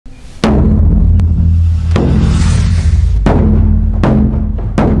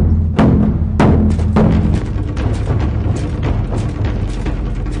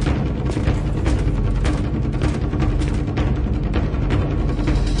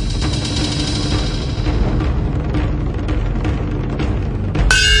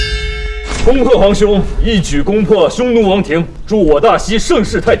恭贺皇兄一举攻破匈奴王庭，祝我大西盛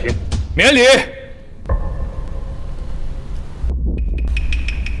世太平。免礼。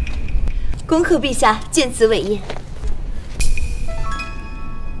恭贺陛下见此伟宴。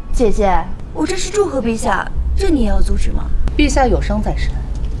姐姐，我这是祝贺陛下，这你也要阻止吗？陛下有伤在身，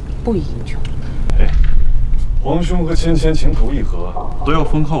不宜饮酒。哎，皇兄和芊芊情投意合，都要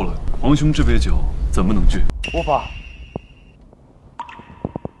封后了，皇兄这杯酒怎么能拒？无法。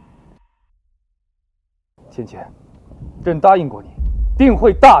芊芊，朕答应过你，定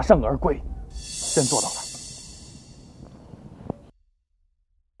会大胜而归，朕做到了。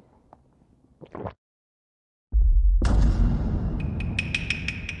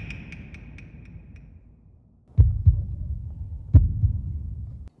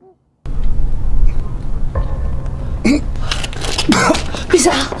陛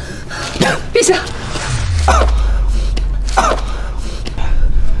下，陛下，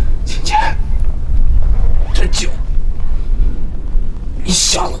芊芊，这酒你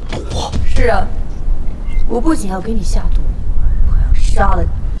下了毒。是啊，我不仅要给你下毒，我还要杀了你。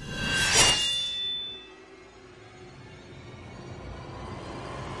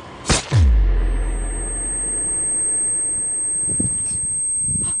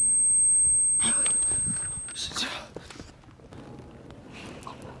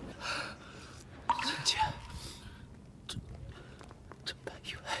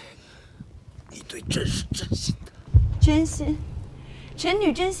对朕是真心的，真心，臣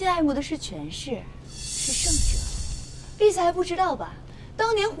女真心爱慕的是权势，是圣者。陛下还不知道吧？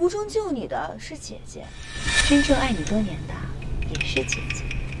当年湖中救你的是姐姐，真正爱你多年的也是姐姐。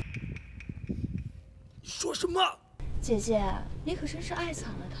你说什么？姐姐，你可真是爱惨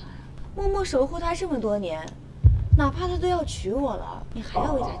了他呀！默默守护他这么多年，哪怕他都要娶我了，你还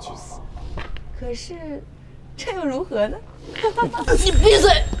要为他去死。可是，这又如何呢？你闭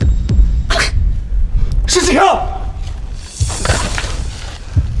嘴！事情，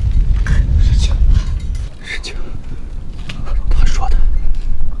事情，他说的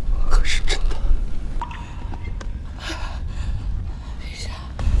可是真的。陛下，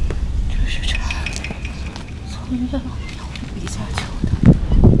这是臣从愿望要陛下求的。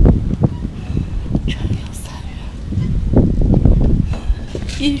臣有3愿：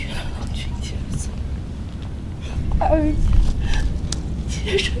一愿郎君千岁，2愿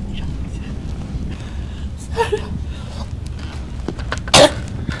妾身长见，3愿。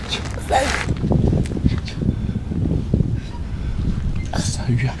3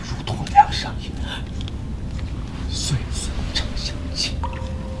愿如同梁上印，岁岁常相见。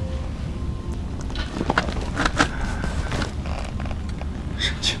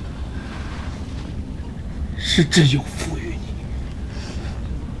事情是朕有赋予你。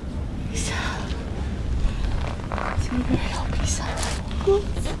陛下，今日要陛下喝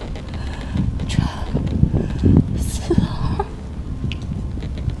醉，臣4、2。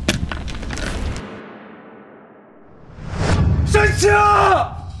事情。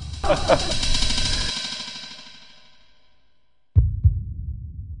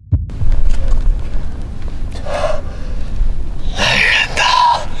来人呐！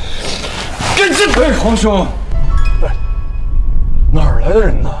跟朕！哎，皇兄，哪儿来的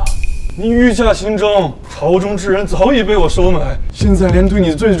人呢？你御驾亲征，朝中之人早已被我收买，现在连对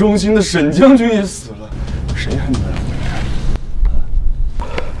你最忠心的沈将军也死了，谁还能来回来？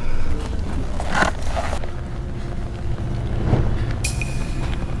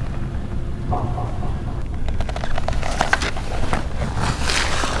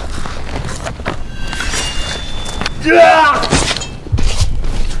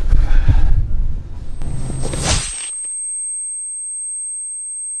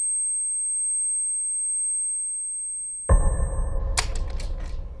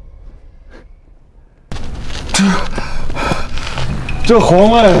这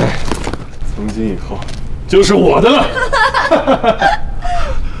皇位从今以后就是我的了。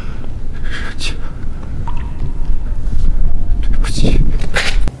事情，对不起，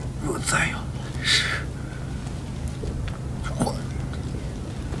若再有来世，我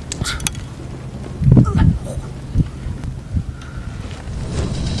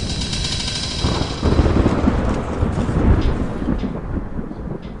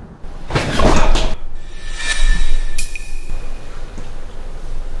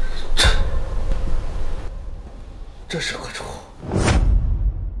这是何处？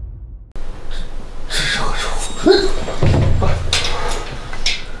这是何处？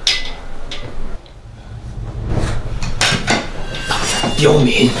大胆刁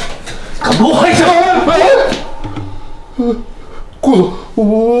民，敢谋害朕！顾总，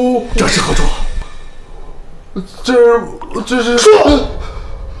我这是何处？这是说，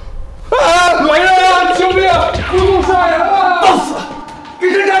啊！来人啊！救命！顾总杀人了！放肆！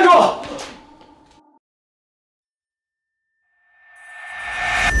给朕站住！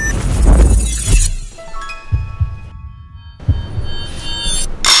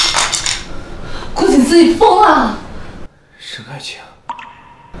顾景思，你疯了！沈爱卿，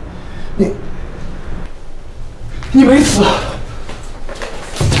你没死。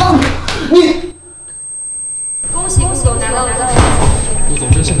你。 恭喜顾总拿到了顾总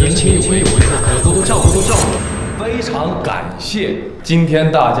真是年轻有为，有为可多多照顾，多照顾。非常感谢今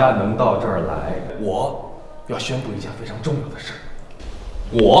天大家能到这儿来，我要宣布一件非常重要的事儿，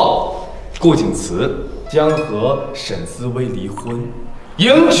我顾景慈将和沈思薇离婚，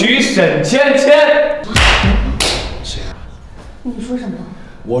迎娶沈芊芊。谁啊？你说什么？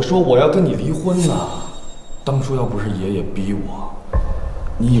我说我要跟你离婚呐！当初要不是爷爷逼我，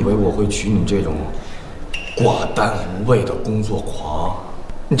你以为我会娶你这种寡淡无味的工作狂？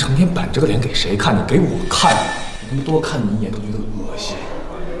你成天板着个脸给谁看？你给我看，我他妈多看你一眼都觉得恶心。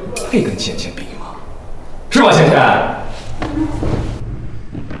你配跟芊芊比吗？是吧，芊芊？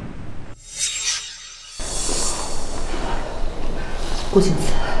顾景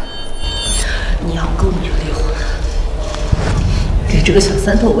思，你要跟我离婚，给这个小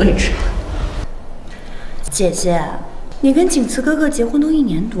三头位置。姐姐，你跟景慈哥哥结婚都1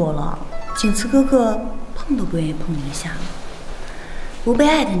年多了，景慈哥哥碰都不愿意碰你一下，不被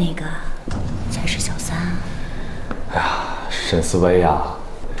爱的那个才是小三。哎呀，沈思薇呀，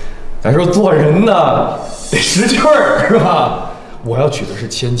咱说做人呢得识趣儿，是吧？我要娶的是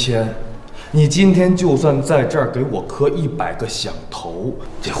芊芊，你今天就算在这儿给我磕100个响头，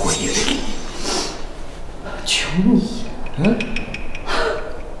这婚也得离。求你！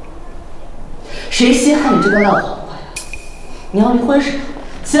谁稀罕你这个烂黄瓜呀？你要离婚是吧？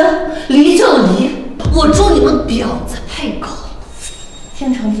行，离就离，我祝你们婊子配狗，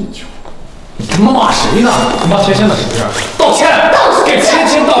天长地久。你他妈骂谁呢？你骂芊芊的什么样？道歉！给芊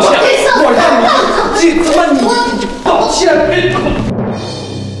芊道歉！我让你，他妈你道歉！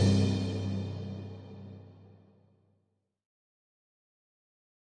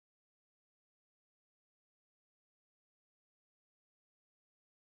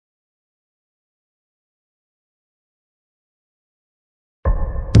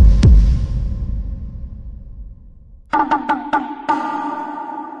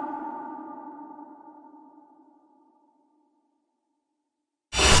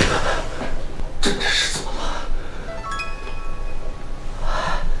真的是怎么了？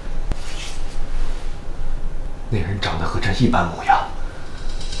那人长得和朕一般模样，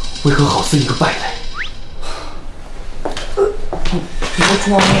为何好似一个败类？别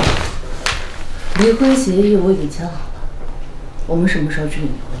装了，离婚协议我已经签好了，我们什么时候去领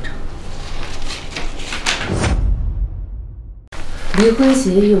离婚证？离婚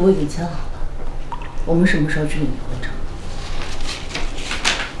协议我已经签好了，我们什么时候去领离婚证？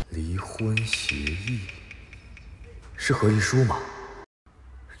离婚协议是合议书吗？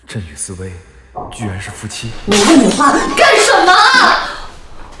朕与思薇居然是夫妻。我问你话干什么？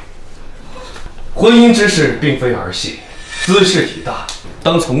婚姻之事并非儿戏，兹事体大，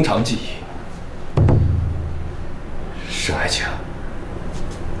当从长计议。沈爱卿，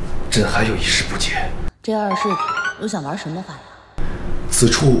朕还有一事不解。这2世体又想玩什么花样？此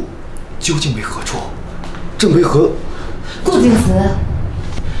处究竟为何处？朕为何？顾景慈，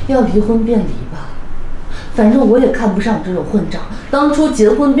要离婚便离吧，反正我也看不上你这种混账。当初结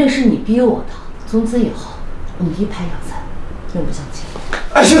婚便是你逼我的，从此以后我们一拍两散，永不相欠。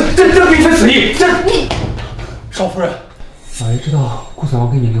爱卿，朕并非此意。你，少夫人，老爷知道顾总要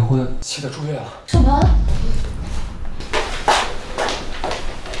跟你离婚，气得住院了。什么？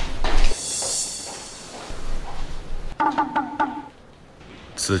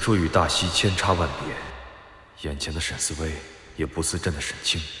此处与大西千差万别，眼前的沈思薇也不似朕的沈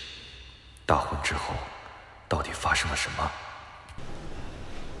清。大婚之后，到底发生了什么？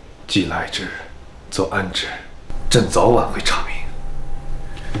既来之，则安之，朕早晚会查明。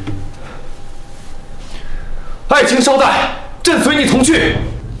爱卿稍待，朕随你同去。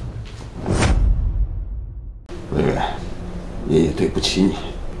薇薇，爷爷对不起你，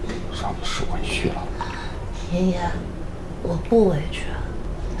让你受委屈了。爷爷，我不委屈。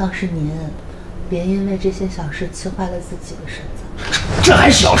要是您，别因为这些小事气坏了自己的身子。这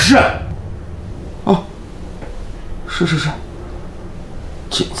还小事？啊，是。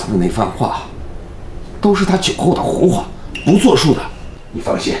景子的那番话，都是他酒后的胡话，不作数的。你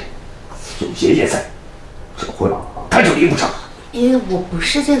放心，有爷爷在，这婚他就离不成。爷爷，我不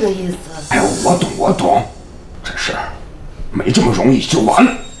是这个意思。哎，我懂，这事儿没这么容易就完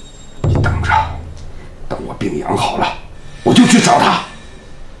了。你等着，等我病养好了，我就去找他。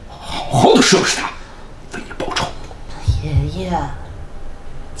好的收拾他，为你报仇。爷爷，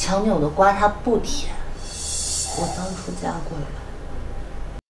强扭的瓜它不甜。我当初嫁过来，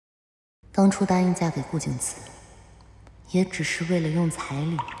当初答应嫁给顾景慈，也只是为了用彩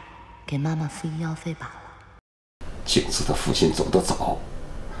礼给妈妈付医药费罢了。景慈的父亲走得早，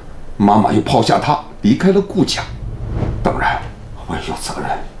妈妈又抛下他离开了顾家，当然我也有责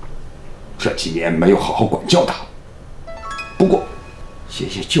任。这几年没有好好管教他。不过，爷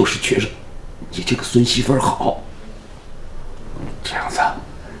爷就是觉着你这个孙媳妇儿好，这样子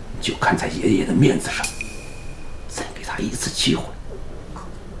就看在爷爷的面子上，再给他一次机会。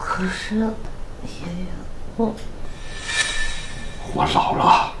可是，爷爷，我老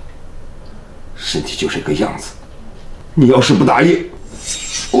了，身体就这个样子。你要是不答应，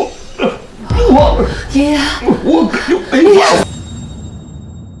爷爷，我可就没法。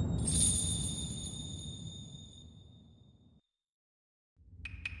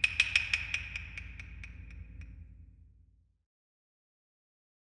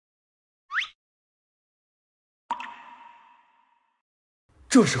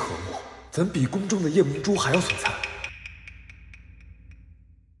这是何物？怎比宫中的夜明珠还要璀璨？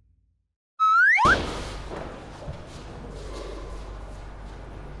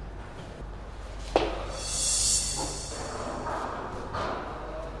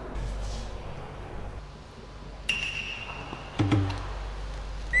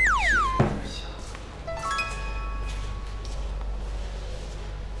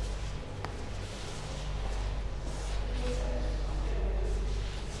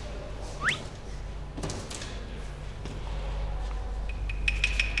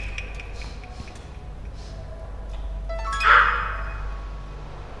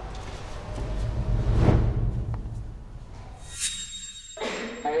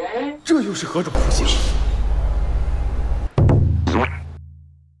这又是何种图形？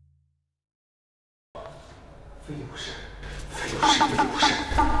非礼勿视，非礼勿视，非礼勿视。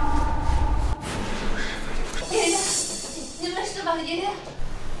爷爷，你没事吧，爷爷？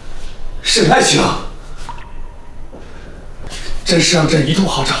沈爱卿，真是让朕一通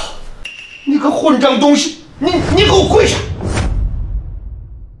好找。你个混账东西，你给我跪下！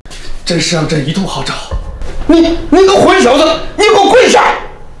真是让朕一通好找。你个混小子，你给我跪下！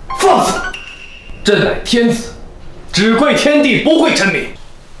放肆！朕乃天子，只跪天地，不跪臣民。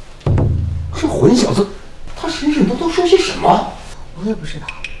这混小子，他身上都说些什么？我也不知道。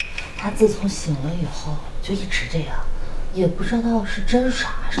他自从醒了以后就一直这样，也不知道是真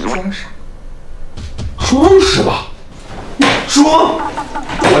傻是装傻。装是吧？装！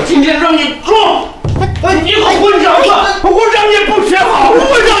我今天让你装！你个混小子，我让你不学好，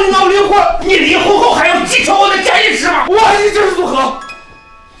我让你闹离婚，你离婚后还要继承我的家业是吗？我与你这是作何？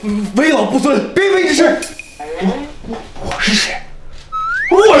为老不尊，卑微之事。我是谁？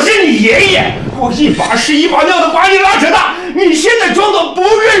我是你爷爷，我一把屎一把尿的把你拉扯大，你现在装作不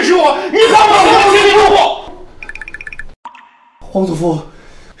认识我，你看我怎么心里怒火？皇祖父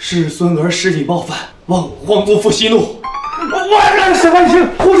是孙儿失礼冒犯，望皇祖父息怒。我让沈爱卿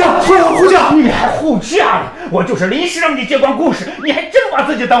护驾，护驾！你还护驾呢？我就是临时让你接管故事，你还真把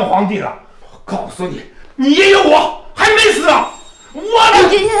自己当皇帝了。我告诉你，你爷爷我还没死呢。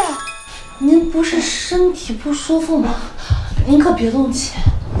爷爷，您不是身体不舒服吗？您可别动气。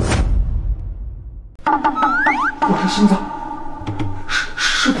我这心脏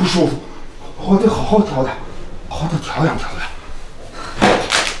是不舒服，我得好好调养，好好的调养。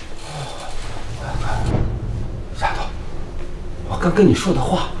丫头，我刚跟你说的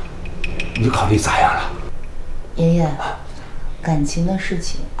话，你考虑咋样了？爷爷，感情的事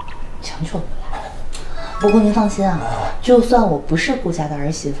情强求不来。不过您放心啊，就算我不是顾家的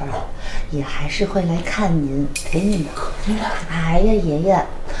儿媳妇儿，也还是会来看您，陪您的。哎呀，爷爷，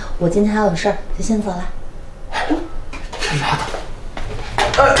我今天还有事儿，就先走了。这丫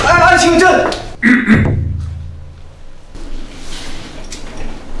头，爱卿朕。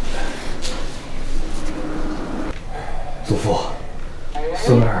祖父，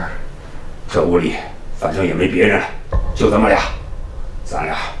孙儿，这屋里反正也没别人了，就咱们俩，咱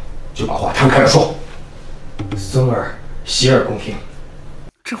俩就把话摊开了说。孙儿洗耳恭听。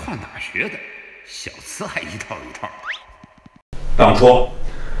这话哪学的？小词还一套一套的。当初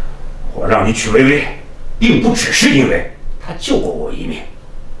我让你娶薇薇，并不只是因为她救过我一命，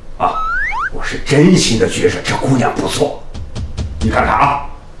啊，我是真心的觉着这姑娘不错。你看看啊，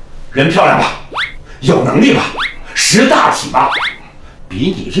人漂亮吧，有能力吧，识大体吧，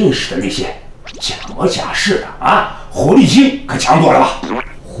比你认识的那些假模假式的啊狐狸精可强多了吧？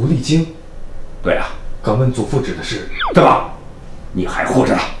狐狸精？对啊。敢问祖父指的是？对吧？你还护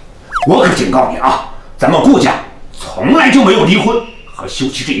着呢！我可警告你啊，咱们顾家从来就没有离婚和休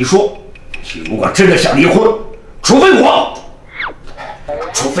妻这一说。你如果真的想离婚，除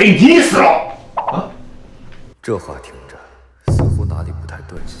非你死了。啊？这话听着似乎哪里不太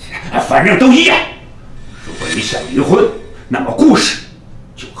对。反正都一样。如果你想离婚，那么故事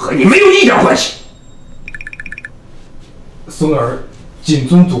就和你没有一点关系。孙儿谨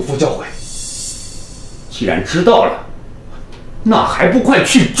遵祖父教诲。既然知道了，那还不快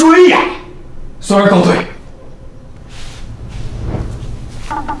去追呀！孙儿告退。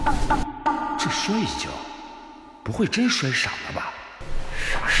这摔一跤，不会真摔傻了吧？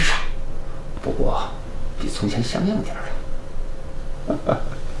傻是傻，不过比从前像样点了。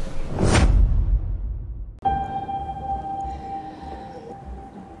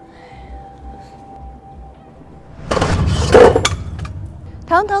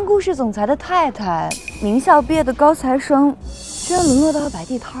堂堂故事总裁的太太，名校毕业的高材生，居然沦落到要摆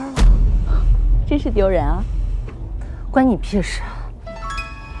地摊了，真是丢人啊！关你屁事！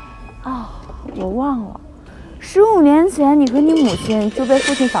哦，我忘了，15年前你和你母亲就被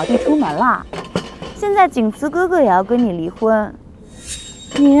父亲扫地出门了，现在景慈哥哥也要跟你离婚，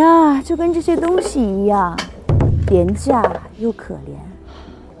你呀就跟这些东西一样，廉价又可怜。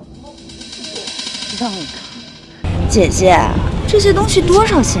让你看，姐姐，这些东西多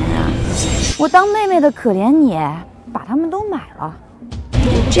少钱啊？我当妹妹的可怜你，把它们都买了，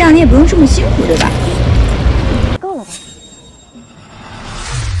这样你也不用这么辛苦，对吧？够了吧？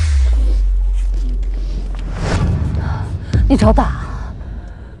你找打！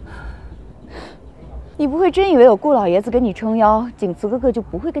你不会真以为有顾老爷子跟你撑腰，景慈哥哥就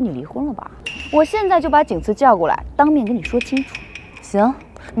不会跟你离婚了吧？我现在就把景慈叫过来，当面跟你说清楚。行，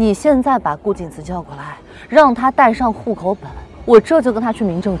你现在把顾景慈叫过来，让他带上户口本，我这就跟他去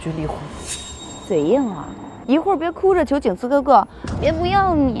民政局离婚。嘴硬啊！一会儿别哭着求景慈哥哥别不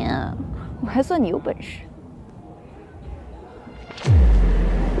要你，我还算你有本事。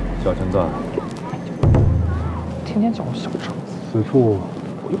小陈子，天天叫我小陈子，此处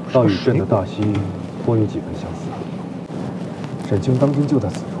倒与朕的大西颇有几分相似。沈清当今就在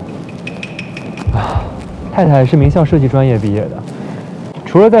此处。啊，太太是名校设计专业毕业的，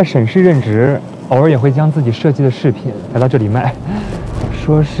除了在沈氏任职，偶尔也会将自己设计的饰品来到这里卖，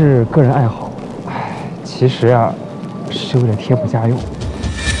说是个人爱好。唉，其实啊，是为了贴补家用。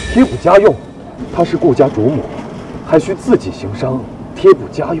贴补家用，她是顾家主母，还需自己行商贴补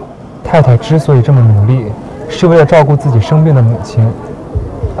家用。太太之所以这么努力，是为了照顾自己生病的母亲。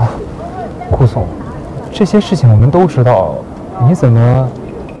啊，顾总，这些事情我们都知道，你怎么？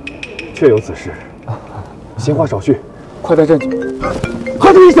确有此事。闲话少叙，快带朕去。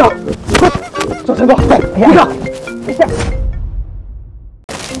喝这一下，快！小陈子，快，你看，等一下。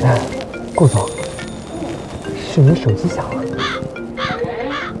顾总，是你手机响了。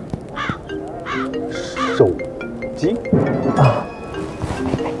手机？啊。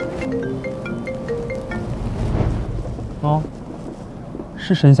哦，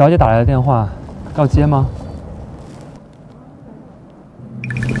是沈小姐打来的电话，要接吗？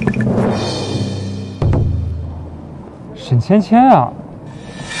沈芊芊啊！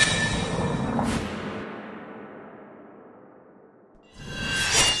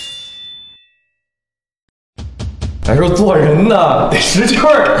咱说做人呢得识趣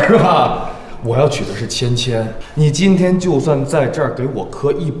儿，是吧？我要娶的是芊芊，你今天就算在这儿给我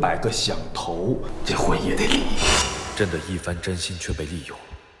磕100个响头，这婚也得离。朕的一番真心却被利用，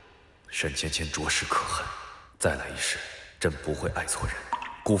沈芊芊着实可恨。再来一世，朕不会爱错人，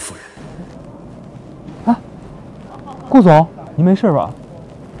辜负人。啊，顾总，您没事吧？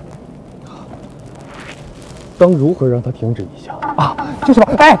当如何让他停止一下？啊，就是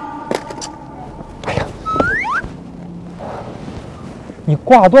吧。哎，哎呀，你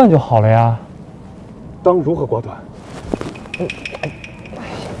挂断就好了呀。当如何挂断？你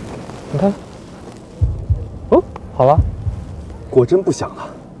看，哦，好了，果真不响了。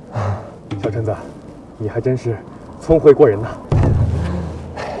小陈子，你还真是聪慧过人呐。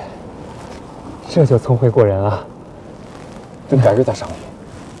这就聪慧过人了。朕改日再赏你。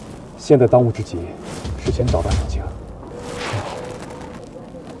现在当务之急是先找到沈清。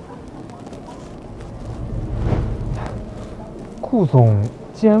顾总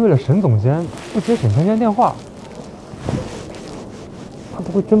竟然为了沈总监不接沈芊芊电话，他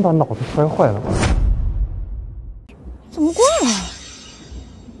不会真把脑子摔坏了吧？怎么挂了？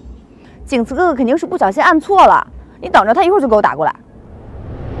景慈哥哥肯定是不小心按错了，你等着，他一会儿就给我打过来。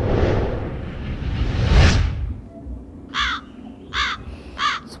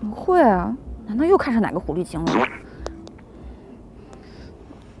怎么会啊？难道又看上哪个狐狸精了？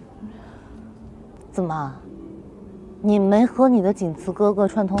怎么？你没和你的景慈哥哥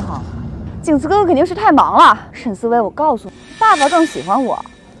串通好？景慈哥哥肯定是太忙了。沈思维，我告诉你，爸爸更喜欢我。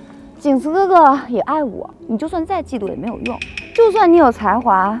景慈哥哥也爱我，你就算再嫉妒也没有用。就算你有才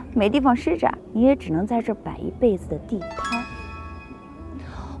华，没地方施展，你也只能在这摆一辈子的地摊。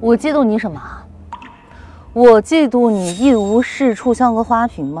我嫉妒你什么？我嫉妒你一无是处，像个花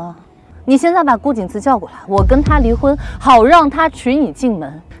瓶吗？你现在把顾景慈叫过来，我跟他离婚，好让他娶你进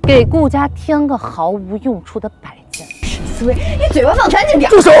门，给顾家添个毫无用处的摆件。沈思薇，你嘴巴放干净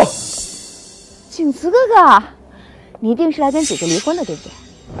点！住手！景慈哥哥，你一定是来跟姐姐离婚的，对不对？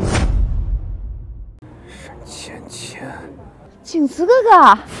沈芊芊，景慈哥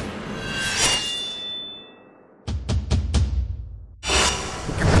哥，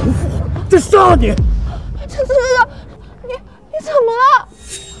毒妇，再杀了你！景慈哥哥，你怎么了？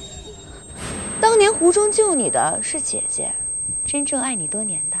当年湖中救你的是姐姐，真正爱你多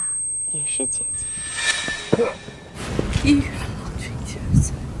年的也是姐姐。一月郎君健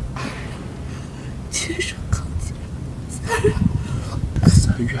在，天上康健在。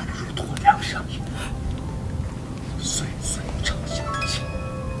三月如脱梁上衣，岁岁常相亲。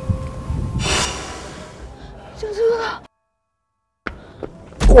景慈哥哥，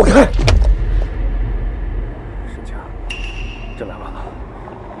给我开！沈家，朕来晚了，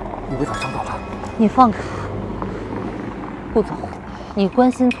你违反伤道了。你放开，顾总，你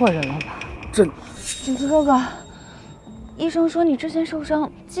关心错人了吧？朕，景慈哥哥，医生说你之前受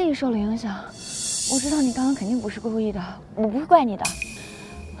伤，记忆受了影响。我知道你刚刚肯定不是故意的，我不会怪你的。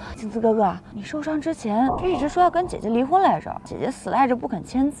景慈哥哥，你受伤之前一直说要跟姐姐离婚来着，姐姐死赖着不肯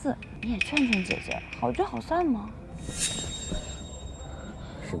签字，你也劝劝姐姐，好聚好散嘛。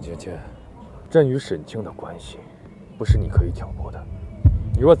沈芊芊，朕与沈清的关系不是你可以挑拨的。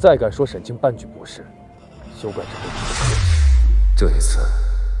你若再敢说沈清半句不是，休怪朕对你不客气。这一次，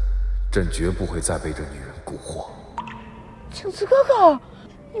朕绝不会再被这女人蛊惑。景慈哥哥，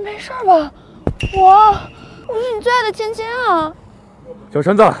你没事吧？我是你最爱的芊芊啊！小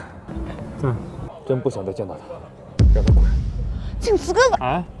陈子，朕不想再见到他，让他滚。景慈哥哥，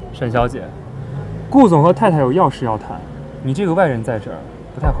哎，沈小姐，顾总和太太有要事要谈，你这个外人在这儿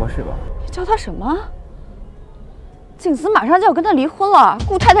不太合适吧？你叫他什么？景慈马上就要跟他离婚了，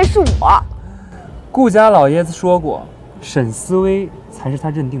顾太太是我。顾家老爷子说过，沈思薇才是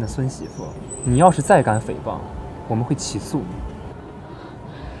他认定的孙媳妇。你要是再敢诽谤，我们会起诉你。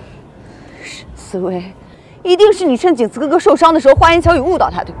沈思薇，一定是你趁景慈哥哥受伤的时候花言巧语误导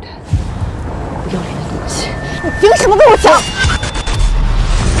他，对不对？不要脸的东西，你凭什么跟我抢？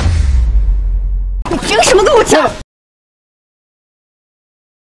你凭什么跟我抢？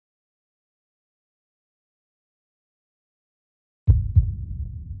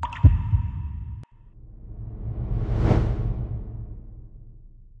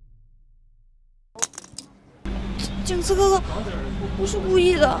景慈哥哥，我不是故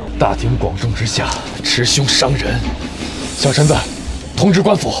意的。大庭广众之下持凶伤人，小臣子通知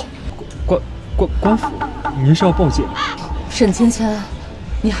官府。官府，您是要报警？沈芊芊，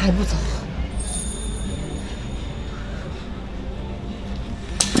你还不走？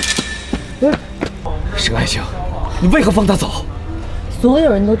沈爱卿，你为何放他走？所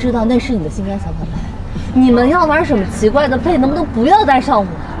有人都知道那是你的心肝小宝贝，你们要玩什么奇怪的配，能不能不要带上我？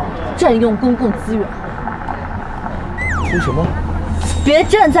占用公共资源。说什么？别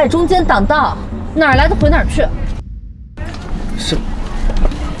站在中间挡道，哪儿来的回哪儿去。是。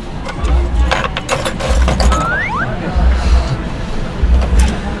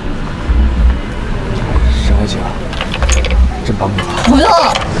沈爱卿，朕帮你吧。不用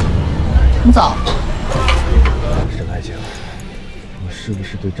了，你走。沈爱卿，你是不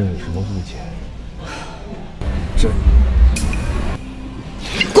是对朕有什么误解？朕。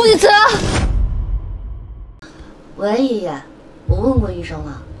顾景慈。喂，爷爷，我问过医生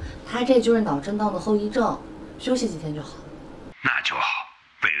了，他这就是脑震荡的后遗症，休息几天就好。那就好，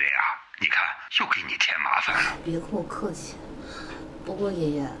薇薇啊，你看又给你添麻烦了。别跟我客气。不过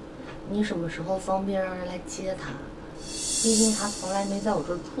爷爷，你什么时候方便让人来接他？毕竟他从来没在我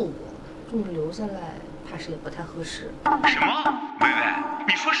这儿住过，这么留下来，怕是也不太合适。什么？薇薇，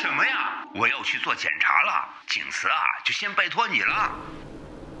你说什么呀？我要去做检查了，景慈啊，就先拜托你了。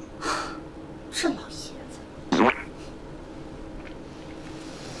这老爷子。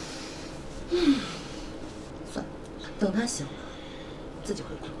算了，等他醒了，自己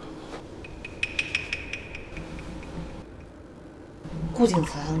会哭的。顾景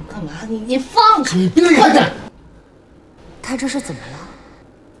慈，干嘛？你放开！快点！他这是怎么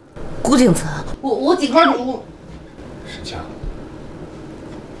了？顾景慈，我几块骨。沈家，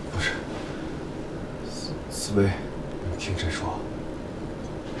不是，思薇，你听朕说，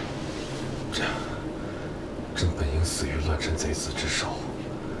朕本应死于乱臣贼子之手。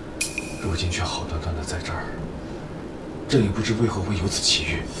如今却好端端的在这儿，朕也不知为何会有此奇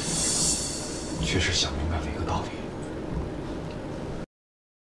遇。却是想明白了一个道理：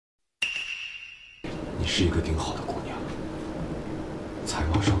你是一个顶好的姑娘，才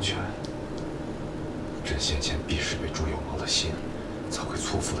貌双全。朕先前必是被猪油毛了心，才会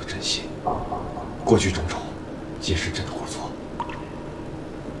错付了朕心。过去种种，皆是朕的过错。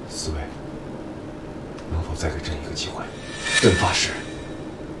四位，能否再给朕一个机会？朕发誓，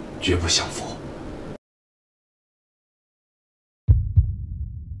绝不降服。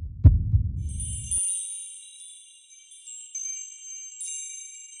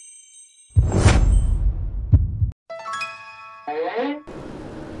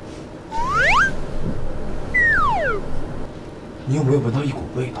你有没有闻到一股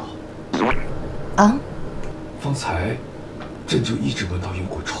味道？啊？方才，朕就一直闻到有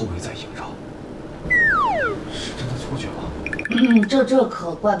股臭味在萦绕，是朕的错觉吗？这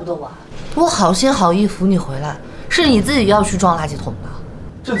可怪不得我。我好心好意扶你回来，是你自己要去装垃圾桶的。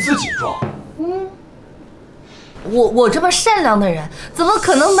朕自己装。我这么善良的人，怎么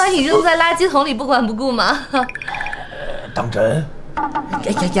可能把你扔在垃圾桶里不管不顾吗？当真？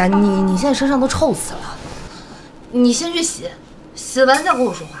呀，你现在身上都臭死了，你先去洗，洗完再跟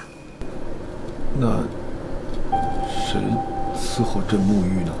我说话。那谁伺候朕沐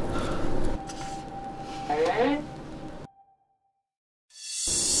浴呢？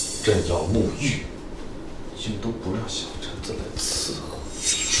朕要沐浴，竟都不让小臣子来伺候。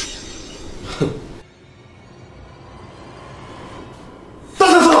哼！大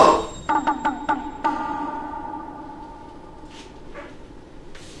太子！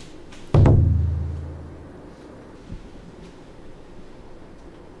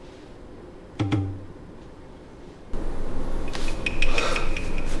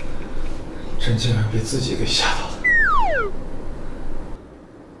朕竟然被自己给吓到了。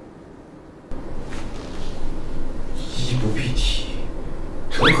衣不蔽体，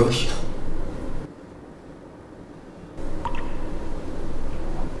成何体统？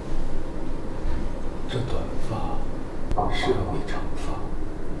这短发是要比长发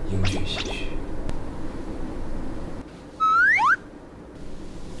英俊些许。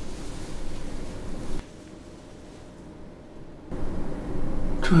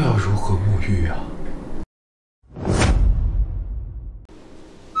这要如何沐浴啊？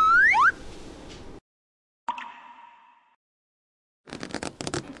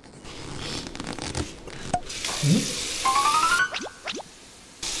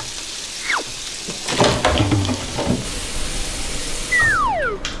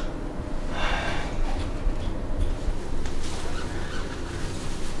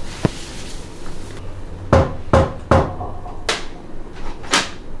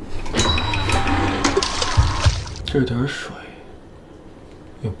这点水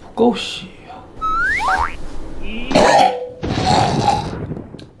也不够洗呀。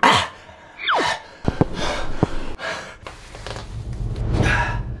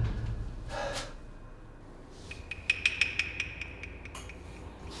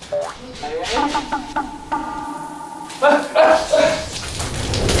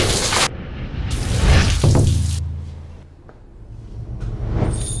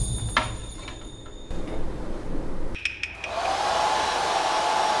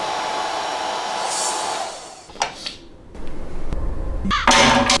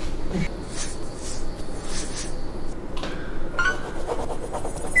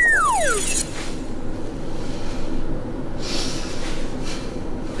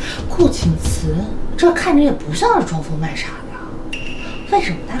顾景慈，这看着也不像是装疯卖傻的呀。为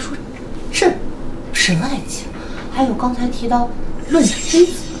什么他说朕神爱情，还有刚才提到论产妃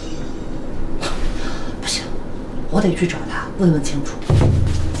子？不行，我得去找他问问清楚。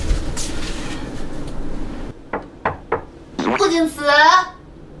顾景慈，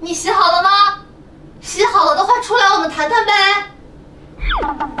你洗好了吗？洗好了的话，出来我们谈谈呗。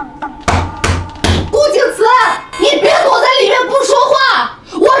顾景慈，你别躲在里面不说话，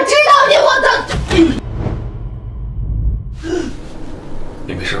我知道你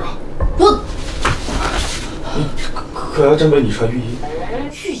你没事吧？我，你可要朕为你穿御衣？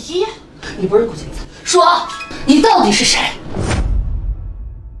御衣？你不是顾景慈，说你到底是谁？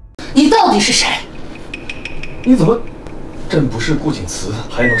你到底是谁？你怎么？朕不是顾景慈，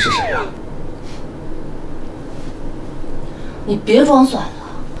还能是谁呀？你别装蒜了，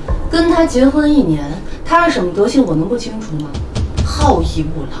跟他结婚1年，他是什么德行，我能不清楚吗？好逸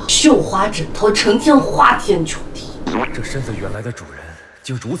恶劳，绣花枕头，成天花天酒地。这身子原来的主人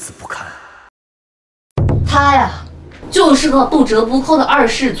竟如此不堪。他呀，就是个不折不扣的二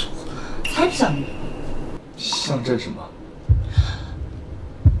世祖，才不像你。像朕什么？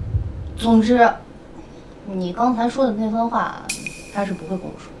总之，你刚才说的那番话，他是不会跟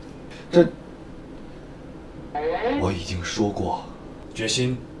我说的。我已经说过，决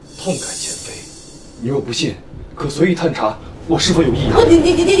心痛改前非。你若不信，可随意探查我是否有异样。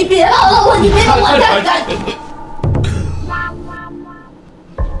你别闹了，你别闹了，下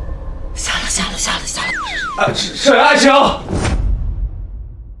了。是爱情。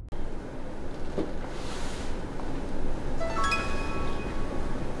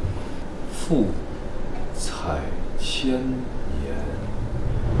富彩千年，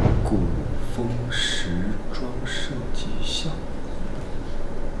古风时装设计项。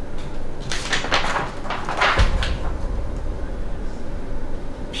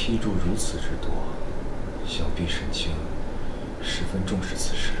批注如此之多，想必沈清十分重视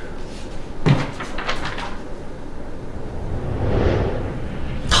此事。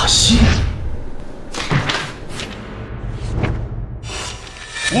塔西，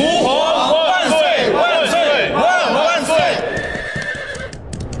吾皇万岁万岁万岁！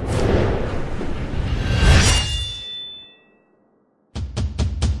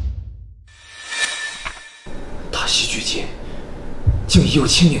塔西距今竟已有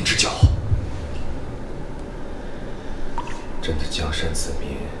青年之交。朕的江山子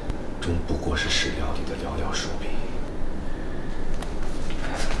民，终不过是史料里的寥寥数笔。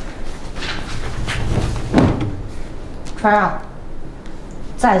船上，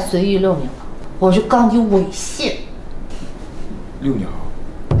再随意遛鸟，我就告你猥亵。遛鸟，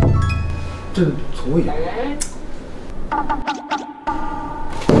朕从未有。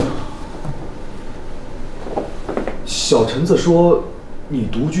小臣子说你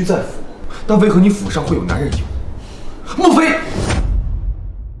独居在府，但为何你府上会有男人衣物？莫非？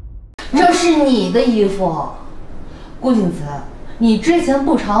这是你的衣服，顾景慈。你之前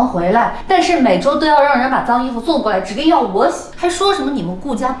不常回来，但是每周都要让人把脏衣服送过来，指定要我洗，还说什么你们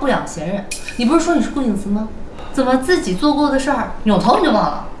顾家不养闲人。你不是说你是顾景慈吗？怎么自己做过的事儿扭头你就忘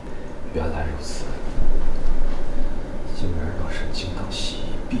了？原来如此，竟然让沈清当洗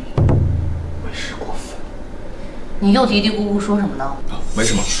衣婢，为时过分。你又嘀嘀咕咕说什么呢？没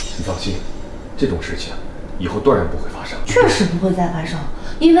什么，你放心，这种事情以后断然不会发生。确实不会再发生。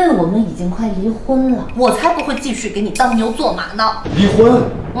因为我们已经快离婚了，我才不会继续给你当牛做马呢。离婚？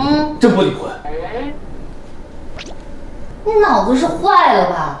朕不离婚。你脑子是坏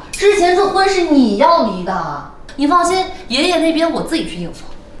了吧？之前这婚是你要离的。你放心，爷爷那边我自己去应付。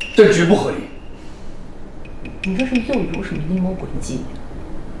朕绝不合理。你这是又有什么阴谋诡计？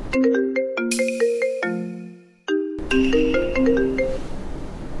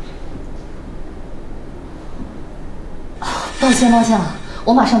抱歉了。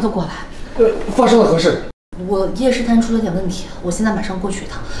我马上就过来。发生了何事？我夜市摊出了点问题，我现在马上过去一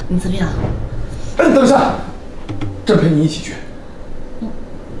趟。你怎么样？等一下，朕陪你一起去。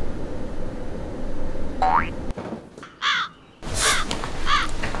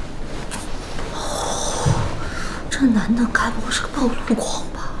这男的该不会是个暴露狂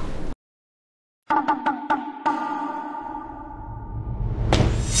吧？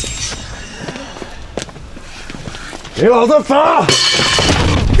给老子罚！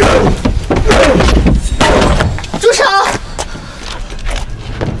住手！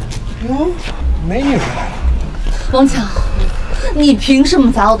美女来了。王强，你凭什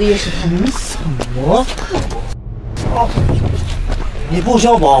么砸我的夜市摊？我？你不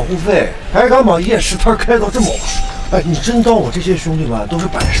交保护费，还敢把夜市摊开到这么晚？哎，你真当我这些兄弟们都是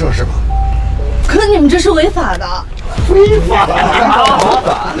摆设是吧？可你们这是违法的。违法？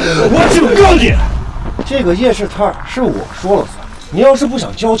我警告你！这个夜市摊是我说了算，你要是不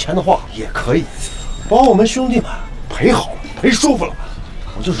想交钱的话，也可以把我们兄弟们陪好了，陪舒服了，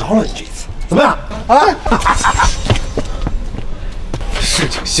我就饶了你这一次，怎么样？啊！事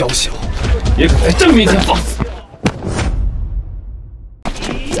情宵小，也敢在朕面前放肆！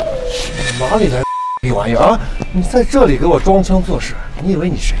哪里来逼玩意儿啊！你在这里给我装腔作势，你以为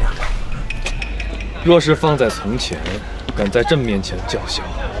你谁呀？若是放在从前，敢在朕面前叫嚣，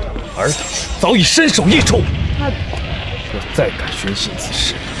尔等早已身首异处。若再敢宣泄此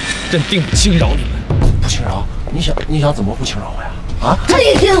事，朕定不轻饶你们。不轻饶？你想怎么不轻饶我呀？啊！这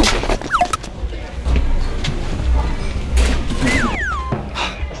一天，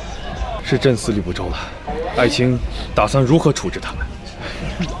是朕思虑不周了。爱卿打算如何处置他们？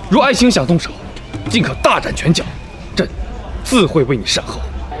若爱卿想动手，尽可大展拳脚，朕自会为你善后。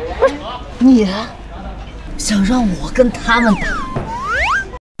你想让我跟他们打？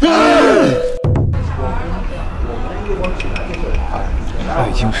爱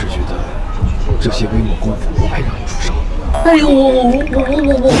卿是觉得这些微末功夫不配让你出手？哎呦，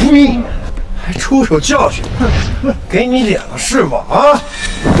我呸！还出手教训，给你脸了是吧？啊！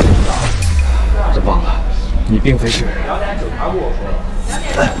朕忘了，你并非是。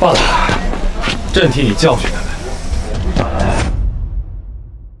罢了，朕替你教训他们，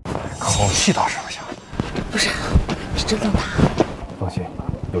口气倒是不行。不是，是真正打。放心，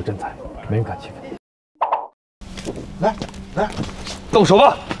有朕在，没人敢欺负你。来，动手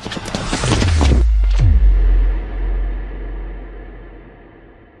吧！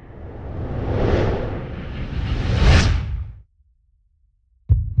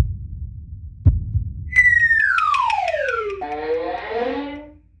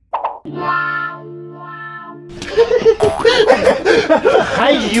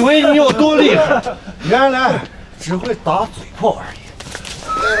还以为你有多厉害，原来只会打嘴炮而已。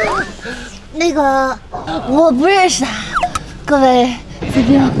那个，我不认识他。各位子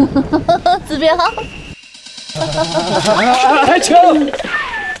兵，子兵好。还请。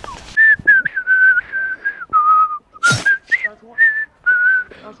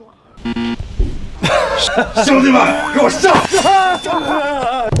兄弟们，给我上！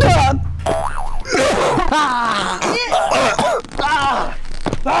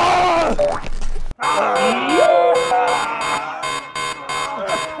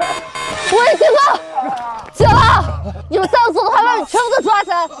喂，警方，警方，你们再不走的话，把你全部都抓起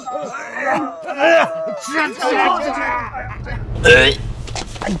来！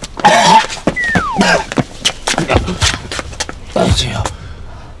已经，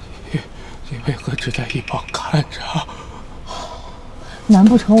你为何只在一旁看着？难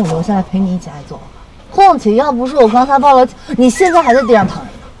不成我留下来陪你一起挨揍？况且要不是我刚才报了警，你现在还在地上躺着呢。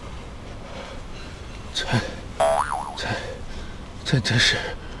朕真是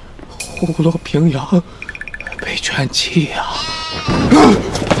虎落平阳被犬欺呀！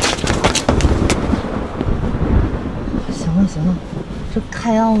行了，这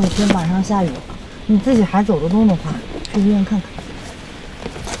太阳雨天晚上下雨，你自己还走得动的话，去医院看看。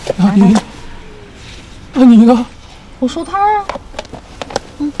那你呢？我收摊啊。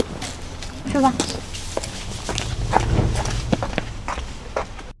去吧。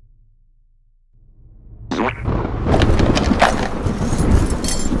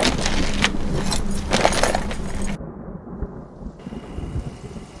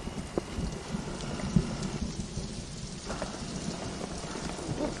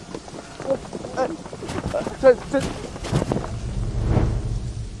这。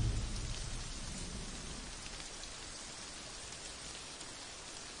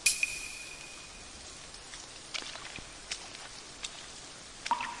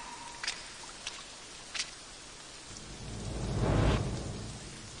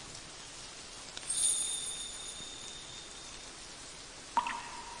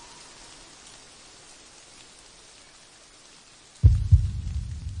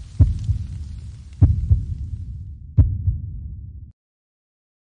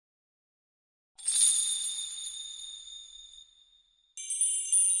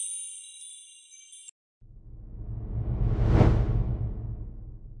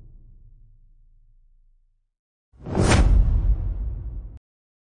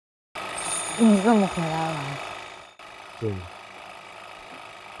你怎么回来了？朕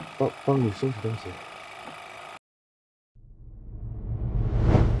帮你收拾东西。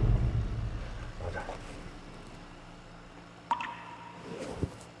拿着。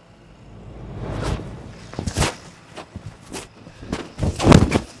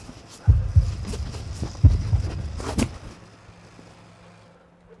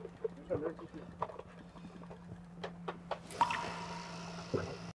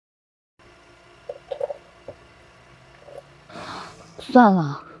算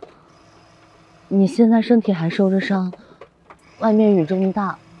了，你现在身体还受着伤，外面雨这么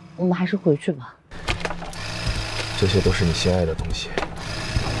大，我们还是回去吧。这些都是你心爱的东西，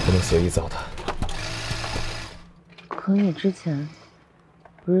不能随意糟蹋。可你之前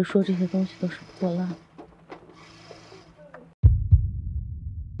不是说这些东西都是破烂？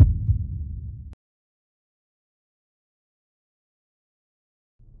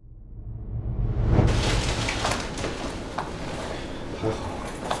还好，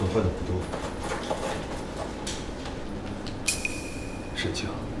损坏的不多。沈清，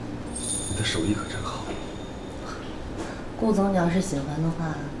你的手艺可真好。顾总，你要是喜欢的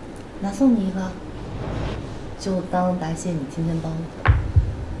话，拿送你一个，就当答谢你今天帮我。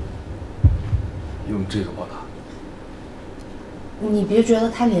用这个报答。你别觉得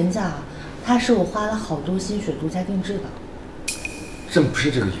它廉价，它是我花了好多心血独家定制的。朕不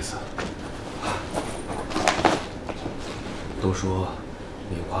是这个意思。都说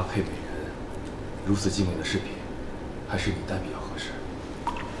名花配美人，如此精美的饰品，还是你戴比较合适。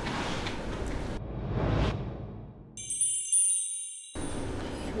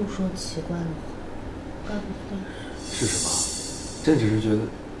又说奇怪的话，怪不得是什么？朕只是觉得。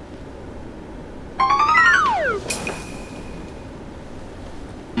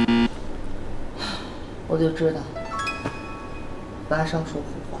我就知道，拔伤说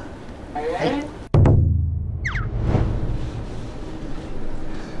胡话。哎，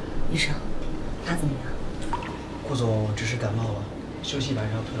医生，他怎么样？顾总只是感冒了，休息晚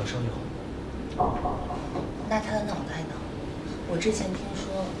上退了烧就好。那他的脑袋呢？我之前听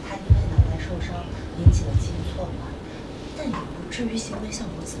说他因为脑袋受伤引起了记忆错乱，但也不至于行为像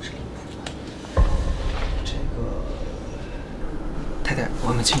如此之离谱吧？这个，太太，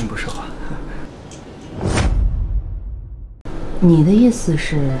我们进一步说话。你的意思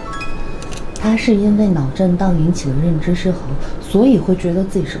是，他是因为脑震荡引起了认知失衡，所以会觉得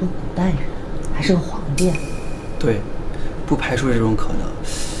自己是个古代人，还是个皇帝？对，不排除这种可能，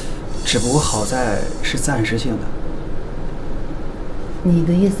只不过好在是暂时性的。你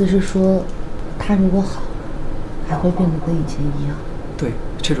的意思是说，他如果好了，还会变得跟以前一样？对，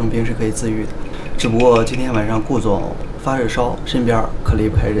这种病是可以自愈的，只不过今天晚上顾总发热烧，身边可离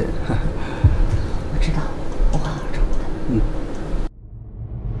不开人。我知道，我会好好照顾他。嗯。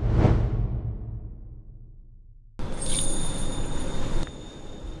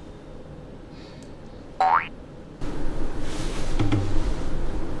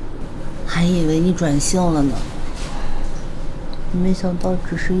还以为你转性了呢，没想到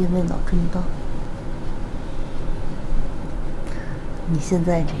只是因为脑震荡。你现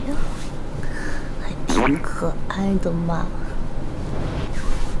在这样，还挺可爱的嘛。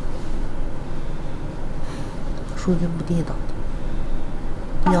说句不地道的，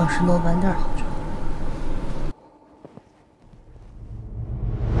你要是能晚点好就好。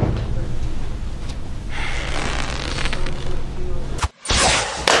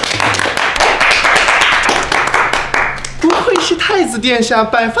不愧是太子殿下，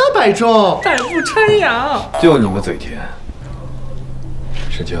百发百中，百步穿杨。就你们嘴甜。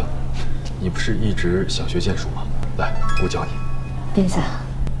沈清，你不是一直想学剑术吗？来，我教你。殿下，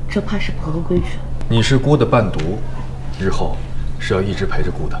这怕是不合规矩。你是姑的伴读，日后是要一直陪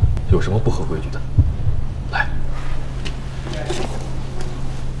着姑的，有什么不合规矩的？来，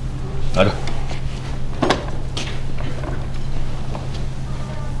拿着。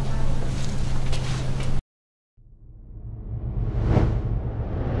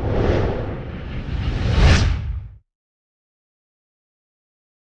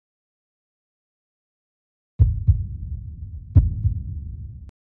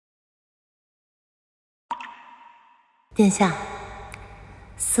殿下，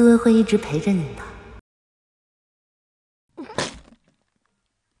思薇会一直陪着您的。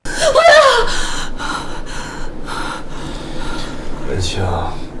文清，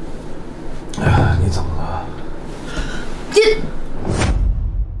哎呀，你怎么了？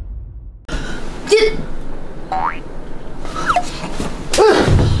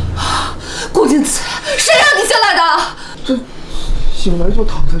顾金慈，谁让你进来的？这醒来就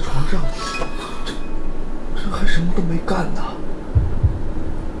躺在床上，这还什么都没干呢。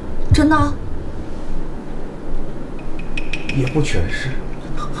真的？也不全是。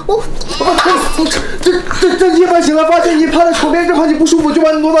这夜半醒来发现你趴在床边，正好你不舒服，就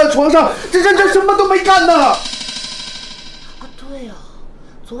把你挪到床上，这什么都没干呢。啊，对哦，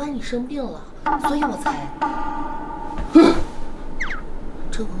昨晚你生病了，所以我才。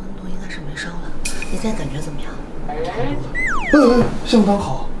这个温度应该是没烧了，你现在感觉怎么样？相当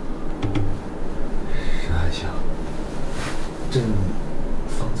好。沈爱卿，朕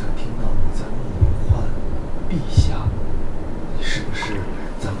方才听到你在梦里唤陛下，你是不是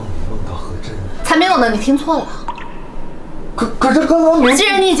在梦里梦到和珅？才没有呢，你听错了。可是刚刚既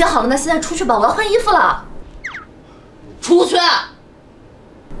然你已经好了，那现在出去吧，我要换衣服了。出去。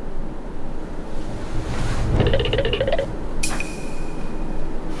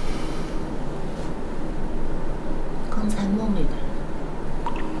刚才梦里的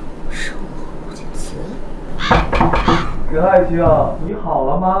人是我和顾锦慈。沈爱卿，你好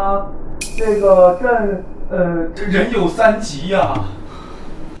了吗？这个朕，这人有3急呀。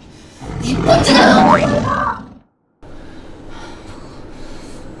你不知道。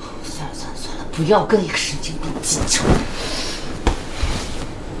算了，不要跟一个神经病计较。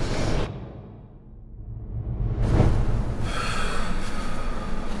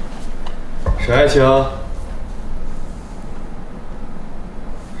沈爱卿，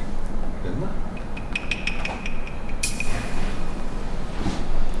人呢？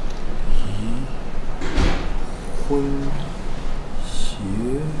婚协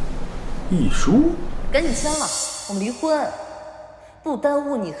议书赶紧签了，我们离婚，不耽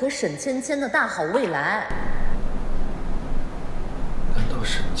误你和沈芊芊的大好未来。难道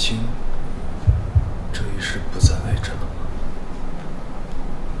沈清这一世不再爱朕了吗？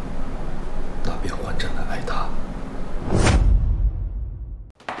那便换朕来爱她。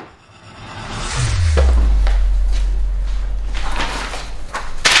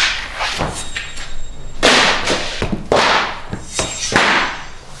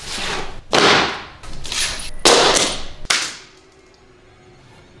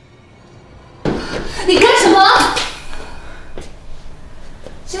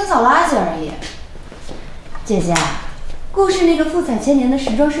清扫垃圾而已。姐姐，故事那个富彩千年的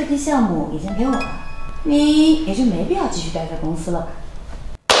时装设计项目已经给我了，你也就没必要继续待在公司了吧？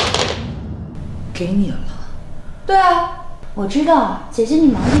给你了。对啊，我知道姐姐你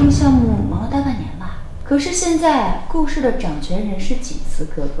忙这个项目忙了大半年吧？可是现在故事的掌权人是锦司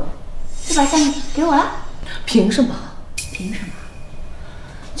哥哥，就把项目给我了。凭什么？凭什么？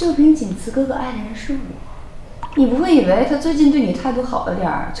就凭锦司哥哥爱的人是我。你不会以为他最近对你态度好了点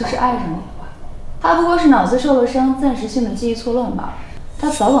儿，就是爱上你了吧？他不过是脑子受了伤，暂时性的记忆错乱罢了。他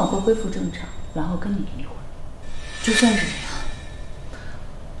早晚会恢复正常，然后跟你离婚。就算是这样，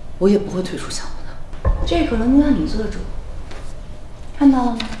我也不会退出项目的。这可能让你做主。看到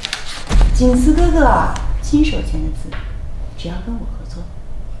了吗？锦司哥哥啊，亲手签的字，只要跟我合作。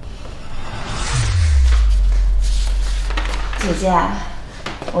姐姐，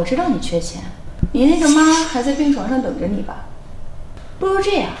我知道你缺钱。你那个妈还在病床上等着你吧？不如这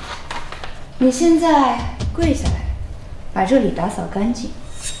样，你现在跪下来，把这里打扫干净，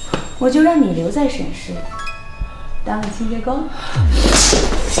我就让你留在沈氏，当个清洁工。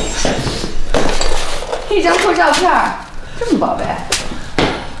一张破照片，这么宝贝，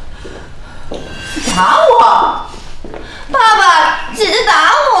你打我！爸爸，姐姐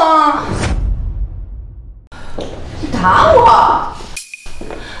打我！你打我！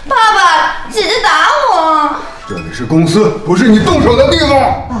爸爸，姐姐打我！这里是公司，不是你动手的地方。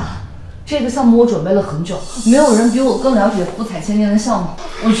爸，这个项目我准备了很久，没有人比我更了解富彩千年的项目。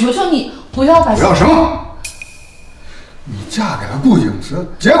我求求你，不要把……不要什么？你嫁给了顾景慈，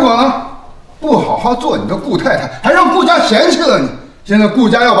结果呢？不好好做你的顾太太，还让顾家嫌弃了你。现在顾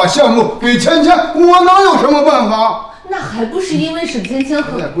家要把项目给芊芊，我能有什么办法？那还不是因为沈芊芊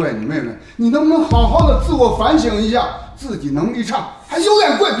和……还得怪你妹妹，你能不能好好的自我反省一下？自己能力差，还有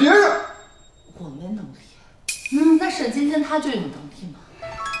脸怪别人？我没能力。那沈芊芊她就有能力吗？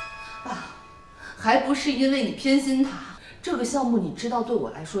爸，还不是因为你偏心她。这个项目你知道对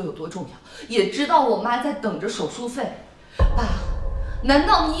我来说有多重要，也知道我妈在等着手术费。爸，难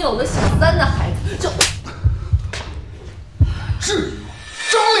道你有了小三的孩子就……至于吗？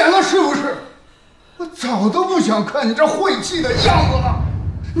长脸了是不是？我早都不想看你这晦气的样子了。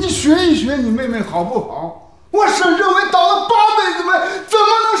你学一学你妹妹好不好？我沈认为倒了8辈子霉，怎么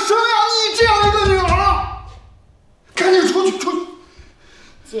能生养你这样一个女儿？赶紧出去！出去！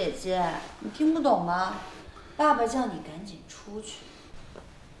姐姐，你听不懂吗？爸爸叫你赶紧出去。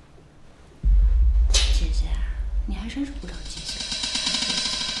姐姐，你还真是不长记性。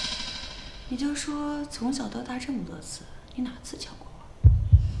你就说从小到大这么多次，你哪次抢过我？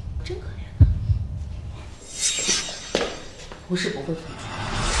真可怜呢。不是不会退出，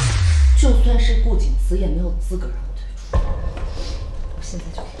就算是顾景慈也没有资格让我退出。我现在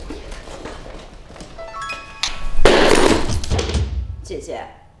就给你。姐姐，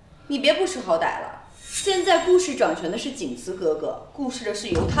你别不识好歹了。现在顾氏掌权的是景慈哥哥，顾氏的事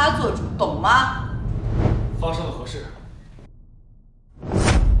由他做主，懂吗？发生了何事？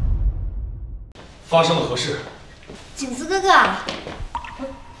发生了何事？景慈哥哥啊，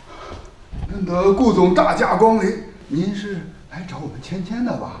难得顾总大驾光临，您是来找我们芊芊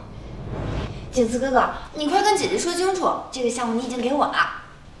的吧？景慈哥哥，你快跟姐姐说清楚，这个项目你已经给我了。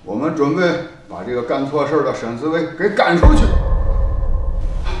我们准备把这个干错事的沈思维给赶出去。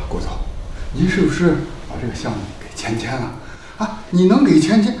顾总，您是不是把这个项目给芊芊了？啊，你能给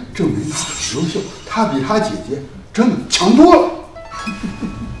芊芊，证明她很优秀，她比她姐姐真的强多了。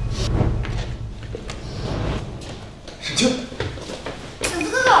沈清，景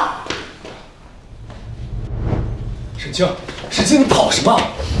慈哥哥，沈清，沈清，你跑什么？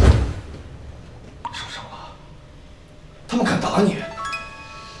受伤了？他们敢打你？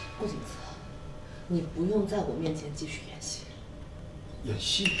顾景慈，你不用在我面前继续演戏。演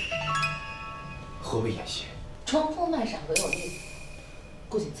戏？何为演戏？装疯卖傻很有意思。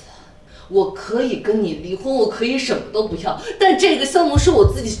顾景慈，我可以跟你离婚，我可以什么都不要，但这个项目是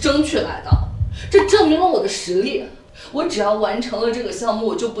我自己争取来的，这证明了我的实力。我只要完成了这个项目，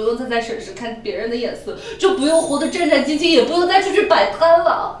我就不用再在沈氏看别人的眼色，就不用活得战战兢兢，也不用再出去摆摊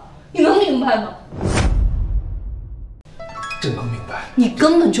了。你能明白吗？真能明白。你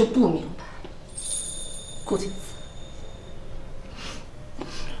根本就不明白。顾景慈，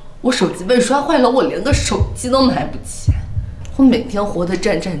我手机被摔坏了，我连个手机都买不起。我每天活得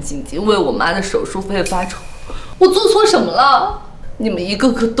战战兢兢，为我妈的手术费发愁。我做错什么了？你们一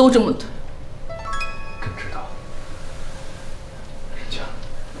个个都这么对。真知道，沈清，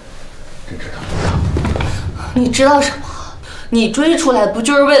真知道。你知道什么？你追出来不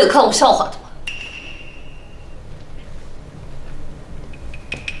就是为了看我笑话的吗？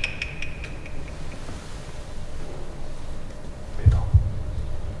别动，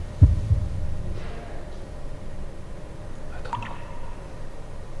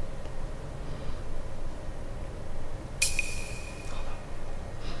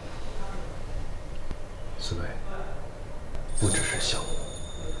思维，不只是项目，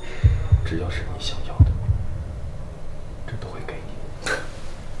只要是你想要的，朕都会给你。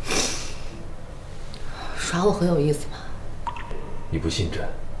耍我很有意思吗？你不信朕？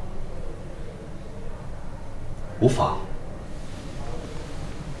无妨，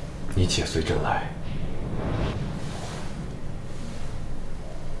你且随朕来。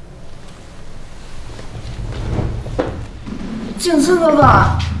景次哥哥，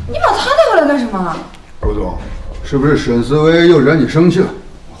你把他带过来干什么？郭总，是不是沈思维又惹你生气了？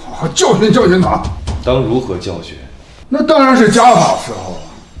我好好教训教训他。当如何教训？那当然是家法伺候了。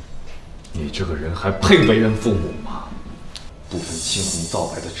你这个人还配为人父母吗？不分青红皂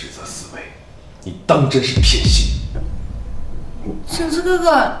白的指责思维，你当真是偏心。景次哥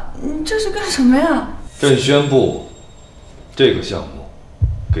哥，你这是干什么呀？朕宣布，这个项目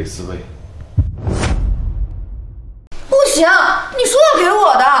给思维。不行，你说要给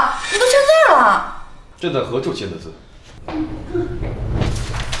我的，你都签字了。朕在何处签的字？你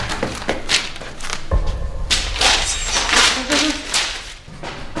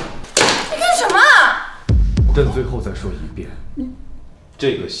干什么？朕最后再说一遍，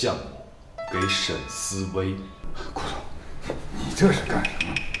这个项目给沈思维。郭总，你这是干什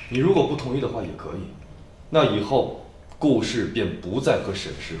么？你如果不同意的话也可以，那以后顾氏便不再和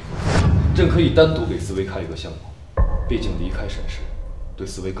沈氏合作，朕可以单独给思维开一个项目。毕竟离开沈氏，对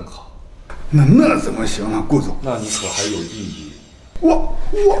思维更好。那怎么行啊，顾总？那你可还有异议？我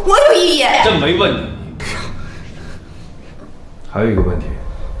有异议。朕没问你。还有一个问题，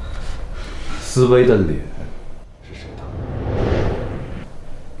思维的脸是谁的？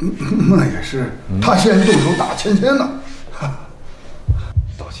那也是他先动手打芊芊的。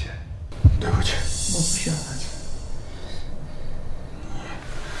道歉。对不起。我不需要道歉。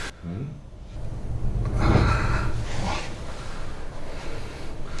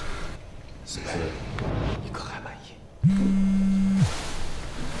思维，你可还满意？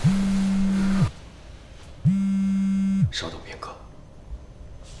稍等片刻。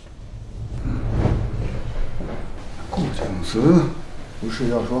顾景慈不是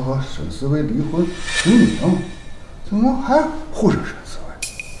要说和沈思维离婚离你了吗？怎么还护着沈思维？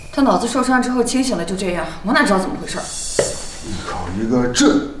他脑子受伤之后清醒了，就这样，我哪知道怎么回事？依靠一个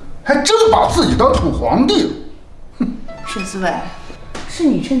朕，还真把自己当土皇帝了。哼！沈思维，是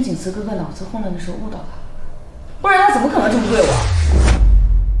你趁景慈哥哥脑子混乱的时候误导他，不然他怎么可能这么对我？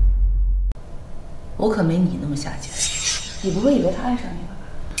我可没你那么下贱，你不会以为他爱上你了吧？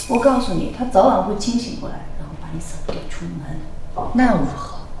我告诉你，他早晚会清醒过来，然后把你扫地出门。那又如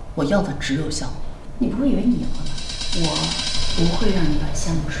何？我要的只有项目，你不会以为你赢了吗？我不会让你把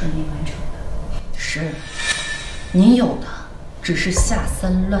项目顺利完成的。是，你有的只是下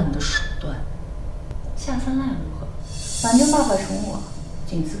三滥的手段。下三滥如何？反正爸爸宠我，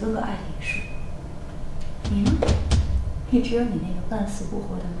景慈哥哥爱的也是我。你呢？你只有你那个半死不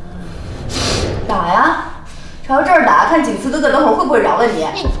活的妈妈。打呀！朝这儿打，看景慈哥哥等会儿会不会饶了你。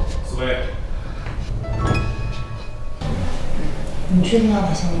思维，你确定要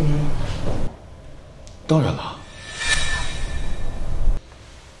把项目给我？当然了。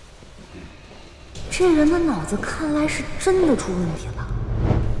这人的脑子看来是真的出问题了。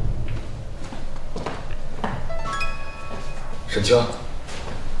沈清，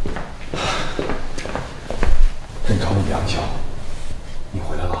朕找你良久，你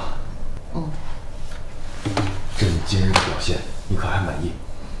回来了。哦。朕今日的表现，你可还满意？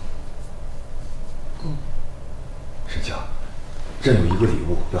嗯。沈清，朕有一个礼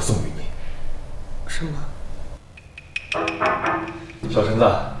物要送给你。什么？小臣子，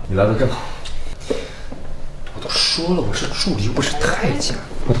你来的正好。我都说了，我是助理，不是太监。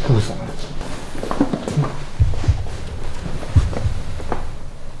我的顾总。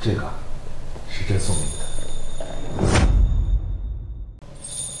这个是朕送给你的。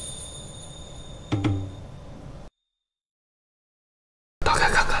打开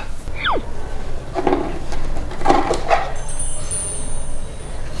看看。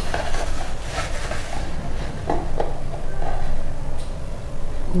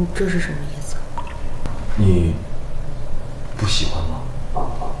这是什么意思？你不喜欢吗？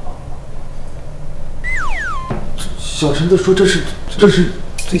小臣子说这是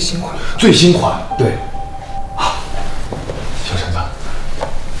最新款，最新款，对。啊，小臣子，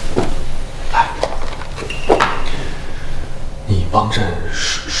来，你帮朕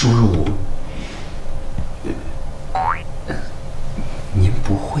输入。您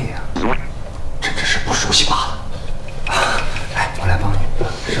不会啊？朕只是不熟悉罢了。来，我来帮你。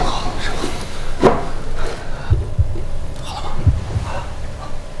身好，身好。好了吗？好了，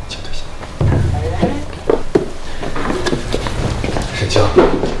请退下。沈清，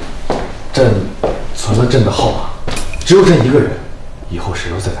朕存了朕的只有朕一个人，以后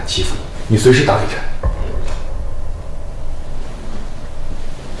谁要再敢欺负你，你随时打给朕。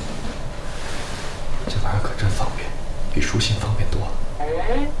这玩意儿可真方便，比书信方便多了。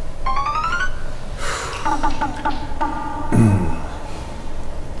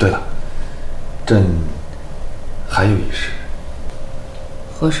对了，朕还有一事。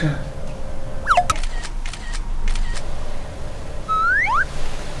何事？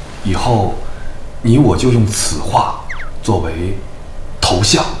以后你我就用此画作为头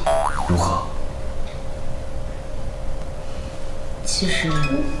像，如何？其实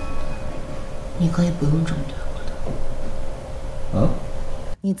你可以不用这么对我的。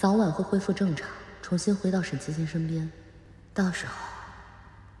你早晚会恢复正常，重新回到沈七星身边。到时候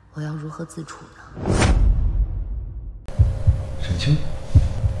我要如何自处呢？沈清，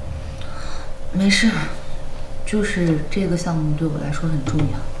没事，就是这个项目对我来说很重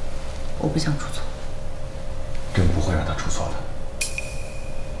要，我不想出错。朕不会让他出错的。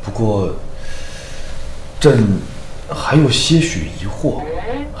不过，朕还有些许疑惑，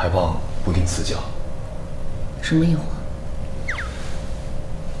还望不吝赐教。什么疑惑？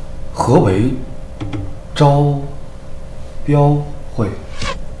何为招标会？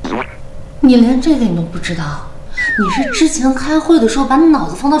你连这个你都不知道？你是之前开会的时候把你脑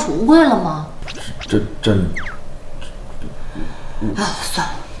子放到储物柜了吗？朕……算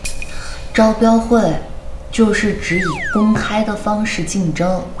了，招标会就是指以公开的方式竞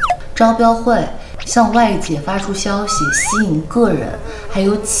争。招标会向外界发出消息，吸引个人还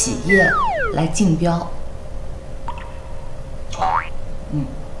有企业来竞标。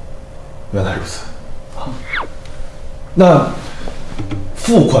原来如此。那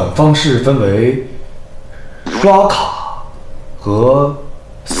付款方式分为刷卡和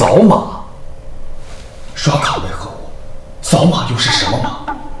扫码。刷卡为何物？扫码又是什么码？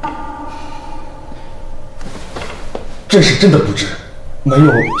朕是真的不知，没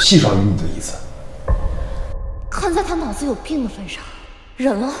有戏耍于你的意思。看在他脑子有病的份上，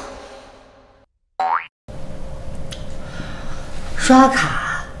忍了。刷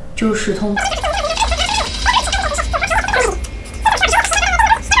卡就是通。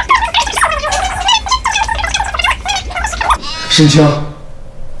沈清，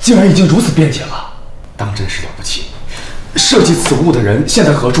竟然已经如此辩解了，当真是了不起。设计此物的人现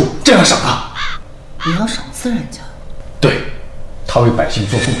在何处？朕要赏他。你要赏赐人家？对，他为百姓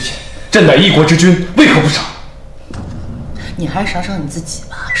做贡献，朕乃一国之君，为何不赏？你还是赏赏你自己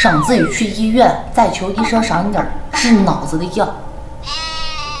吧，赏自己去医院，再求医生赏你点治脑子的药。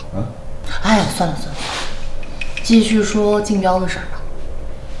哎呀，算了，继续说竞标的事儿吧。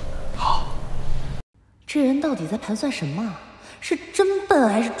好。这人到底在盘算什么？是真笨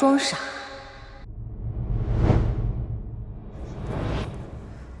还是装傻？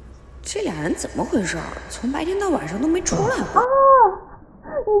这俩人怎么回事？从白天到晚上都没出来过。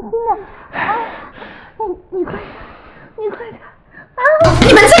你轻点！你快点！你快点！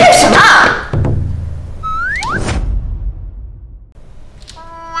你们在干什么？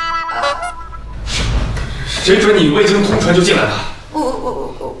谁准你未经通传就进来的？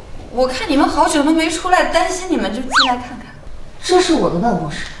我看你们好久都没出来，担心你们就进来看看。这是我的办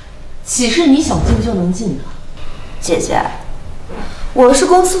公室，岂是你想进就能进的？姐姐，我是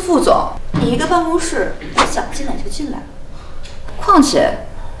公司副总，你一个办公室，你想进来就进来。况且，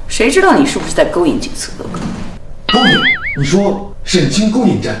谁知道你是不是在勾引景次哥哥？勾引？你说沈清勾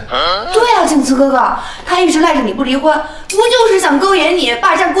引朕？对啊，景次哥哥，他一直赖着你不离婚，不就是想勾引你，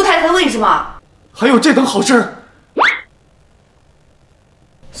霸占姑太太的位置吗？还有这等好事？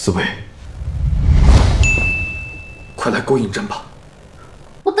四位，快来勾引朕吧！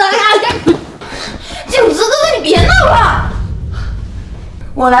我打你！景子哥哥，你别闹了！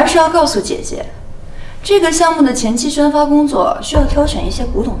我来是要告诉姐姐，这个项目的前期宣发工作需要挑选一些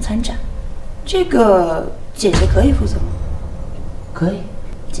古董参展，这个姐姐可以负责吗？可以。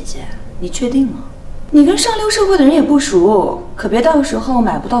姐姐，你确定吗？你跟上流社会的人也不熟，可别到时候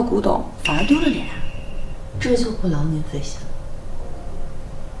买不到古董，反而丢了脸。这就不劳您费心了。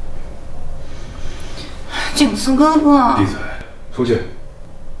景次哥哥，闭嘴，出去。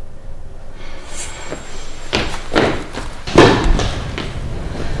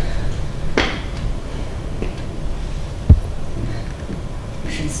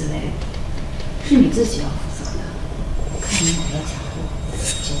沈思维，是你自己要负责的，看你哪要强迫，接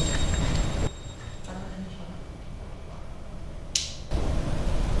着。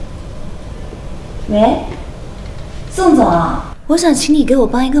喂，宋总，我想请你给我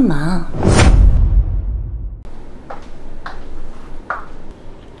帮一个忙。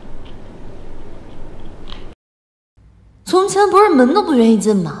从前不是门都不愿意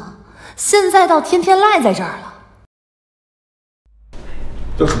进吗？现在倒天天赖在这儿了。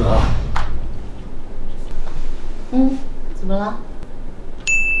要出门啊？怎么了？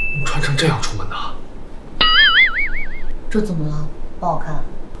你穿成这样出门呐？这怎么了？不好看？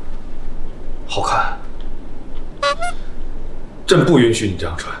好看。朕不允许你这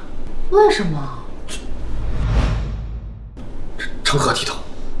样穿。为什么？成何体统？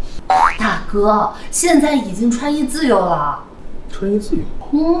大哥，现在已经穿衣自由了。穿衣自由？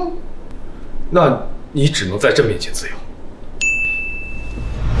那你只能在朕面前自由。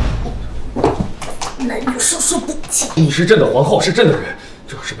男女授受不亲。你是朕的皇后，是朕的人，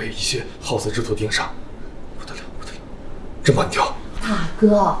这要是被一些好色之徒盯上，不得了，不得了！朕把你掉。大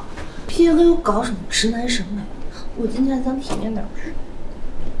哥，别给我搞什么直男审美，我今天还想体面点去。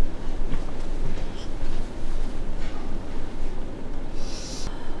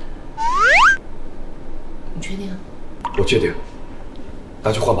你确定？我确定。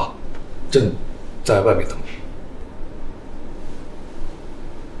拿去换吧，朕在外面等你。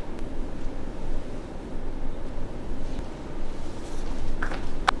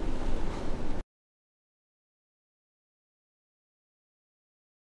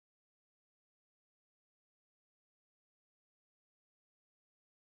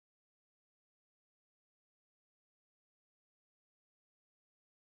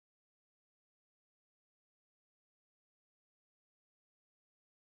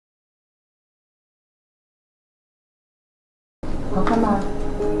好看吗？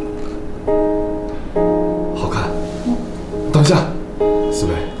好看。等一下，四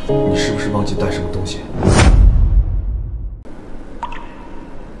位，你是不是忘记带什么东西？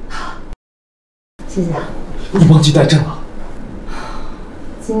谢谢。你忘记带朕了？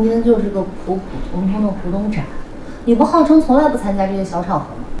今天就是个普普通通的活动展，你不号称从来不参加这些小场合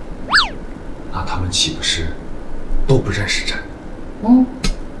吗？那他们岂不是都不认识朕？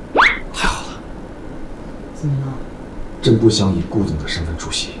太好了。怎么了？朕不想以顾总的身份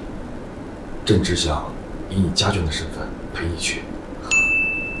出席，朕只想以你家眷的身份陪你去。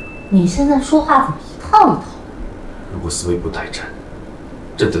你现在说话怎么一套一套？如果四位不带朕，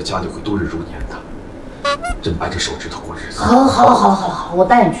朕在家里会度日如年的。朕掰着手指头过日子。好了，我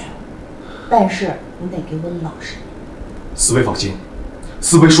带你去，但是你得给我老实点。四位放心，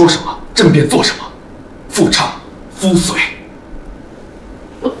四位说什么，朕便做什么，夫唱夫随。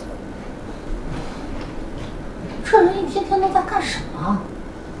这人一天天都在干什么？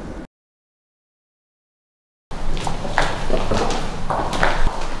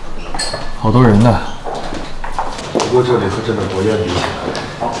好多人呢，不过这里和朕的国宴比起来，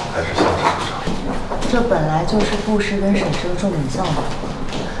还是相差不少。这本来就是布施跟审视的重点项目，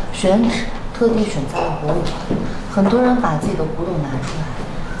选址特地选在了博物馆，很多人把自己的古董拿出来，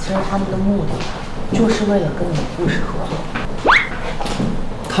其实他们的目的就是为了跟你布施合作。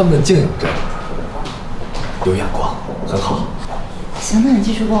他们敬仰朕，有眼光，很好。行，那你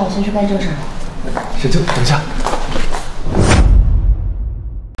继续逛，我先去办正事儿。沈清，等一下，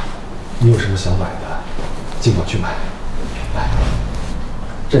你有什么想买的，尽管去买。来，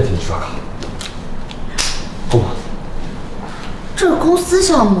朕替你刷卡。够吗？这是公司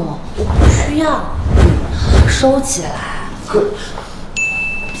项目，我不需要。收起来。可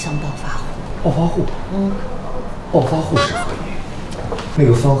想暴发户？暴发户？暴发户是可以。那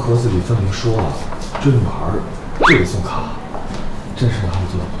个方盒子里分明说了，追女孩就得送卡。朕是哪里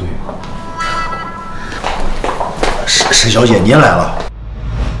做的不对吗？沈小姐，您来了。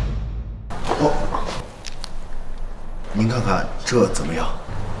哦，您看看这怎么样？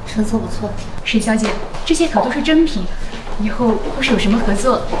成色不错。沈小姐，这些可都是真品，以后要是有什么合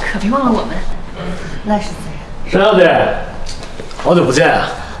作，可别忘了我们。那是自然。沈小姐，好久不见啊！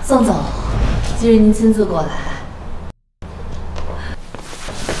宋总，今日您亲自过来，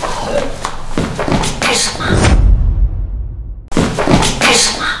干什么？干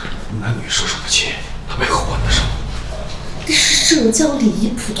什么？男女授受不亲，他背后挽的手。这是社交礼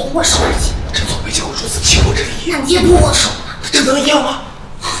仪，普通话是而已。朕从没见过如此轻薄之礼仪。那你也不握手呢？这能一样吗？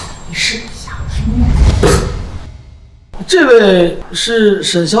你是一样，这位是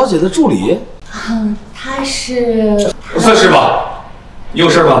沈小姐的助理。他是。算是吧。你有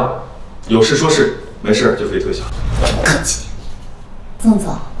事吗？有事说事，没事就可以退下。客气。宋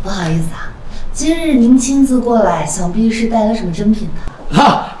总，不好意思啊，今日您亲自过来，想必是带了什么珍品的。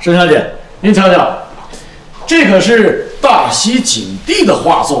哈，沈小姐，您瞧瞧，这可是大西景帝的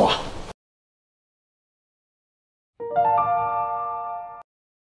画作啊！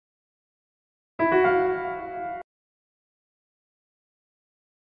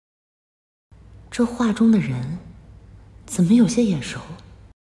这画中的人怎么有些眼熟？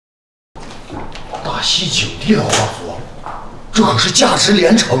大西景帝的画作，这可是价值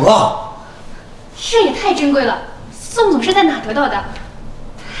连城啊！这也太珍贵了，宋总是在哪得到的？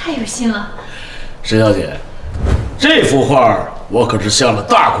太有心了。沈小姐，这幅画我可是下了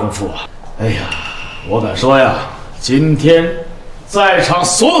大功夫啊！哎呀，我敢说呀，今天在场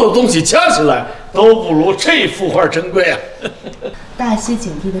所有的东西加起来都不如这幅画珍贵啊！大西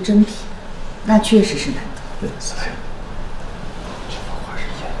景帝的真品，那确实是难得。对，这幅画是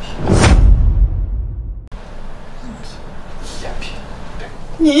赝品。对。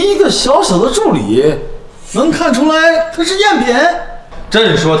你一个小小的助理，能看出来它是赝品？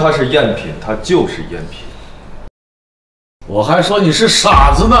朕说它是赝品，它就是赝品。我还说你是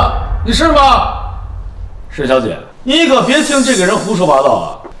傻子呢，你是吗？沈小姐，你可别听这个人胡说八道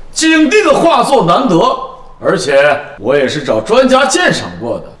啊！景帝的画作难得，而且我也是找专家鉴赏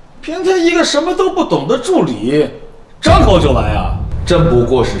过的。凭他一个什么都不懂的助理，张口就来啊！朕不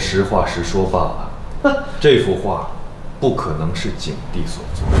过是实话实说罢了。这幅画不可能是景帝所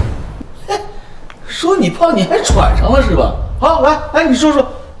作。说你胖，你还喘上了是吧？好，来，你说说，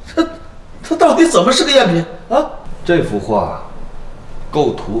它到底怎么是个赝品啊？这幅画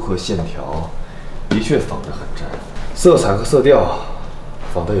构图和线条的确仿得很真，色彩和色调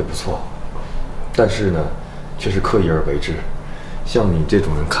仿得也不错，但是呢，却是刻意而为之。像你这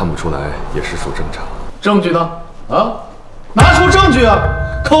种人看不出来也实属正常。证据呢？啊，拿出证据啊！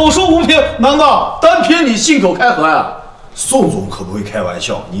口说无凭，难道单凭你信口开河呀？宋总可不会开玩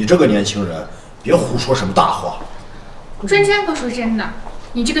笑，你这个年轻人，别胡说什么大话。专家都说真的，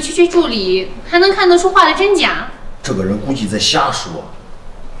你这个区助理还能看得出画的真假？这个人估计在瞎说，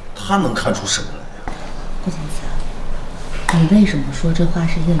他能看出什么来呀？顾景慈，你为什么说这画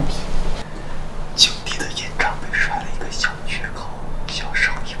是赝品？景帝的印章被摔了一个小缺口，小时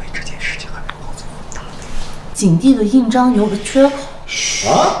候以为这件事情还没有这么大。景帝的印章有个缺口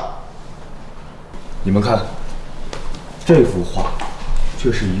啊！你们看，这幅画却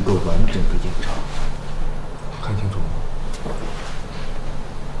是一个完整的印章，看清楚了吗？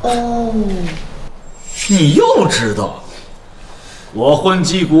哦，你又知道？我混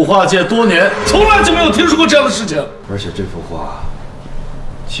迹古画界多年，从来就没有听说过这样的事情。而且这幅画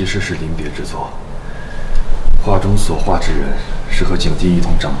其实是临别之作，画中所画之人是和景帝一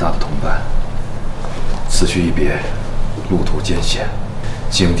同长大的同伴，此去一别，路途艰险，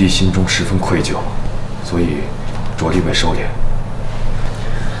景帝心中十分愧疚，所以着力为收敛。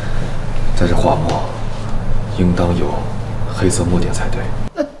在这画末，应当有黑色墨点才对。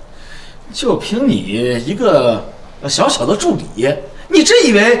就凭你一个小小的助理，你真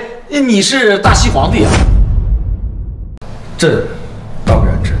以为你是大西皇帝啊？朕当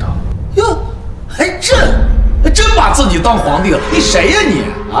然知道。哟，还朕把自己当皇帝了？你谁呀你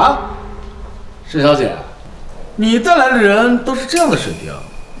啊？沈小姐，你带来的人都是这样的水平。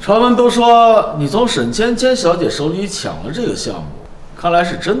传闻都说你从沈芊芊小姐手里抢了这个项目，看来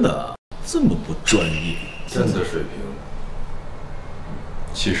是真的这么不专业。朕的水平，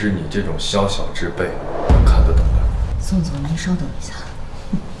其实你这种小小之辈能看得懂的。宋总，您稍等一下。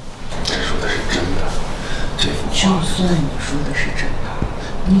朕说的是真的，这幅画。就算你说的是真的，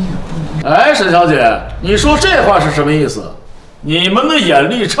你也不能……哎，沈小姐，你说这话是什么意思？你们的眼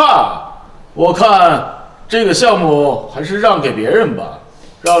力差，我看这个项目还是让给别人吧，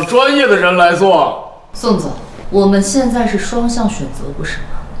让专业的人来做。宋总，我们现在是双向选择，不是吗？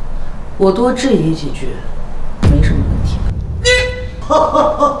我多质疑几句，没什么问题。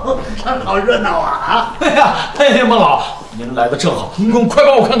看好热闹啊！哎呀，孟老，您来的正好，快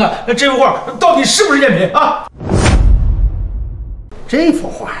帮我看看这幅画到底是不是赝品啊？这幅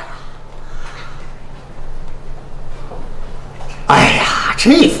画呀，哎呀，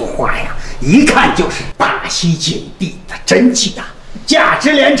这幅画呀，一看就是大西景帝的真迹啊，价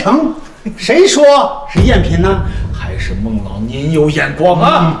值连城。谁说是赝品呢？还是孟老您有眼光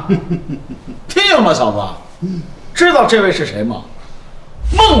啊！听见了吗，小子？知道这位是谁吗？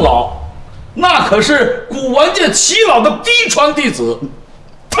孟老，那可是古玩界齐老的嫡传弟子。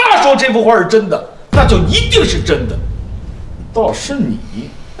他说这幅画是真的，那就一定是真的。倒是你，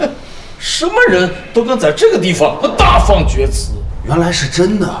什么人都敢在这个地方大放厥词。原来是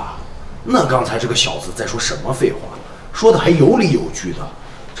真的啊！那刚才这个小子在说什么废话？说的还有理有据的，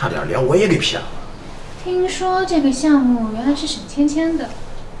差点连我也给骗了。听说这个项目原来是沈芊芊的，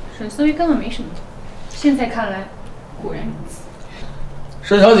沈思雨根本没什么。现在看来，果然如此。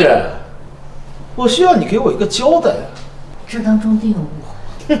沈小姐，我需要你给我一个交代啊！这当中定有误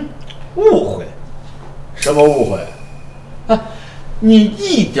会。哼，误会？什么误会？啊，你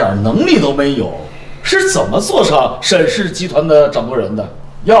一点能力都没有，是怎么做上沈氏集团的掌舵人的？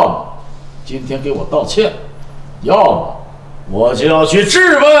要么今天给我道歉，要么我就要去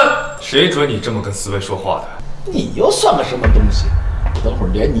质问。谁准你这么跟思维说话的？你又算个什么东西？等会儿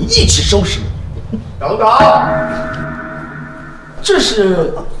连你一起收拾你！等等。这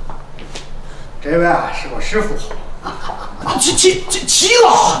是，这位啊是我师傅。齐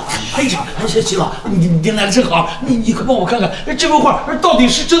老，哎呀，齐老，您来的正好，你快帮我看看这幅画到底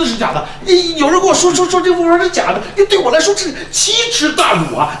是真的是假的？有人跟我说这幅画是假的，对我来说这是奇耻大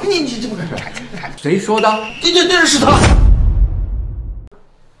辱啊！你这不看？谁说的？这是他。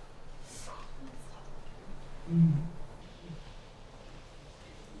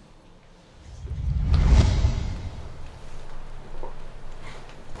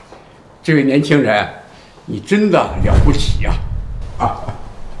这位年轻人，你真的了不起呀！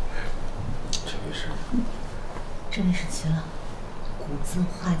这位是齐老，古字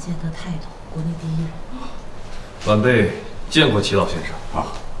画界的泰斗，国内第一人。晚辈见过齐老先生。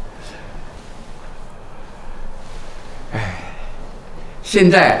现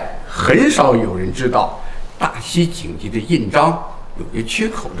在很少有人知道大西景帝的印章有些缺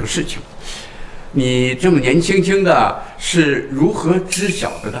口的事情。你这么年轻轻的，是如何知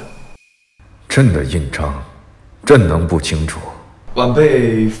晓的呢？朕的印章，朕能不清楚？晚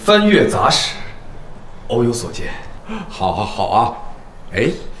辈翻阅杂史，偶有所见。好啊！哎，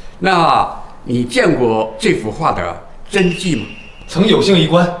那你见过这幅画的真迹吗？曾有幸一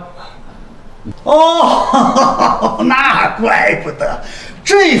观。哦，那怪不得，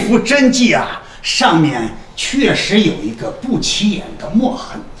这幅真迹啊，上面确实有一个不起眼的墨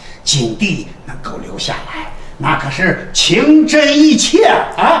痕，景帝能够留下来，那可是情真意切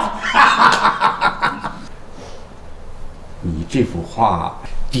啊！你这幅画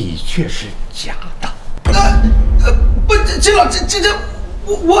的确是假的。不，齐老，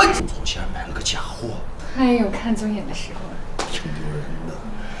我中头前买了个假货，还有看走眼的时候啊，挺多人的。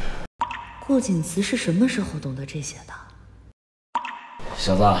顾景慈是什么时候懂得这些的？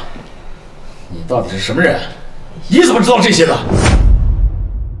小子，你到底是什么人？你怎么知道这些的？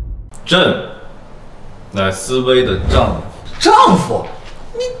朕乃思薇的丈夫。丈夫？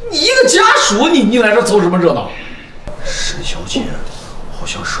你一个家属，你来这凑什么热闹？沈小姐好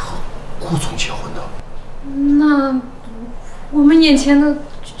像是和顾总结婚的。那我们眼前的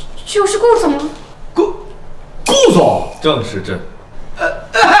就是顾总吗？顾总，正是朕。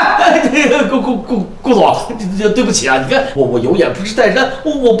顾总，对不起啊！你看我有眼不识泰山，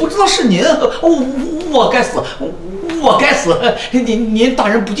我不知道是您，我该死，我该死！您大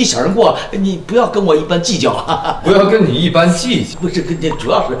人不计小人过，你不要跟我一般计较啊！不要跟你一般计较。不是，主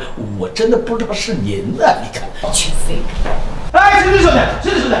要是我真的不知道是您呢。你看，去飞！哎，谁小姐，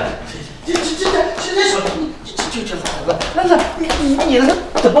这小姐，来，你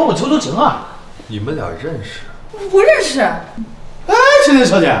得帮我求求情啊！你们俩认识？不认识。哎，青青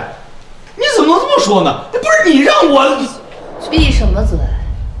小姐，你怎么能这么说呢？不是你让我闭什么嘴？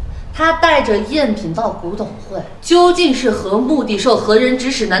他带着赝品到古董会，究竟是何目的，受何人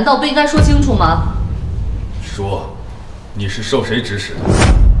指使？难道不应该说清楚吗？说，你是受谁指使的？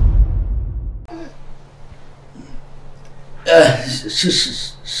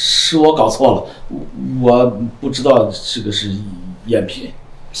是我搞错了，我不知道这个是赝品。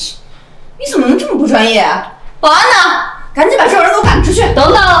你怎么能这么不专业？保安呢？赶紧把这种人给我赶出去！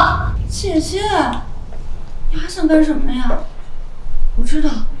等等，姐姐，你还想干什么呀？我知道，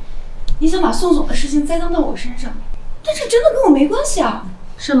你想把宋总的事情栽赃到我身上，但这真的跟我没关系啊，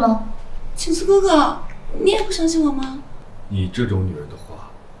是吗？景慈哥哥，你也不相信我吗？你这种女人的话，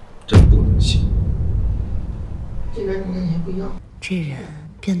朕不能信。这人跟以前不一样，这人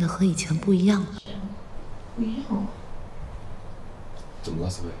变得和以前不一样了。不一样？怎么了，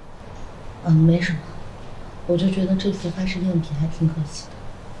思薇？没什么。我就觉得这幅画是赝品，还挺可惜的。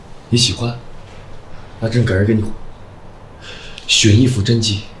你喜欢？那朕改日给你选一幅真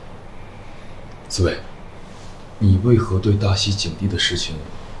迹。思薇，你为何对大西景帝的事情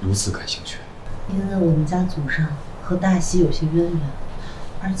如此感兴趣？因为我们家祖上和大西有些渊源，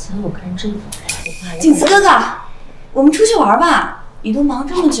而且我看这幅画，景慈哥哥，我们出去玩吧。你都忙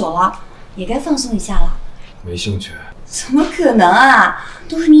这么久了，也该放松一下了。没兴趣。怎么可能啊？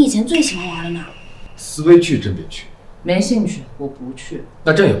都是你以前最喜欢玩的呢。思薇去，朕便去。没兴趣，我不去。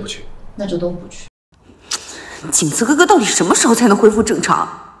那朕也不去。那就都不去。景慈哥哥到底什么时候才能恢复正常？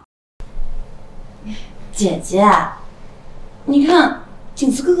姐姐，你看，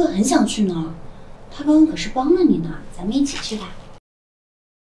景慈哥哥很想去呢，他刚刚可是帮了你呢，咱们一起去吧。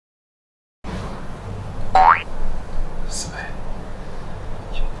思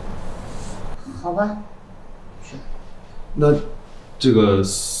薇，好吧，去。那这个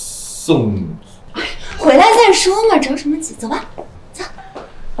宋。回来再说嘛，着什么急？走吧，走。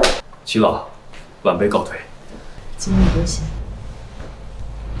齐老，晚辈告退。今日多谢。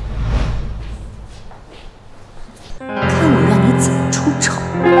看我让你怎么出丑！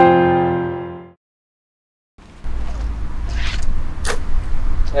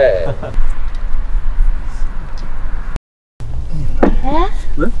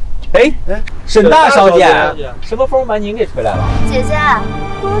哎，沈大小姐，什么风把您给吹来了？姐姐，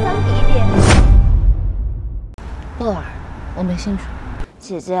不如咱们比一比。洛儿，我没兴趣。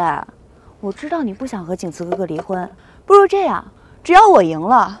姐姐，我知道你不想和景慈哥哥离婚，不如这样，只要我赢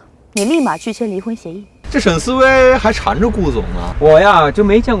了，你立马去签离婚协议。这沈思薇还缠着顾总呢。我呀就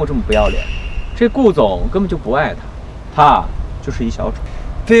没见过这么不要脸。这顾总根本就不爱她，她就是一小丑。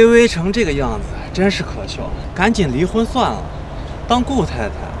卑微成这个样子，真是可笑。赶紧离婚算了，当顾太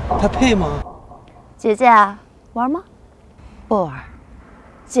太，她配吗？姐姐，玩吗？不玩。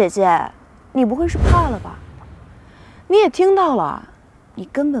姐姐，你不会是怕了吧？你也听到了，你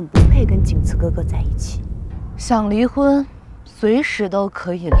根本不配跟景慈哥哥在一起。想离婚，随时都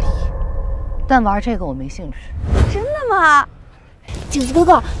可以离，但玩这个我没兴趣。真的吗？景慈哥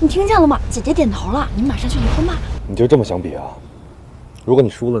哥，你听见了吗？姐姐点头了，你马上去离婚吧。你就这么想比啊？如果你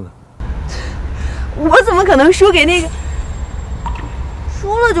输了呢？我怎么可能输给那个？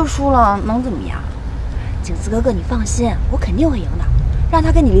输了就输了，能怎么样？景慈哥哥，你放心，我肯定会赢的。让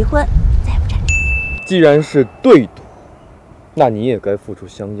他跟你离婚，再也不占理。既然是对赌，那你也该付出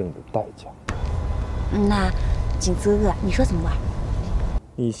相应的代价。那景慈哥哥，你说怎么玩？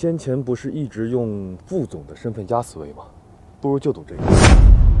你先前不是一直用副总的身份压思维吗？不如就赌这个。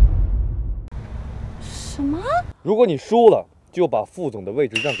什么？如果你输了，就把副总的位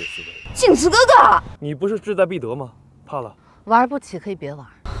置让给思维。景慈哥哥，你不是志在必得吗？怕了？玩不起可以别玩。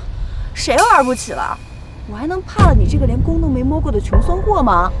谁玩不起了？我还能怕了你这个连公都没摸过的穷酸货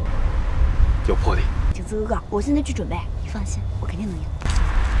吗？有魄力。景慈哥哥，我现在去准备，你放心，我肯定能赢。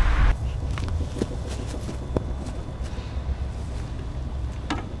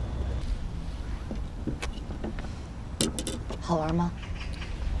好玩吗？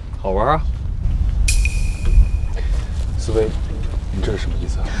好玩啊！思薇，你这是什么意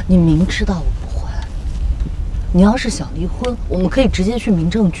思啊？你明知道我不会，你要是想离婚，我们可以直接去民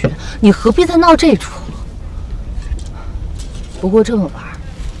政局，你何必再闹这出？不过这么玩，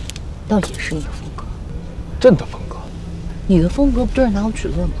倒也是你的风格。朕的风格？你的风格不就是拿我举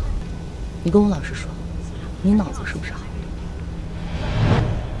论吗？你跟我老实说，你脑子是不是好？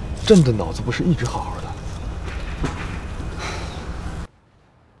朕的脑子不是一直好好的。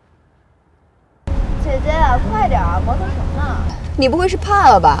姐姐，快点儿，磨蹭什么呢？你不会是怕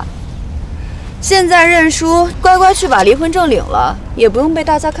了吧？现在认输，乖乖去把离婚证领了，也不用被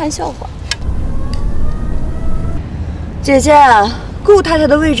大家看笑话。姐姐，顾太太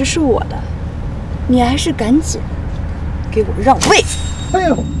的位置是我的，你还是赶紧给我让位。哎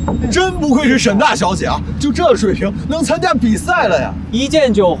呦，真不愧是沈大小姐啊！就这水平，能参加比赛了呀！一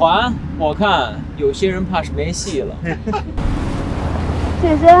键9环，我看有些人怕是没戏了。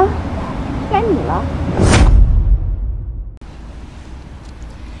姐姐，该你了。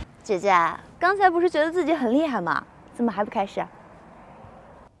姐姐，刚才不是觉得自己很厉害吗？怎么还不开始？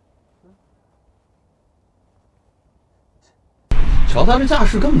瞧他这架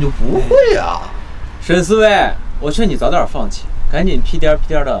势，根本就不会啊！沈思薇，我劝你早点放弃，赶紧屁颠屁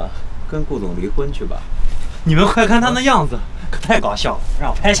颠的跟顾总离婚去吧。你们快看他那样子，可太搞笑了，让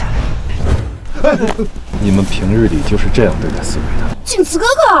我拍下来。你们平日里就是这样对待思维的？景慈哥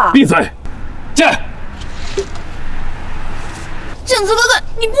哥，闭嘴！见。景慈哥哥，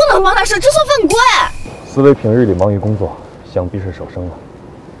你不能帮他事，这算犯规。思维平日里忙于工作，想必是手生了，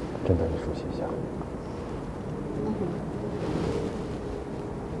朕带你熟悉一下。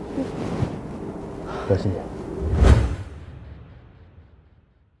小心点。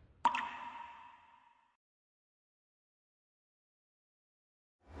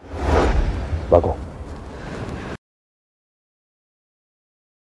拉钩。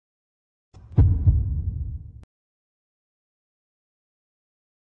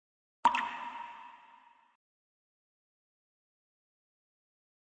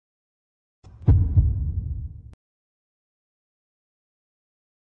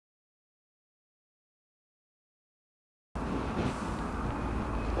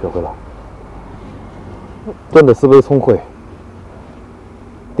学会了。朕的思维聪慧，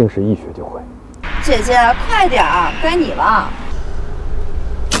定是一学就会。姐姐，快点儿，该你了。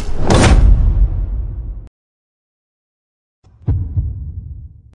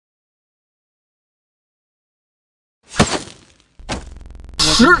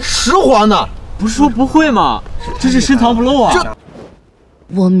十环呢？不是说不会吗？这是深藏不露啊！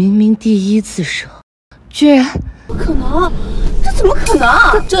我明明第一次射，居然不可能！这怎么可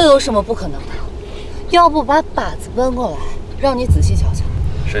能？这有什么不可能的？要不把靶子搬过来，让你仔细瞧瞧。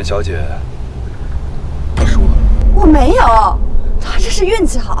沈小姐，你输了。我没有，他这是运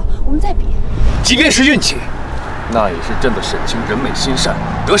气好。我们再比。即便是运气，那也是朕的沈清人美心善，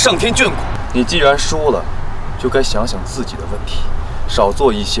得上天眷顾。你既然输了，就该想想自己的问题，少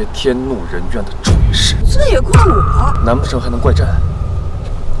做一些天怒人怨的蠢事。这也怪我？难不成还能怪朕？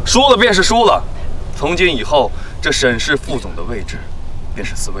输了便是输了，从今以后，这沈氏副总的位置便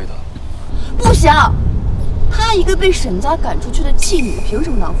是思薇的。不行，她一个被沈家赶出去的妓女，凭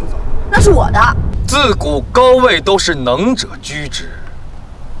什么当副总？那是我的。自古高位都是能者居之，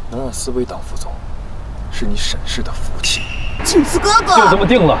能让思薇当副总，是你沈氏的福气。景慈哥哥，就这么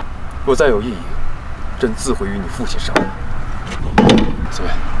定了。若再有异议，朕自会与你父亲商议。思薇，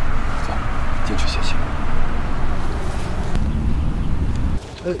走，进去歇息。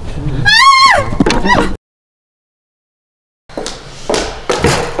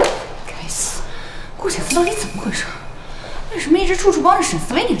该死，顾景慈到底怎么回事？为什么一直处处帮着沈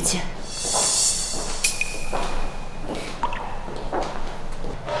思薇那个贱？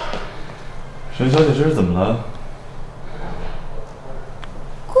沈小姐，这是怎么了？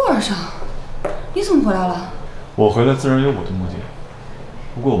顾二少，你怎么回来了？我回来自然有我的目的，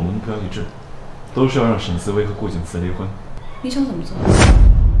不过我们的不要一致，都是要让沈思薇和顾景慈离婚。你想怎么做？我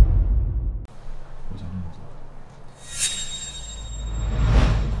想这么做。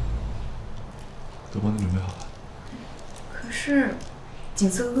都帮你准备好了。可是，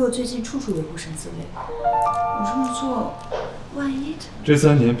景慈哥哥最近处处维护沈思薇，我这么做，万一……这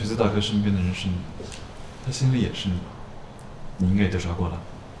3年陪在大哥身边的人是你，他心里也是你，你应该也调查过了。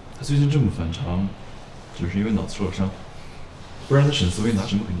他最近这么反常，只是因为脑子受了伤，不然他沈思薇拿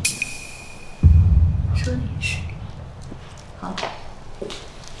什么跟你比？说的也是。好。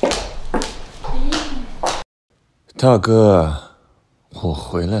大哥，我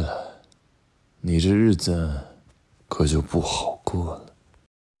回来了，你这日子可就不好过了。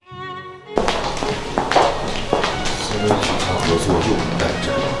思薇与他合作又无待战，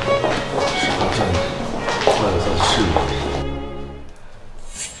是怕战坏了他的事业。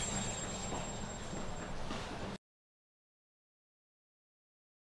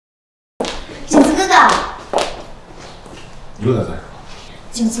景慈哥哥，你又来干什么？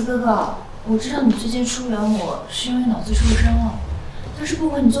景慈哥哥，我知道你最近疏远我是因为脑子受伤了，但是不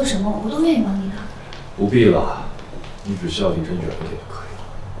管你做什么，我都愿意帮你的。不必了，你只需要离朕远一点就可以了。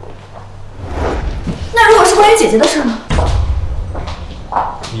那如果是关于姐姐的事呢？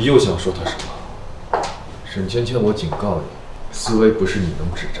你又想说她什么？沈芊芊，我警告你，思薇不是你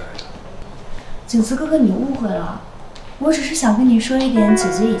能指摘的。景慈哥哥，你误会了，我只是想跟你说一点姐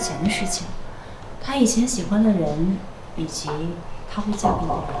姐以前的事情，她以前喜欢的人，以及她会嫁给你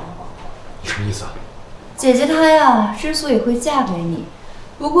的人。你什么意思啊？姐姐她呀，之所以会嫁给你，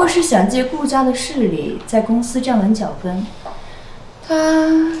不过是想借顾家的势力在公司站稳脚跟。她……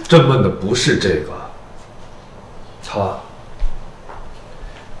朕问的不是这个。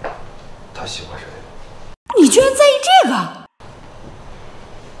他喜欢谁？你居然在意这个？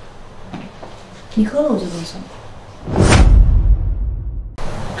你喝了我就告诉你。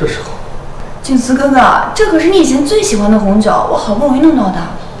这时候，景慈哥哥，这可是你以前最喜欢的红酒，我好不容易弄到的，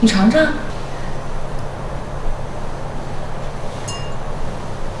你尝尝。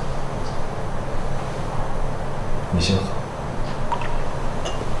你先喝。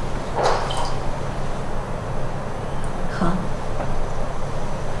好。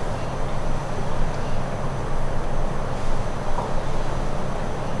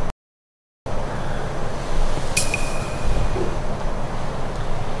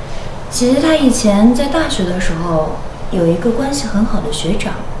姐姐她以前在大学的时候有一个关系很好的学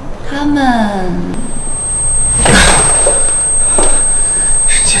长，他们……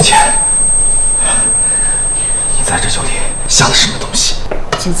沈芊芊，你在这酒里下了什么东西？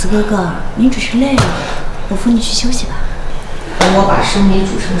景慈哥哥，你只是累了，我扶你去休息吧。等我把生米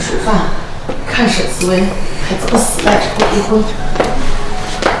煮成熟饭，看沈思薇还怎么死赖着不离婚。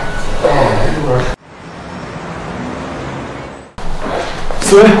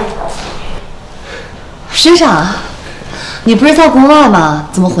思薇。学长，你不是在国外吗？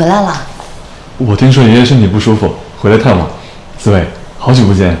怎么回来了？我听说爷爷身体不舒服，回来探望。思薇，好久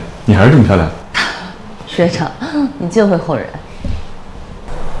不见，你还是这么漂亮。学长，你就会哄人。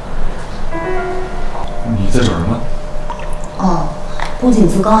你在找人吗？哦，顾景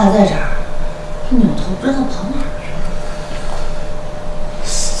慈刚还在这儿，一扭头不知道跑哪儿去了。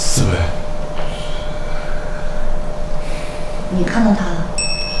思薇，你看到他了？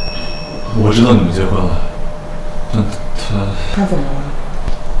我知道你们结婚了，但他怎么了？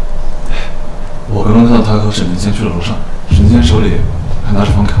我刚刚看到他和沈芊芊去了楼上，沈芊芊手里还拿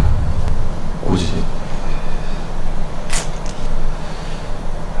着房卡，估计……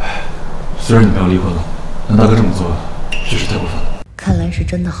虽然你们要离婚了，但大哥这么做确实太过分了。看来是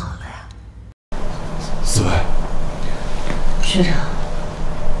真的好了呀。思薇，学长，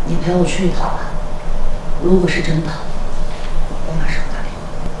你陪我去一趟吧。如果是真的，我马上打电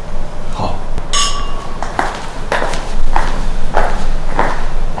话。好。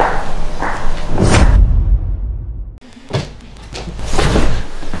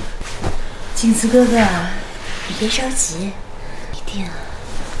景子哥哥，你别着急，一定啊。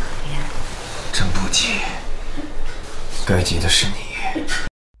真不急，该急的是你。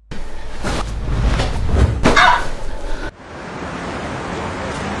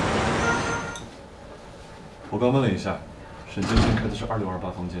我刚问了一下，沈晶晶开的是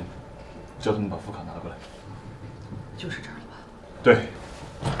2628房间，叫他们把副卡拿过来。就是这儿了吧？对。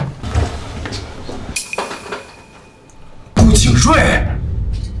顾景睿，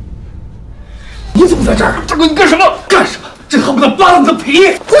你怎么在这儿？大哥，你干什么？干什么？这恨不得扒了你的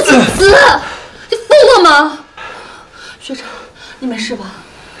皮！顾景思，你疯了吗？学长，你没事吧？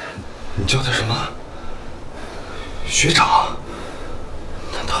你叫他什么？学长？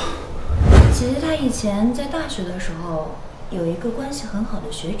难道？姐姐她以前在大学的时候有一个关系很好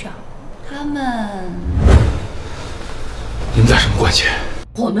的学长，他们……你们俩什么关系？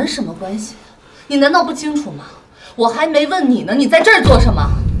我们什么关系？你难道不清楚吗？我还没问你呢，你在这儿做什么？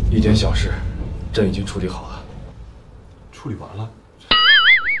一点小事，朕已经处理好了。处理完了？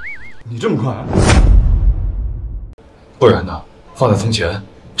你这么快？不然呢？放在从前，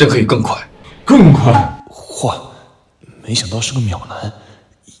朕可以更快。更快？换，没想到是个秒男，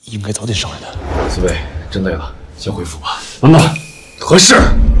应该早点上来的。四位，朕累了，先回府吧。等等，何事？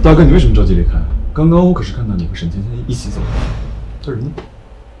大哥，你为什么着急离开？刚刚我可是看到你和沈芊芊一起走的，这人呢？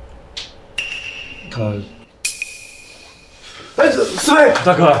他……哎，四位，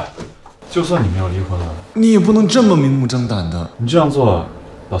大哥，就算你们要离婚了，你也不能这么明目张胆的。你这样做，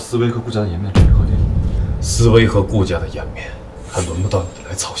把思薇和顾家的颜面置于何地？思薇和顾家的颜面，还轮不到你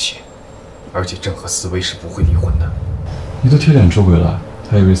来操心。而且朕和思薇是不会离婚的。你都贴脸出轨了，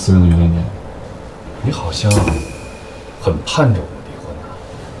还以为思薇能原谅你？你好像很盼着我们离婚呢。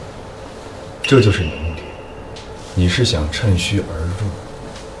这就是你的目的？你是想趁虚而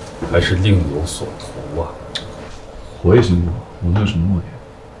入，还是另有所图啊？我也信不过，我能有什么目的？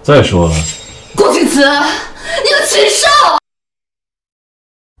再说了，顾景慈，你个禽兽！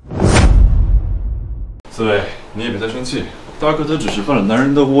思薇，你也别太生气，大哥他只是犯了男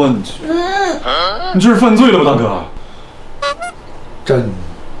人的问题。你这是犯罪了吧，大哥？朕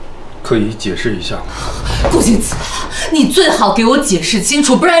可以解释一下吗？顾景慈，你最好给我解释清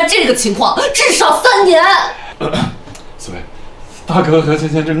楚，不然这个情况至少3年。思薇，大哥和芊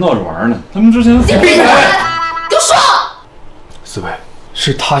芊正闹着玩呢，他们之前……你闭嘴！给我说！思薇，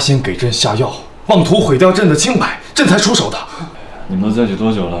是他先给朕下药，妄图毁掉朕的清白，朕才出手的。你们都在一起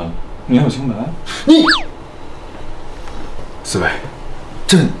多久了？你还有清白？你，思薇，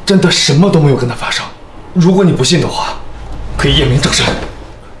朕真的什么都没有跟他发生。如果你不信的话，可以验明正身。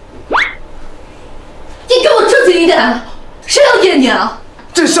你给我正经一点！谁要验你啊？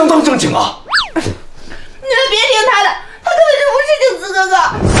朕相当正经啊！你们别听他的，他根本就不是景子哥哥。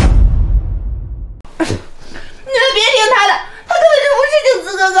你们别听他的，他根本就不是景子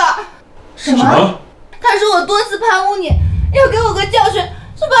哥哥。什么？他说我多次攀污你，要给我个教训，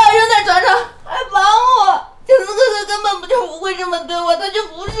说把我扔在床上，还绑我。景子哥哥根本就不会这么对我，他就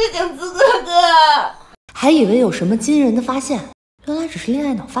不是景子哥哥。还以为有什么惊人的发现，原来只是恋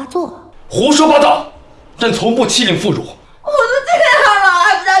爱脑发作。胡说八道！朕从不欺凌妇孺。我都这样了，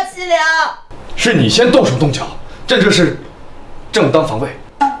还不叫欺凌？是你先动手动脚，朕这是正当防卫。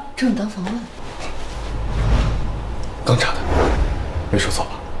正当防卫？刚查的，没说错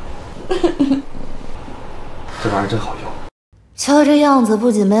吧？这玩意儿真好用。瞧这样子，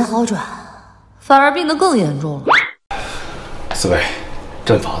不仅没好转，反而病得更严重了。四位，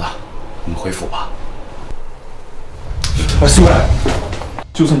朕乏了，我们回府吧。哎，四位，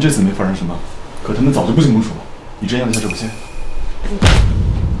就算这次没发生什么，可他们早就不清不楚，你真咽得下这口气？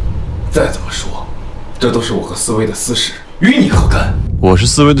再怎么说，这都是我和思薇的私事，与你何干？我是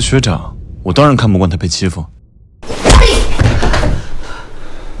思薇的学长，我当然看不惯他被欺负。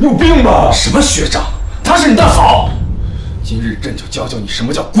你有病吧？什么学长？他是你大嫂。今日朕就教教你什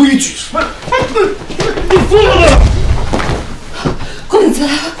么叫规矩。你疯了吗？顾景慈，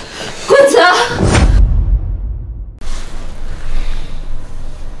顾景慈！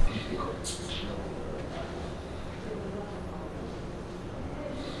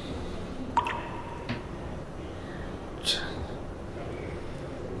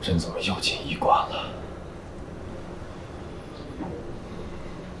朕怎么又进医馆了？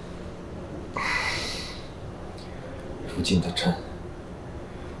如今的朕，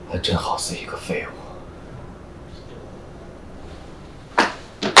还真好似一个废物。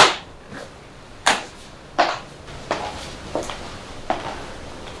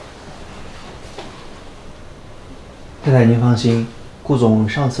太太您放心，顾总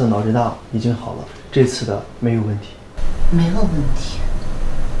上次脑震荡已经好了，这次的没有问题。没有问题。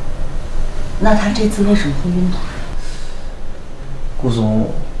那他这次为什么会晕倒？顾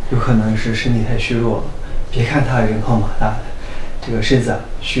总有可能是身体太虚弱了，别看他人高马大的，这个身子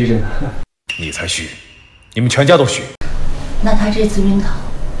虚着呢。你才虚，你们全家都虚。那他这次晕倒，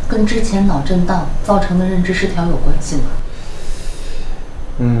跟之前脑震荡造成的认知失调有关系吗？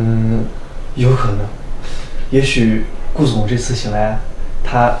有可能。也许顾总这次醒来，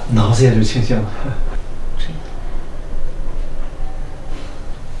他脑子也就清醒了。这样，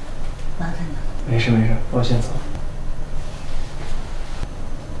麻烦你了。没事没事，我先走。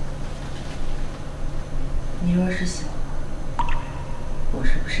你若是醒了，我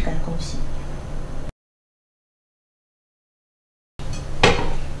是不是该恭喜你？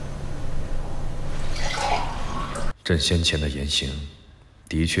朕先前的言行，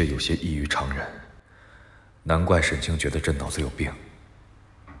的确有些异于常人，难怪沈清觉得朕脑子有病。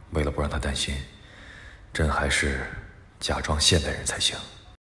为了不让他担心，朕还是假装现代人才行。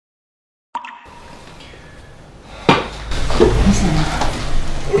你醒了？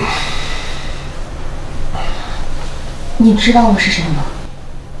你知道我是谁吗？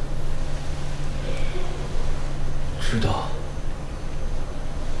知道。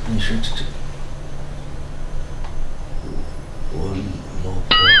你是我老婆。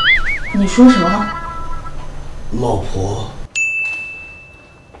你说什么？老婆。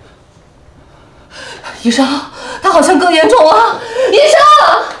医生，他好像更严重了。医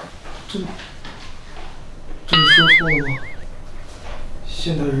生，朕说错了吗？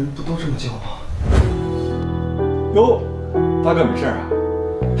现代人不都这么叫吗？哟，大哥没事啊？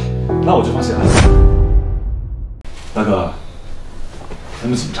那我就放心了。大哥，咱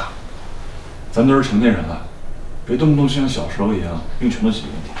们怎么着？咱们都是成年人了，别动不动就像小时候一样用拳头解决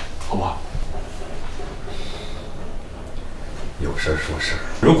问题，好不好？有事说事，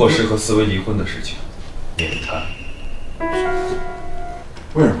如果是和思维离婚的事情，你也谈。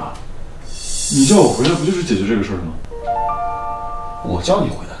为什么？你叫我回来不就是解决这个事儿吗？我叫你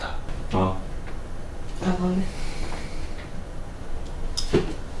回来的。啊。大宝贝。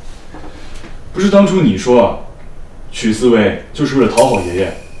不是当初你说娶思维就是为了讨好爷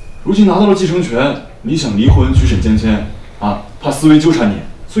爷，如今拿到了继承权，你想离婚娶沈芊芊啊？怕思维纠缠你，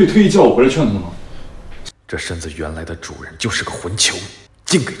所以特意叫我回来劝他的吗？这身子原来的主人就是个混球，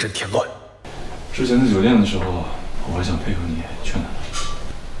净给朕添乱。之前在酒店的时候，我还想配合你劝他。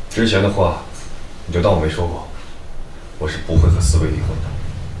之前的话，你就当我没说过。我是不会和思维离婚的。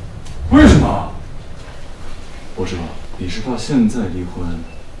为什么？我知道你是怕现在离婚，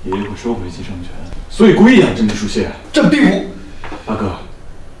爷爷会收回继承权，所以故意养朕这出戏。朕并不。大哥，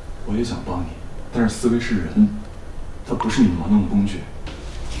我也想帮你，但是思维是人，他不是你玩弄的工具。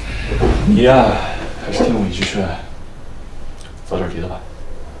你呀，还是听我一句劝，早点离了吧。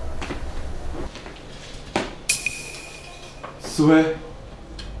思维，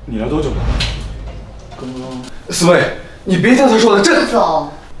你来多久了？刚刚。思维，你别听他说的，朕。顾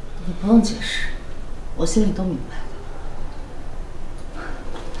总，你不用解释，我心里都明白。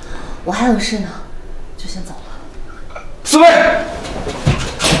我还有事呢，就先走了。思维，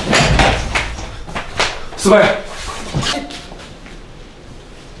思维，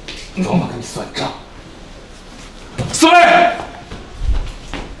老马跟你算账。思维，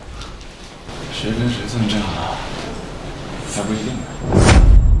谁跟谁算账啊？还不一定呢。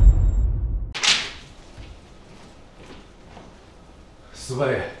思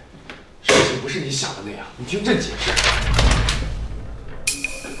维，事情不是你想的那样，你听朕解释。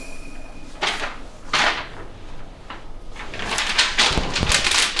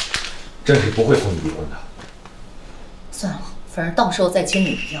朕是不会同你离婚的。算了，反正到时候再签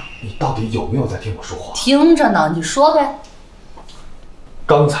也一样。你到底有没有在听我说话？听着呢，你说呗。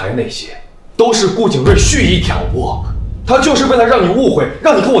刚才那些都是顾景睿蓄意挑拨，他就是为了让你误会，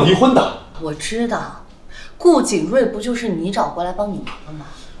让你跟我离婚的。我知道，顾景睿不就是你找过来帮你忙的吗？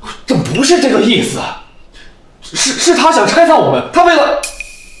朕不是这个意思，是他想拆散我们，他为了……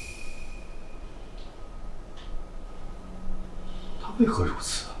他为何如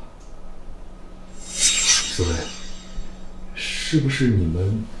此？思维，是不是你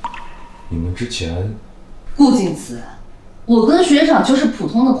们之前？顾景慈，我跟学长就是普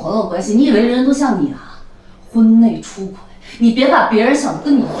通的朋友关系，你以为人人都像你啊？婚内出轨，你别把别人想的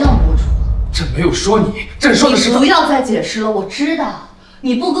跟你一样龌龊。朕没有说你，朕说的是……你不要再解释了，我知道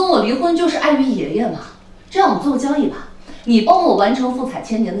你不跟我离婚就是碍于爷爷嘛。这样我们做个交易吧，你帮我完成富彩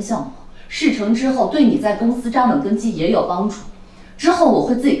千年的项目，事成之后对你在公司站稳根基也有帮助。之后我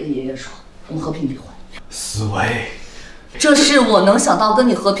会自己跟爷爷说，我们和平离婚。思维，这是我能想到跟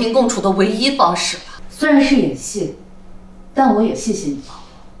你和平共处的唯一方式了。虽然是演戏，但我也谢谢你帮我。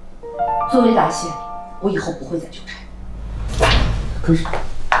作为答谢，我以后不会再纠缠。可是，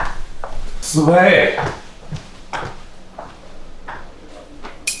紫薇，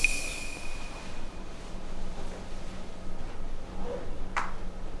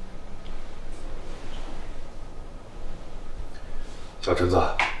小陈子，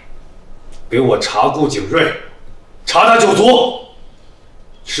给我查顾景睿，查他酒足，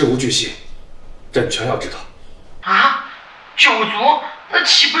事无巨细，朕全要知道。啊，酒足，那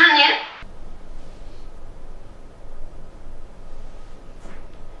岂不是您？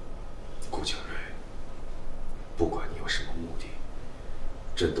顾景睿，不管你有什么目的，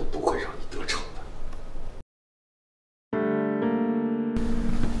朕都不会让你得逞的。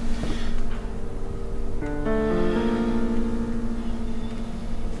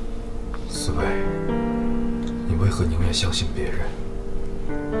紫薇，你为何宁愿相信别人，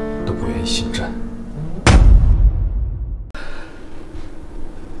都不愿意信朕？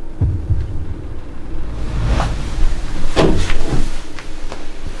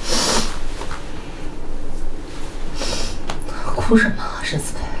哭什么，沈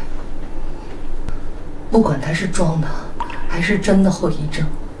思培？不管他是装的还是真的后遗症，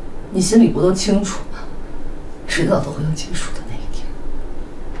你心里不都清楚吗？迟早都会有结束的那一天。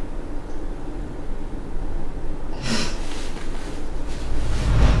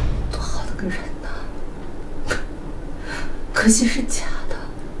多好的个人呐，可惜是假的。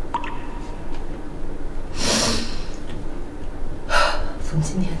从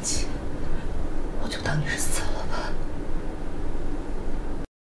今天起，我就当你是死了吧。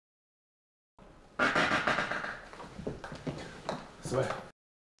紫薇，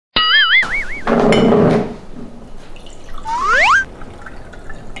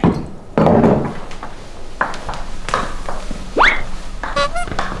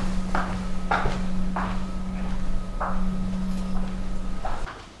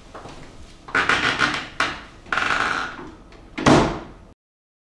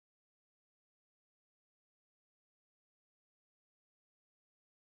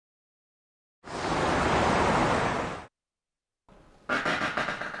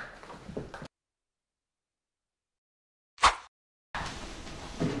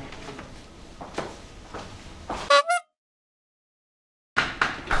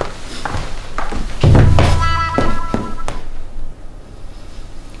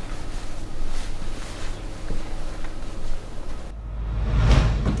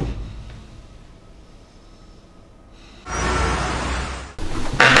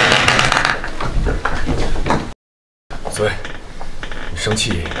紫薇，你生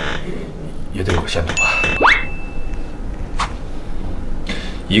气也得有个限度吧？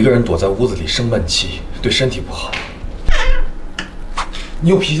一个人躲在屋子里生闷气，对身体不好。你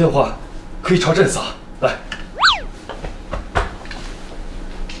有脾气的话，可以朝朕撒。来，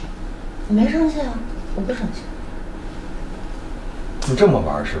我没生气啊，我不生气。你这么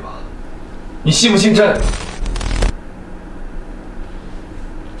玩是吧？你信不信朕？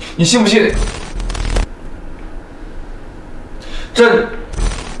你信不信？朕。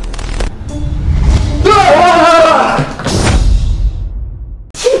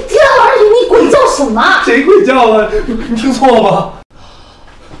听天而已，你鬼叫什么？谁鬼叫了？你听错了吧？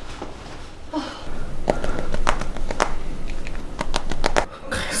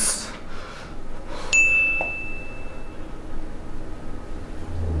该死！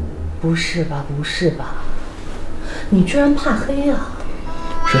不是吧？不是吧？你居然怕黑啊？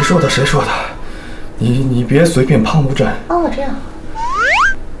谁说的？谁说的？你别随便攀污朕。帮我这样。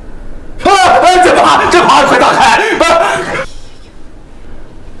这爬，快打开！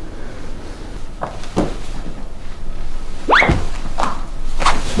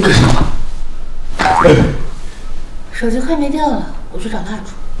你干什么？手机快没电了，我去找蜡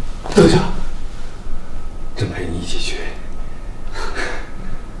烛。等一下，朕陪你一起去。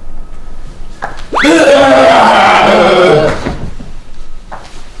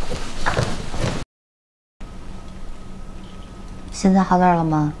现在好点了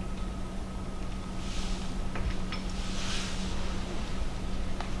吗？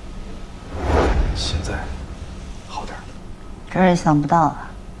现在好点。真是想不到啊！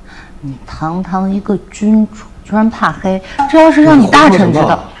你堂堂一个君主，居然怕黑，这要是让你大臣知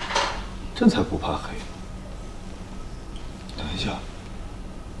道，朕才不怕黑。等一下，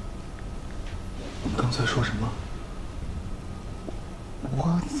你刚才说什么？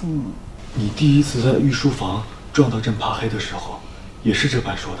我怎么？你第一次在御书房撞到朕怕黑的时候，也是这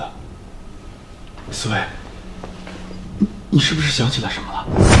般说的。思维，你是不是想起来什么了？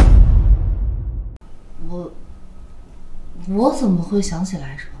我怎么会想起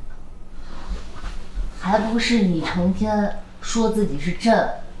来什么呢？还不是你成天说自己是朕，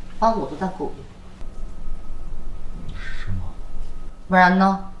把我都当狗用。是吗？不然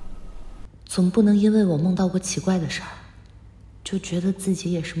呢？总不能因为我梦到过奇怪的事儿，就觉得自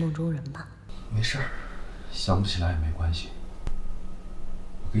己也是梦中人吧？没事儿，想不起来也没关系。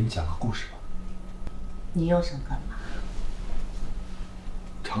我给你讲个故事吧。你又想干嘛？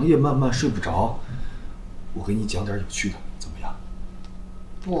长夜漫漫睡不着，我给你讲点有趣的，怎么样？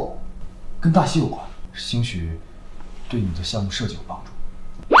不，跟大西有关，兴许对你的项目设计有帮助。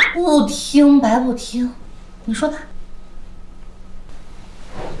不听白不听，你说吧。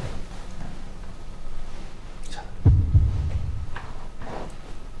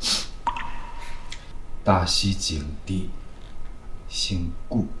大西景帝，姓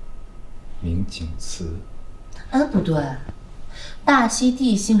顾，名景慈。哎，不对，大西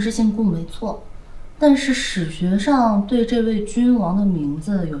帝姓是姓顾没错，但是史学上对这位君王的名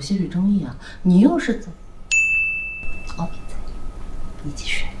字有些许争议啊。你又是怎？哦，别在意，你继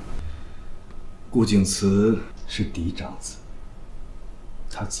续。顾景慈是嫡长子，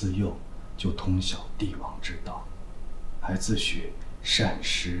他自幼就通晓帝王之道，还自诩善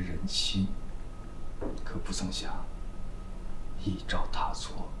识人心。可不曾想，一朝踏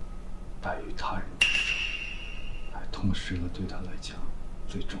错，败于他人之手，还痛失了对他来讲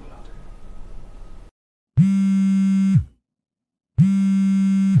最重要的人。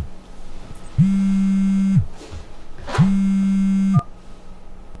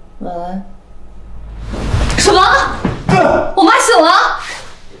喂？什么？我妈醒了？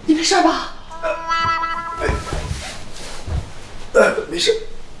你没事吧？没事。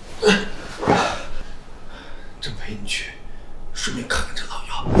朕陪你去，顺便看看这老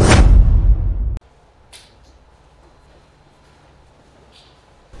妖。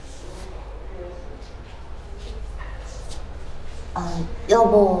要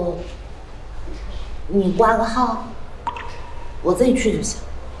不你挂个号，我自己去就行。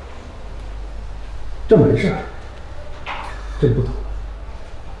这没事，这不懂。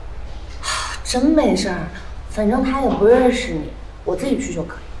真没事儿，反正他也不认识你，我自己去就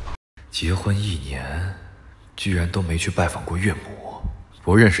可以。结婚1年，居然都没去拜访过岳母，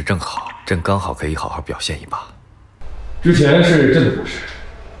不认识正好，朕刚好可以好好表现一把。之前是朕的不是，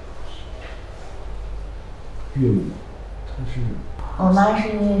岳母她是……我妈是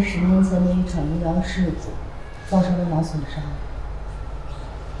因为10年前的一场医疗事故造成的脑损伤，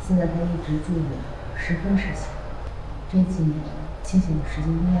现在她一直住院，十分失心。这几年清醒的时间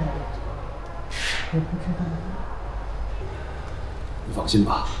越来越多，也不知道。你放心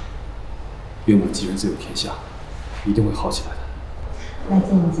吧，岳母吉人自有天相，一定会好起来的。那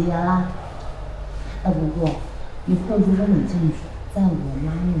敬你吉言啦。不过一会儿如果你进去，在我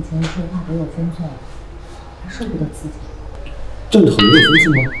妈面前说话给我分寸，她受不得刺激。朕很没有分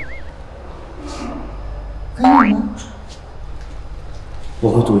寸吗？可以吗？我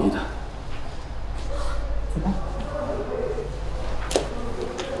会注意的。走吧。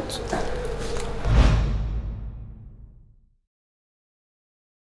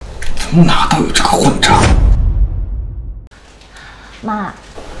怎么哪都有这个混账？妈，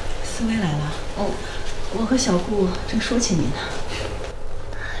思薇来了。我和小顾正说起你呢。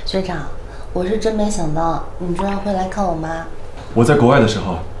学长，我是真没想到你居然会来看我妈。我在国外的时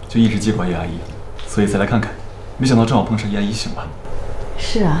候就一直接管叶阿姨，所以才来看看。没想到正好碰上叶阿姨醒了。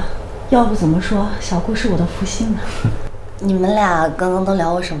是啊，要不怎么说小顾是我的福星呢？你们俩刚刚都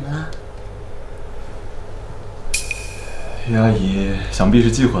聊我什么了？叶阿姨想必是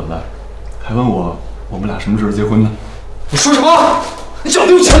记混了，还问我们俩什么时候结婚呢？你说什么？你脚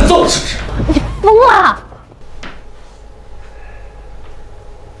都有欠揍是不是？你疯了！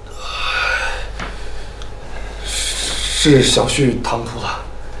是小旭唐突了，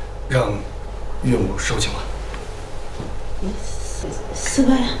让岳母收起了。思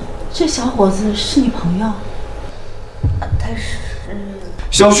薇，这小伙子是你朋友？他是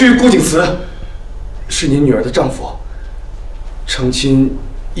小旭顾景慈，是你女儿的丈夫。成亲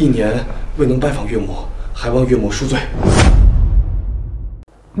1年未能拜访岳母，还望岳母恕罪。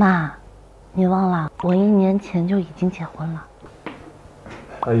妈，你忘了我1年前就已经结婚了。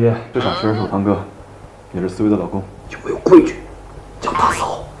阿姨，这场虽然是我堂哥，也是思薇的老公。有没有规矩？叫大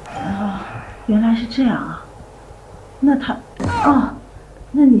嫂。啊，原来是这样啊。那他，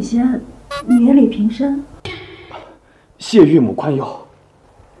那你先免礼平身。谢岳母宽宥。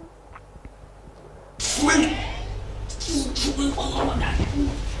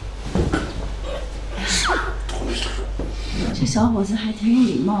这小伙子还挺有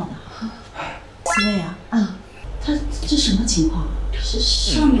礼貌的。思薇啊，他这什么情况？是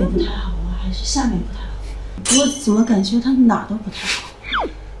上面不太好啊，还是下面不太好？我怎么感觉他哪都不太好？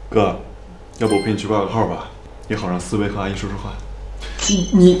哥，要不我陪你去挂个号吧，也好让思维和阿姨说说话。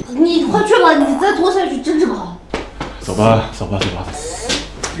你快去吧，你再拖下去真治不好。走吧。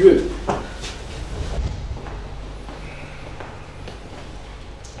月。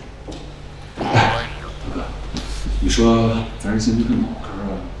哎，哥，你说咱是先去看脑科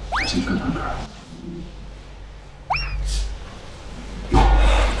啊，还是先去看男科？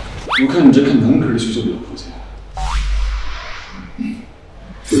我看你这看男科的需求比较迫切。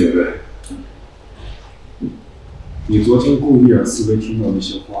傅姐妹，你昨天故意让思维听到那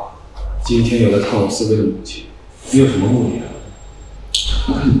些话，今天又来看我思维的母亲，你有什么目的啊？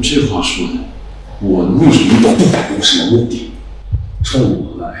我看你这话说的，我弄什么都不敢有什么目的，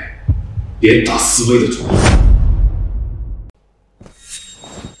冲我来，别打思维的主意。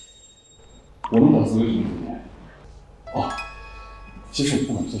我能打思维什么主意？哦，其实我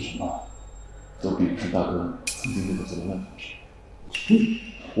不管做什么，都比不上大哥曾经对我做的任何事。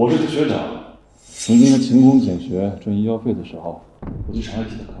我是他学长，曾经他勤工俭学赚医药费的时候，我就常来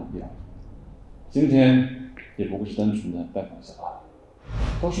替他看病。今天也不过是单纯的拜访一下罢了。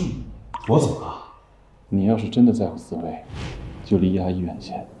倒是你，我怎么了？你要是真的在乎思维，就离阿姨远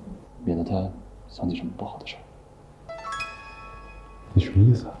些，免得她想起什么不好的事儿。你什么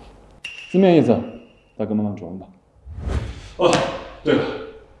意思啊？字面意思，大哥慢慢琢磨吧。哦，对了，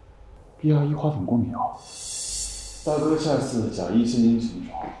逼阿姨花粉过敏哦。大哥下次假意献殷勤的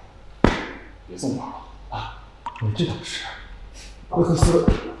时候，别送花了啊！你这档事，会和思维。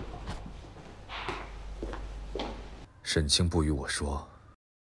沈清不与我说，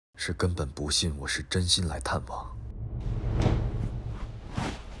是根本不信我是真心来探望。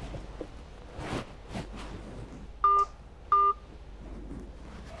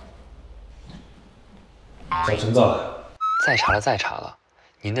小陈子，再查了，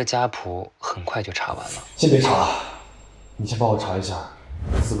您的家谱很快就查完了。先别查了，你先帮我查一下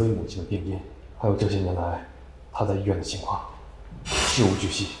思维母亲的病因，还有这些年来她在医院的情况，事无巨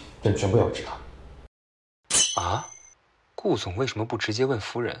细，朕全部要知道。啊？顾总为什么不直接问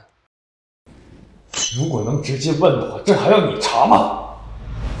夫人？如果能直接问的话，朕还要你查吗？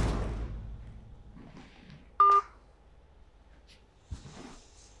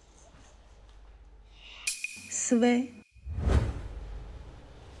思维，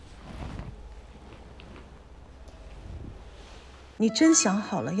你真想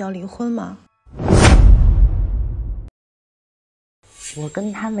好了要离婚吗？我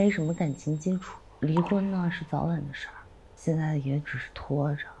跟他没什么感情基础，离婚呢是早晚的事儿，现在也只是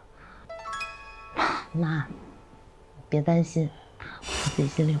拖着。妈，别担心，我自己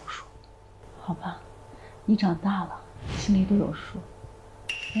心里有数。好吧，你长大了，心里都有数。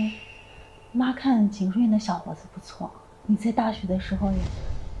哎，妈看景顺那小伙子不错，你在大学的时候也……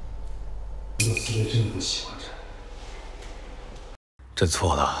如果思维真的不喜欢朕，朕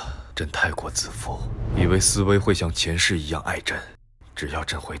错了，朕太过自负，以为思维会像前世一样爱朕，只要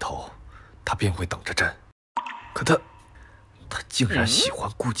朕回头，他便会等着朕。可他竟然喜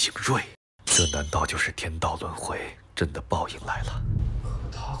欢顾景睿，这难道就是天道轮回，朕的报应来了？可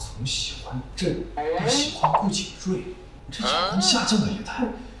他从喜欢朕到喜欢顾景睿，这眼光下降的也太……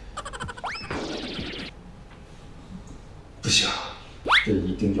不行，这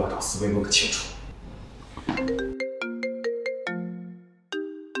一定要找思维问个清楚。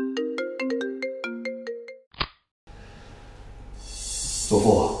祖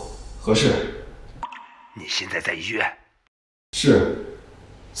父，何事？你现在在医院？是，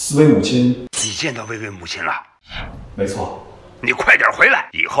思维母亲。你见到薇薇母亲了？没错。你快点回来，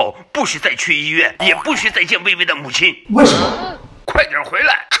以后不许再去医院，也不许再见薇薇的母亲。为什么？快点回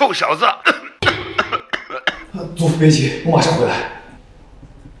来，臭小子！祖父别急，我马上回来。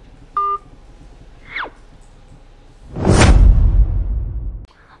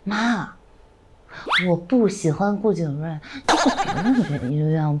妈，我不喜欢顾景睿，这是别人的原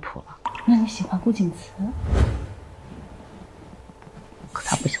因样谱了。那你喜欢顾景慈？可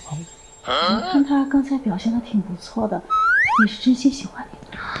他不喜欢我。我看他刚才表现的挺不错的，也是真心喜欢你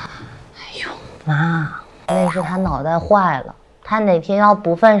的。哎呦，妈，那是他脑袋坏了，他哪天要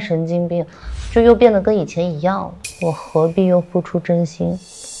不犯神经病，就又变得跟以前一样了。我何必又付出真心，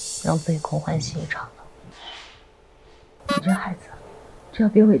让被空欢喜一场呢？你这孩子，只要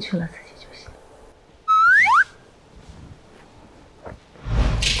别委屈了自己就行。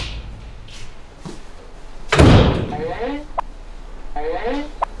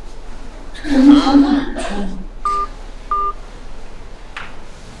这人跑哪儿去了？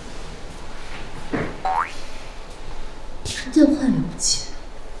这电话也不接。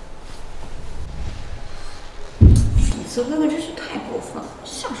你这哥哥真是太过分了，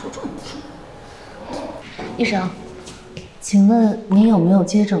下手这么重。医生，请问您有没有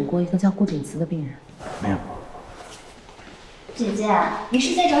接诊过一个叫顾景慈的病人？没有。姐姐，你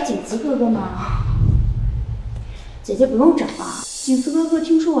是在找景慈哥哥吗？姐姐不用找了，景慈哥哥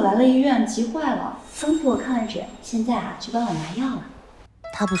听说我来了医院，急坏了，刚给我看了诊，现在去帮我拿药了。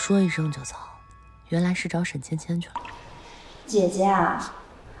他不说一声就走，原来是找沈芊芊去了。姐姐啊，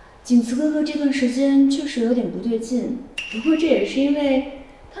景慈哥哥这段时间确实有点不对劲，不过这也是因为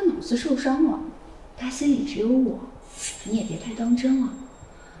他脑子受伤了，他心里只有我，你也别太当真了，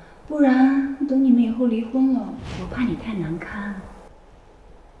不然等你们以后离婚了，我怕你太难堪。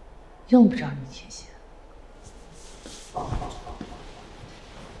用不着你提醒。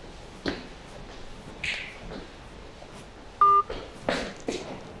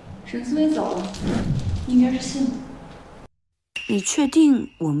沈思维走了，应该是信了。你确定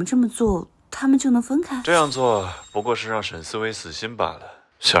我们这么做，他们就能分开？这样做不过是让沈思维死心罢了。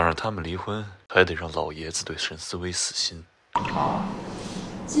想让他们离婚，还得让老爷子对沈思维死心。好，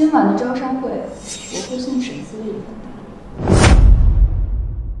今晚的招商会，我会送沈思维一份大礼。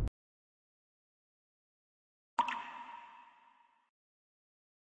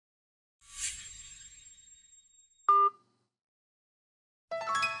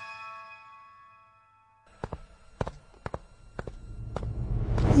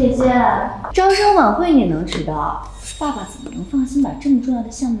姐姐，招生晚会你能迟到，爸爸怎么能放心把这么重要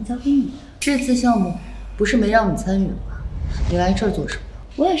的项目交给你？这次项目不是没让你参与吗？你来这儿做什么？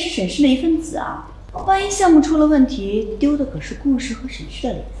我也是审视的一份子啊，万一项目出了问题，丢的可是顾氏和沈氏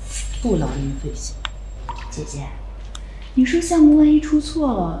的脸，不劳您费心。姐姐，你说项目万一出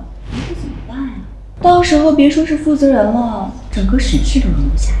错了，以后怎么办呀？到时候别说是负责人了，整个沈氏都容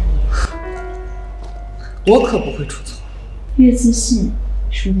不下你。我可不会出错。越自信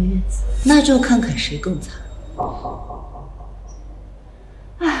输得越惨，那就看看谁更惨。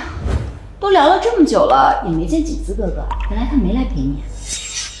哎，都聊了这么久了，也没见景慈哥哥，原来他没来陪你。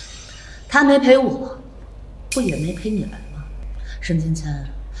他没陪我，不也没陪你来吗？沈芊芊，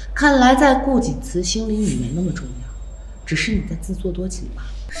看来在顾景慈心里你没那么重要，只是你在自作多情吧。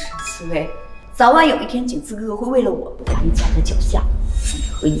沈思维，早晚有一天景慈哥哥会为了我把你踩在脚下，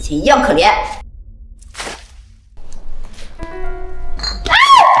和以前一样可怜。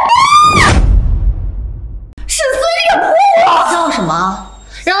叫什么？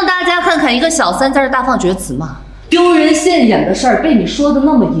让大家看看一个小三在这大放厥词吗？丢人现眼的事儿被你说的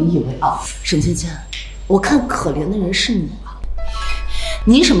那么引以为傲。沈芊芊，我看可怜的人是你啊！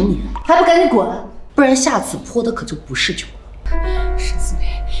你什么你？还不赶紧滚！不然下次泼的可就不是酒了。沈思维，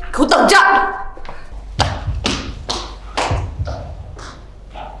给我等着！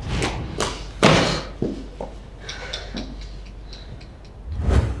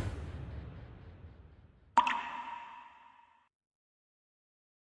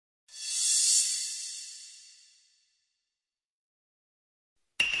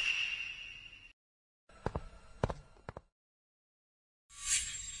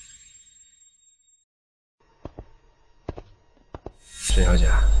沈小姐，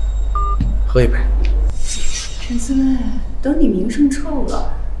喝一杯。沈思维，等你名声臭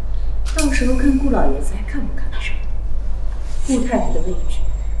了，到时候看顾老爷子还看不看得上。顾太太的位置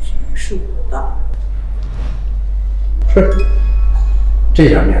只能是我的。是，这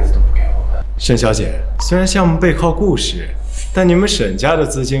点面子都不给我们。沈小姐，虽然项目背靠顾氏，但你们沈家的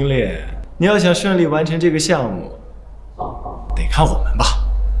资金链，你要想顺利完成这个项目，得看我们吧。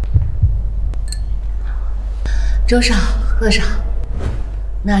周少，喝上。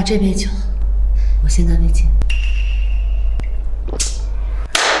那这杯酒，我先干为敬。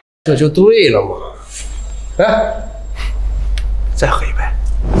这就对了嘛！来，再喝一杯。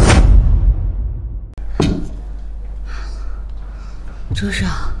周少，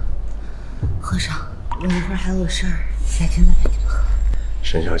喝上，我一会儿还有事儿，改天再陪你们喝。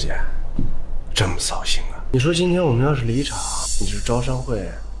沈小姐，这么扫兴啊！你说今天我们要是离场，你这招商会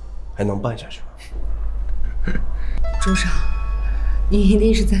还能办下去吗？周少。你一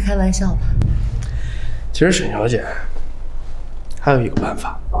定是在开玩笑吧？其实沈小姐还有一个办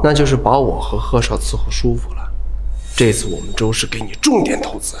法，那就是把我和贺少伺候舒服了。这次我们周氏给你重点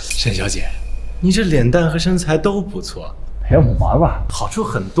投资。沈小姐，你这脸蛋和身材都不错，陪我们玩玩，好处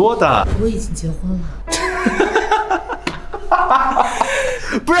很多的。我已经结婚了。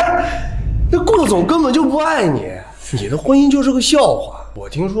不是，那顾总根本就不爱你，你的婚姻就是个笑话。我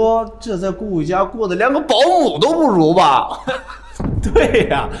听说这在顾家过得连个保姆都不如吧？对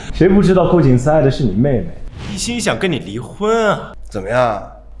呀，谁不知道顾景慈爱的是你妹妹，一心想跟你离婚啊？怎么样，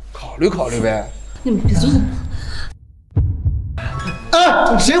考虑考虑呗。你们别动了！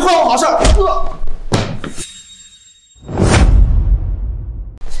哎，谁坏我好事？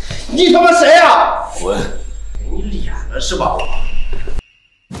你他妈谁呀？滚！给你脸了是吧？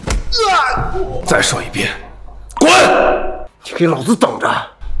再说一遍，滚！你给老子等着！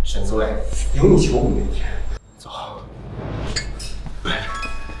沈思维，有你求我那天。走。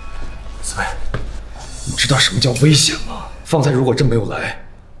思维，你知道什么叫危险吗？方才如果真没有来，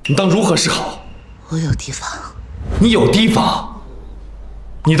你当如何是好？我有提防。你有提防？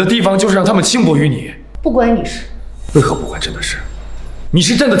你的提防就是让他们轻薄于你。不关你事。为何不关朕的事？你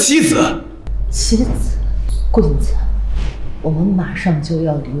是朕的妻子。妻子，顾景慈，我们马上就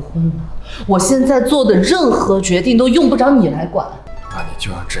要离婚了。我现在做的任何决定都用不着你来管。那你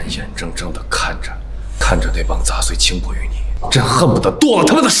就让朕眼睁睁地看着那帮杂碎轻薄于你，朕恨不得剁了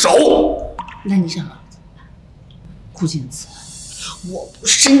他们的手。那你想要怎么办？顾景慈，我不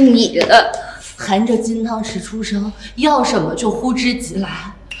是你的，含着金汤匙出生，要什么就呼之即来。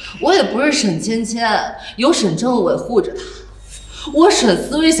我也不是沈芊芊，有沈政委护着她。我沈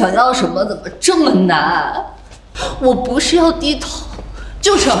思维想要什么，怎么这么难？我不是要低头，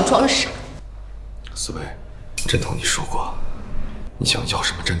就是要装傻。思维，朕同你说过，你想要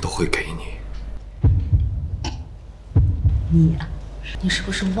什么，朕都会给你。你是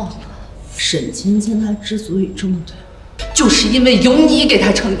不是忘了，沈芊芊她之所以这么对，就是因为有你给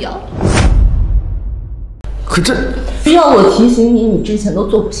她撑腰。可这需要我提醒你，你之前都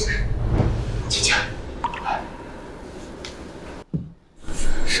做过些什么？芊芊，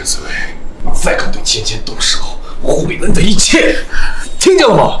沈思维，你再敢对芊芊动手，我毁了你的一切，听见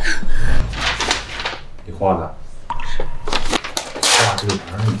了吗？你画的，画这个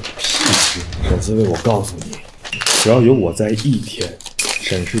玩意儿有屁用！沈思维，我告诉你，只要有我在一天，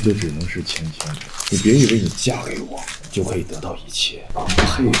沈氏就只能是芊芊。你别以为你嫁给我就可以得到一切，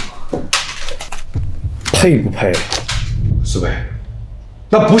配吗？配不配？思维，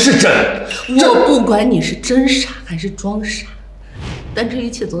那不是真。我不管你是真傻还是装傻，但这一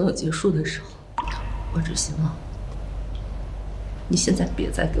切总有结束的时候。我只希望你现在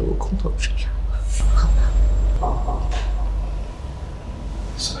别再给我空头支票了，好吗？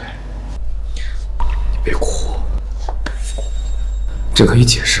思维，你别哭，朕可以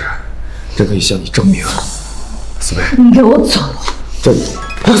解释，朕可以向你证明。思维，你给我走！朕，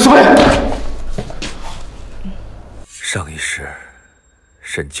思维。上一世，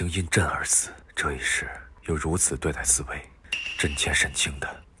沈清因朕而死，这一世又如此对待思维，朕欠沈清的，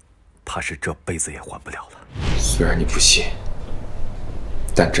怕是这辈子也还不了了。虽然你不信，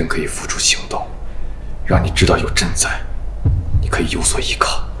但朕可以付出行动，让你知道有朕在，你可以有所依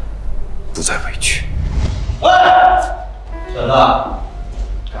靠，不再委屈。哎，小子，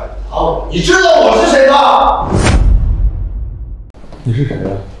敢逃！你知道我是谁吗？你是谁啊？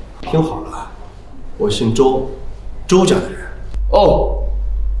听好了，我姓周。周家的人哦，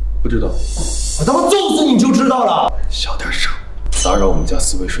不知道。我他妈揍死你就知道了。小点声，打扰我们家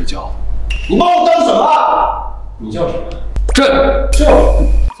思维睡觉了。你把我当什么？你叫什么？朕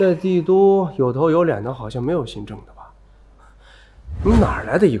在帝都有头有脸的，好像没有姓郑的吧？你哪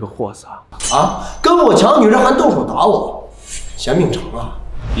来的一个货色啊？跟我抢女人还动手打我，嫌命长啊！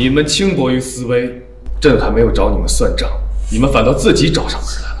你们轻薄于思维，朕还没有找你们算账，你们反倒自己找上门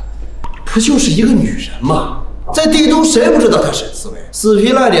来了。不就是一个女人吗？在帝都谁不知道她沈思维？死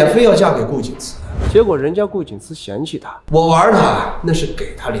皮赖脸非要嫁给顾景慈，结果人家顾景慈嫌弃她，我玩她那是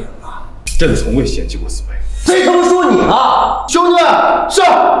给她脸了。朕从未嫌弃过思维。这他妈说你啊，兄弟，是。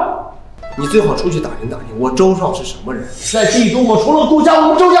你最好出去打听打听，我周少是什么人？在帝都，我除了顾家，我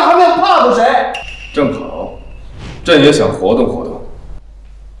们周家还没有怕过谁？正好，朕也想活动活动。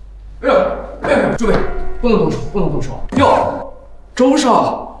哎呦，诸位，不能动手，不能动手。哟，周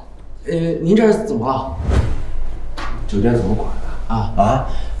少，您这是怎么了？酒店怎么管的？啊，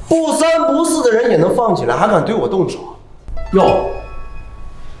不三不四的人也能放起来，还敢对我动手？哟，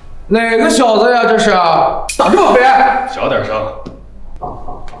哪个小子呀？这是打这么飞？小点声。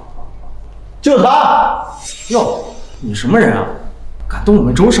就是他。哟，你什么人啊？敢动我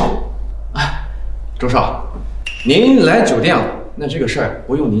们周少？哎，周少，您来酒店了，那这个事儿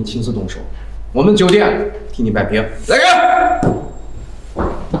不用您亲自动手，我们酒店替你摆平。来人！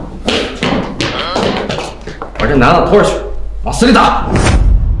把这男的拖出去，往死里打！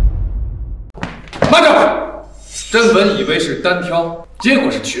慢着！朕本以为是单挑，结果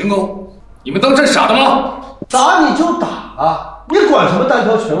是群殴，你们当朕傻的吗？打你就打啊！你管什么单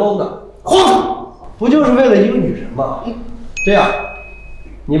挑群殴的？荒唐！不就是为了一个女人吗？这样，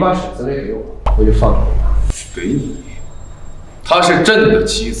你把沈思维给我，我就放了你。给你？她是朕的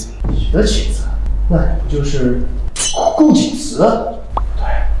妻子。你的妻子？那你不就是顾景慈？对，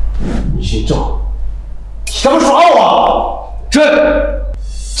你姓郑。你干嘛耍我？朕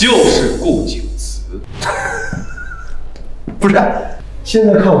就是顾景慈。不是，现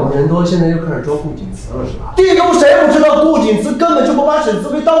在看我们人多，现在又开始装顾景慈了，是吧？地中谁不知道顾景慈根本就不把沈思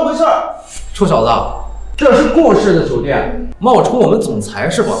维当回事儿？臭小子，这是顾氏的酒店，冒充我们总裁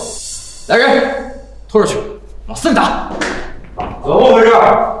是吧？来人，拖出去，往死里打！怎么回事？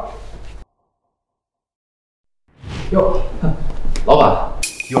哟，老板，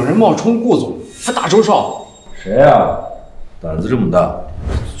有人冒充顾总，还打周少。谁呀？胆子这么大？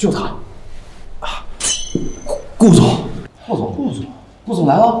就他。顾总，顾总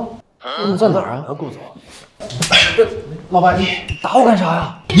来了。顾总在哪儿啊？顾总。老板，你打我干啥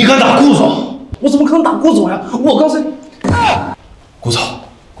呀？你敢打顾总？我怎么可能打顾总呀？我刚才……顾总，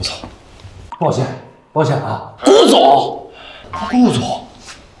抱歉啊！顾总，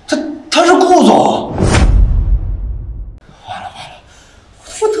他是顾总。完了，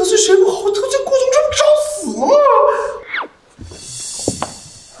我得罪谁不好，我得罪顾总，这不找死吗？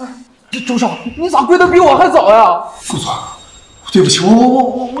周少，你咋归的比我还早呀？顾总，对不起，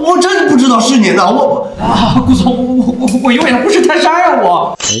我真不知道是您的，顾总，我有眼不识泰山呀，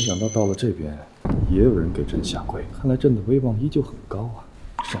我。没想到到了这边，也有人给朕下跪，看来朕的威望依旧很高啊，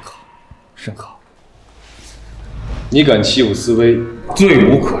甚好。你敢欺负思薇，罪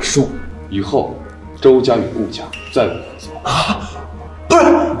无可恕。以后周家与顾家再无合作。啊，不是，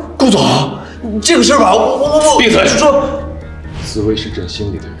顾总，这个事儿吧，我闭嘴！说，思薇是朕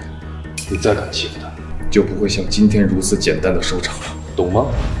心里的人，你再敢欺负她，就不会像今天如此简单的收场了，懂吗？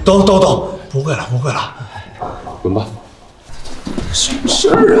懂，不会了，滚吧。什么事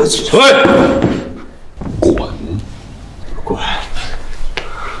儿啊？滚！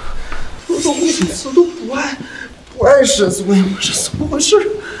顾总顾景慈都不爱沈思薇，这怎么回事？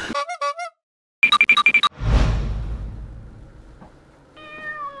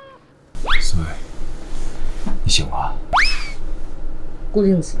思薇，你醒了？顾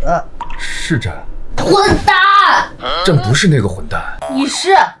景慈，是朕。混蛋！朕不是那个混蛋。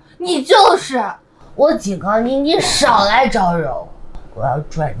你就是！我警告你，你少来招惹我！我要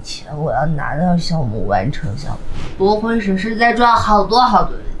赚钱，我要拿到项目，完成项目，不会是再赚好多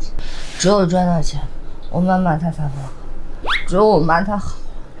的钱。只有赚到钱，我妈妈她才会好。只有我妈她好，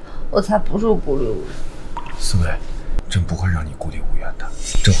我才不是孤立无援。思薇，朕不会让你孤立无援的，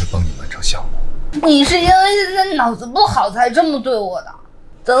朕会帮你完成项目。你是因为现在脑子不好才这么对我的，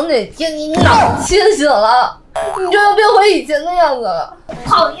等哪天你脑子清醒了，你就要变回以前的样子了。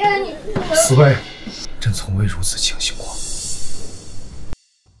讨厌你！思薇，朕从未如此清醒过。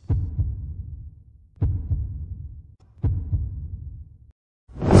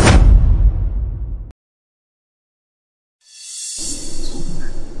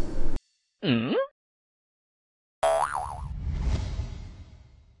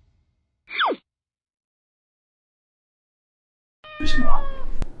为什么？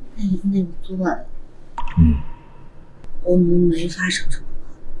那个昨晚，我们没发生什么吧？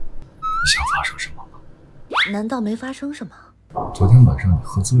你想发生什么吗？难道没发生什么？昨天晚上你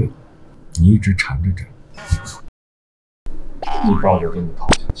喝醉了，你一直缠着朕，你抱着朕讨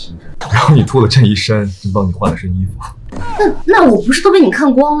想亲朕，然后你脱了朕一身，朕帮你换了身衣服。那我不是都被你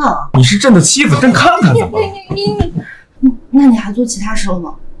看光了？你是朕的妻子，朕看看怎么了？那你还做其他事了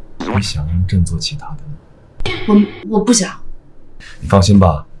吗？你想让朕做其他的吗？我不想。你放心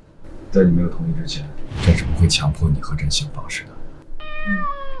吧，在你没有同意之前，朕是不会强迫你和朕性方式的。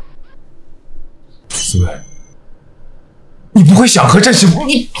思薇，你不会想和朕性？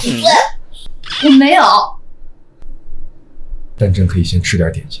你闭嘴！我没有。但朕可以先吃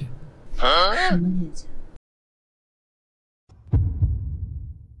点点心。什么点心？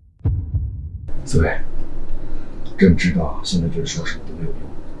思薇，朕知道现在朕说什么都没有用，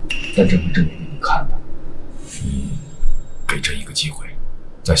但朕会证明给你看的。你给朕一个机会，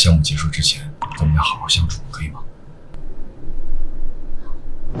在项目结束之前，咱们俩好好相处，可以吗？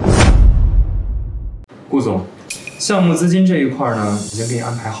顾总，项目资金这一块呢，已经给你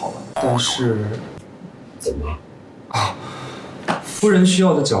安排好了，但是怎么了？夫人需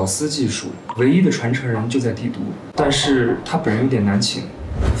要的绞丝技术，唯一的传承人就在帝都，但是他本人有点难请，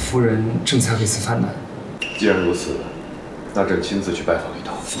夫人正在为此犯难。既然如此，那朕亲自去拜访一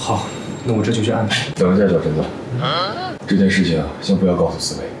趟。好，那我这就去安排。等一下，小陈子，这件事情先不要告诉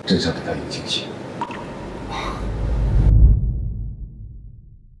思薇，朕想给她一个惊喜。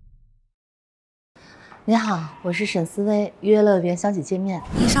你好，我是沈思薇，约了袁小姐见面。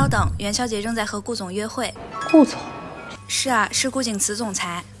您稍等，袁小姐正在和顾总约会。顾总？是啊，是顾景慈总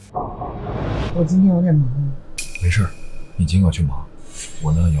裁。我今天有点忙。没事，你尽管去忙，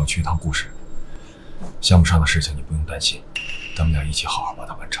我呢也要去一趟顾氏。项目上的事情你不用担心，咱们俩一起好好把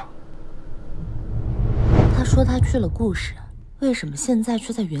它完成。他说他去了顾氏，为什么现在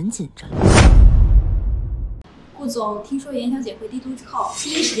却在袁锦这里？顾总听说袁小姐回帝都之后，第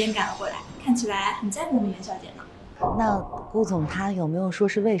一时间赶了过来，看起来很在乎我们袁小姐呢。那顾总他有没有说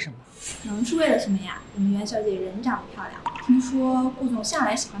是为什么？能是为了什么呀？我们袁小姐人长得漂亮，听说顾总向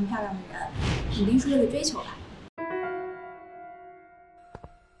来喜欢漂亮的人，肯定是为了追求吧。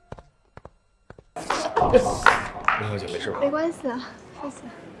袁小姐没事吧？没关系啊，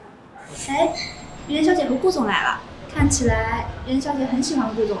谢谢。哎，袁小姐和顾总来了，看起来袁小姐很喜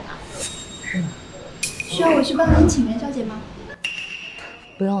欢顾总呢。是吗？需要我去帮您请袁小姐吗？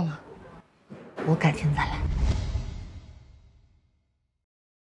不用了，我改天再来。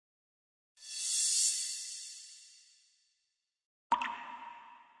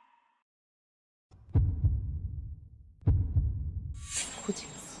顾景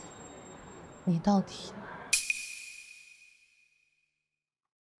思，你到底？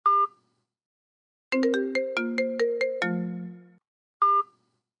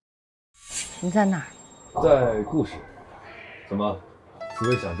你在哪儿？在故事。怎么，紫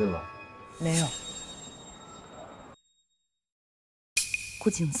薇想朕了？没有。顾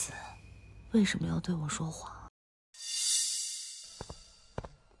景思，为什么要对我说谎？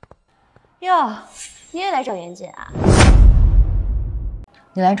哟，你也来找袁姐啊？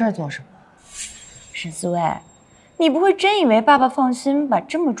你来这儿做什么？沈思薇，你不会真以为爸爸放心把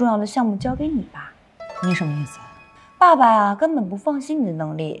这么重要的项目交给你吧？你什么意思？爸爸呀，根本不放心你的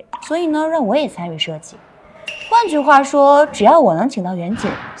能力，所以呢，让我也参与设计。换句话说，只要我能请到袁景，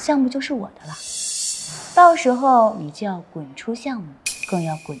项目就是我的了。到时候你就要滚出项目，更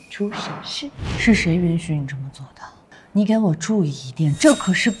要滚出沈氏。是谁允许你这么做的？你给我注意一点，这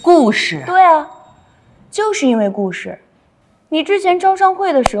可是故事。对啊，就是因为故事。你之前招商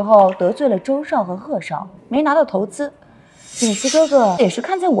会的时候得罪了周少和贺少，没拿到投资。景思哥哥也是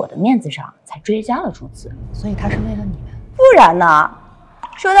看在我的面子上才追加了注资，所以他是为了你们。不然呢？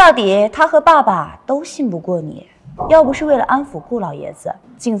说到底，他和爸爸都信不过你。要不是为了安抚顾老爷子，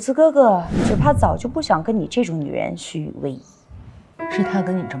景思哥哥只怕早就不想跟你这种女人虚与委蛇。是他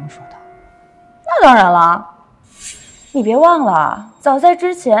跟你这么说的？那当然了。你别忘了，早在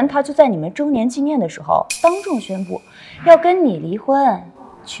之前，他就在你们周年纪念的时候当众宣布要跟你离婚，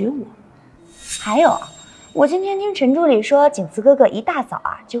娶我。还有，我今天听陈助理说，景思哥哥一大早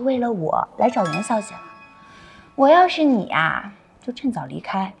就为了我来找袁小姐了。我要是你就趁早离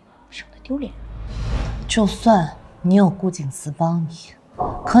开，省得丢脸。就算你有顾景思帮你，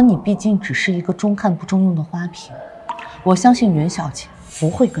可你毕竟只是一个中看不中用的花瓶。我相信袁小姐不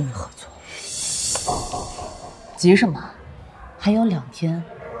会跟你合作。急什么？还有2天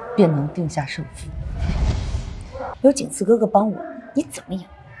便能定下胜负。有景思哥哥帮我，你怎么赢？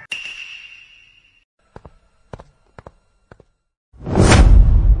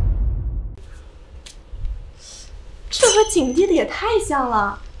这和景帝的也太像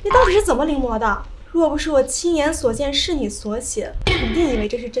了，你到底是怎么临摹的？若不是我亲眼所见，是你所写，肯定以为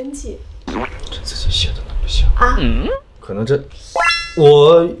这是真迹。这自己写的那么像啊？可能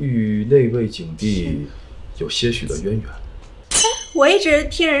我与那位景帝有些许的渊源。我一直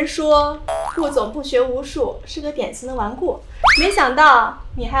听人说顾总不学无术，是个典型的顽固，没想到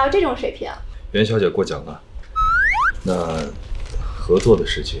你还有这种水平。袁小姐过奖了。那合作的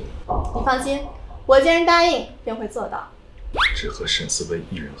事情，你放心，我既然答应，便会做到。只和沈思薇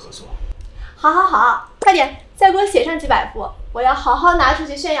一人合作。好，好，好，快点，再给我写上几百幅，我要好好拿出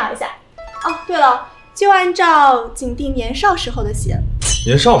去炫耀一下。哦，对了，就按照景帝年少时候的写。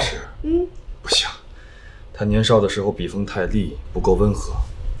年少时？不行，他年少的时候笔锋太利，不够温和，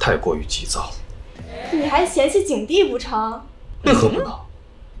太过于急躁。你还嫌弃景帝不成？何不能？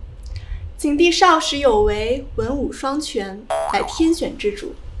景帝少时有为，文武双全，乃天选之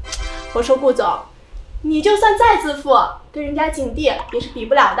主。我说顾总，你就算再自负，跟人家景帝也是比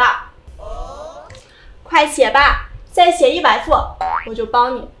不了的。快写吧，再写100幅，我就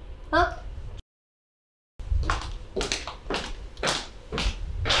帮你啊！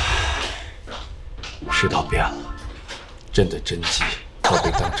世道变了，朕的真迹要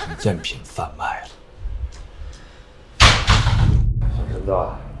被当成赝品贩卖了。小陈子，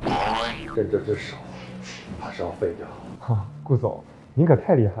朕这只手马上要废掉。顾总，您可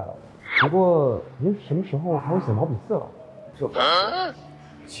太厉害了。不过您什么时候还会写毛笔字了？这不是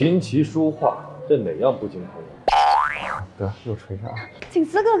琴棋书画，这哪样不精通啊？得，又吹上了。景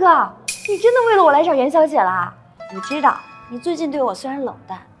思哥哥，你真的为了我来找袁小姐啦？我知道你最近对我虽然冷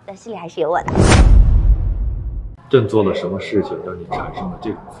淡，但心里还是有我的。朕做了什么事情让你产生了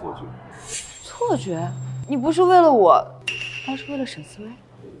这种错觉？错觉？你不是为了我，倒是为了沈思薇？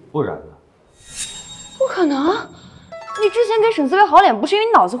不然呢？不可能！你之前给沈思薇好脸，不是因为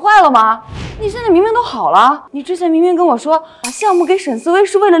你脑子坏了吗？你现在明明都好了，你之前明明跟我说把项目给沈思薇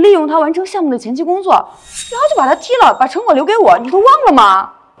是为了利用他完成项目的前期工作，然后就把他踢了，把成果留给我，你都忘了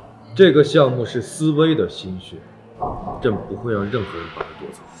吗？这个项目是思薇的心血，朕不会让任何人把它夺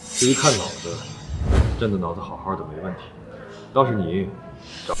走。至于看脑子，朕的脑子好好的没问题，倒是你，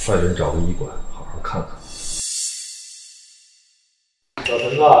派人找个医馆好好看看。小陈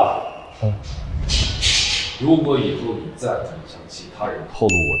子，如果以后你再敢向其他人透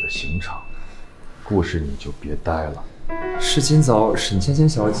露我的刑场，故事你就别待了。是今早沈芊芊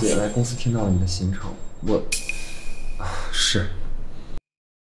小姐来公司听到了你的行程，是。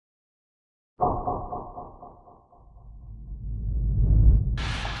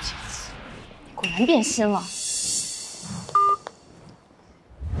果然变心了。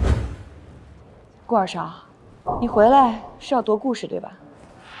顾二少，你回来是要夺故事对吧？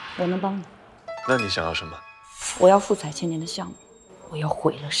我能帮你。那你想要什么？我要复采千年的项目，我要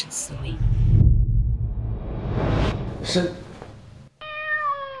毁了沈思薇。沈。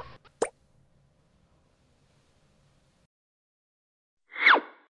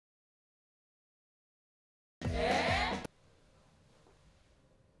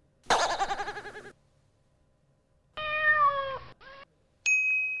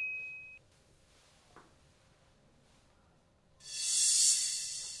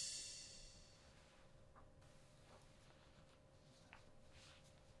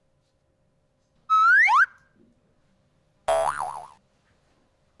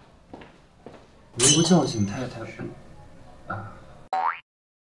您不叫醒太太啊？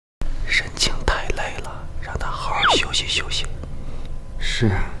沈清太累了，让她好好休息休息。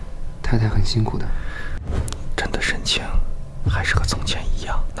是，太太很辛苦的。朕的沈清还是和从前一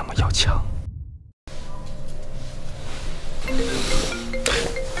样那么要强。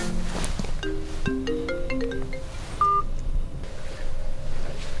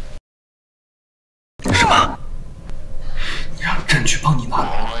什么？你让朕去帮你拿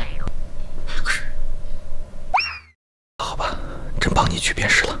来？可是，好吧，朕帮你去便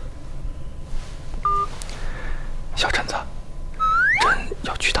是了。小陈子，朕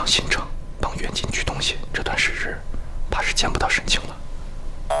要去趟新城，帮远近取东西。这段时日，怕是见不到沈清了。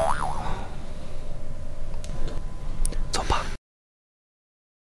走吧。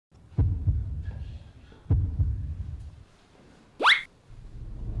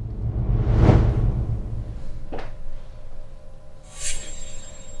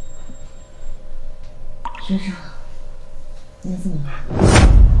学长，你怎么了？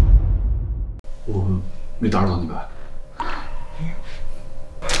我没打扰到你吧？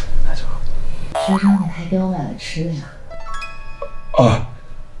学长，你还给我买了吃的呀？啊，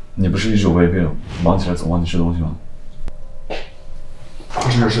你不是一直有胃病，忙起来总忘记吃东西吗？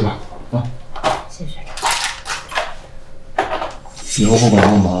快吃点吃吧，啊！谢谢学长。以后不管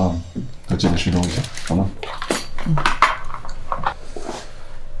多忙，都记得吃东西，好吗？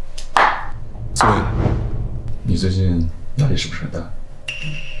思薇，你最近压力是不是很大？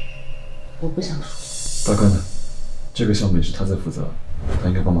我不想说。大哥呢？这个项目也是他在负责，他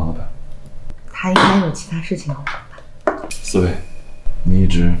应该帮忙了吧？他应该有其他事情要忙吧。思薇，你一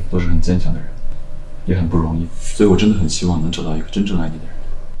直都是很坚强的人，也很不容易，所以我真的很希望能找到一个真正爱你的人。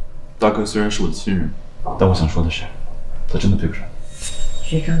大哥虽然是我的亲人，但我想说的是，他真的配不上你。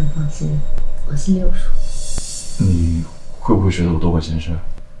学长，你放心，我心里有数。你会不会觉得我多管闲事？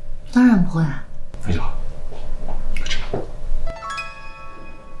当然不会啊。那就好，快吃吧。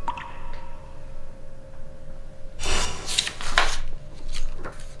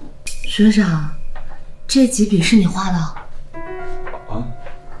学长，这几笔是你画的？啊？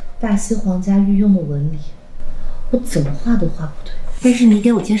大西皇家御用的纹理，我怎么画都画不对。但是你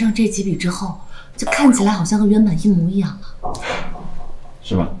给我贴上这几笔之后，就看起来好像和原版一模一样了。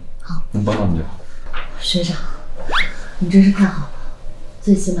是吧？好，能帮到你就好。学长，你真是太好了，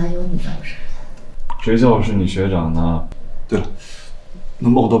最起码有你在我身边。谁叫我是你学长呢？对了，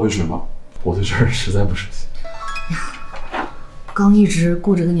能帮我倒杯水吗？我对这儿实在不熟悉。刚一直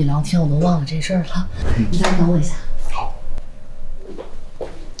顾着跟你聊天，我都忘了这事儿了。你再等我一下。好。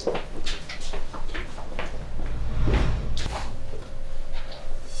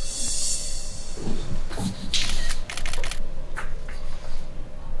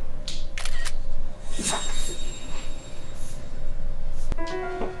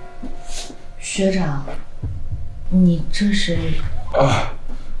学长，你这是？啊，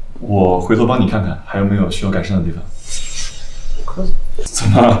我回头帮你看看还有没有需要改善的地方。可怎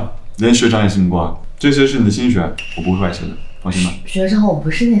么了？连学长也信不过啊？这些是你的心血，我不会外泄的，放心吧。学长，我不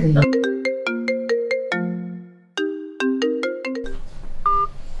是那个意思。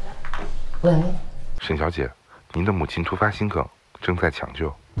喂，沈小姐，您的母亲突发心梗，正在抢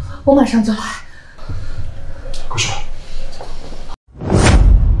救。我马上就来。过去吧。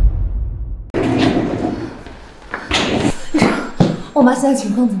医生，我妈现在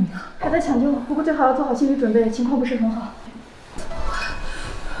情况怎么样？还在抢救，不过最好要做好心理准备，情况不是很好。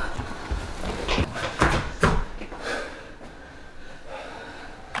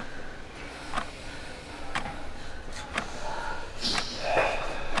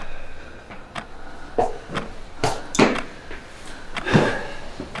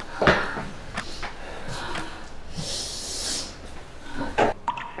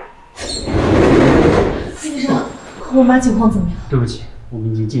 我妈情况怎么样？对不起，我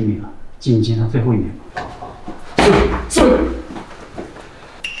们已经尽力了，尽你尽上最后一面吧。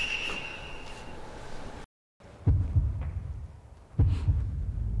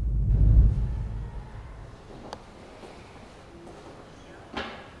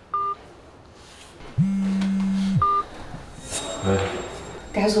喂，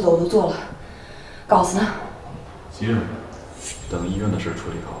该做的我都做了，稿子呢？急着呢，等医院的事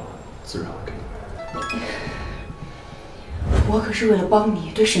处理好了，自然会给你。 我可是为了帮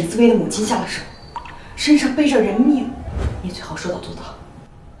你对沈思薇的母亲下了手，身上背着人命，你最好说到做到。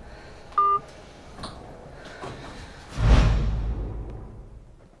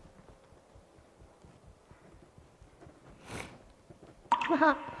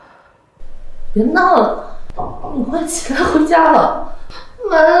妈，别闹了，你快起来回家了。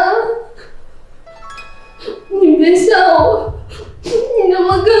妈，你别吓我，你怎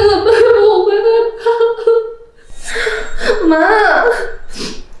么跟着背我回来吧？ 妈，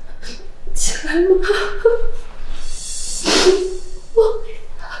起来妈！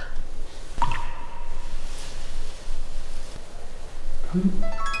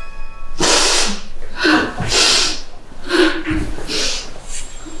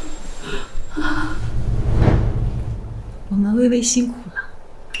我们微微辛苦了，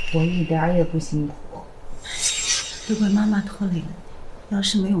我一点也不辛苦。都怪妈妈拖累了你，要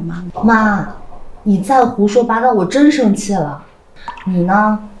是没有妈妈，妈。 你再胡说八道，我真生气了。你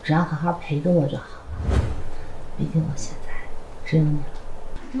呢，只要好好陪着我就好了。毕竟我现在只有你了。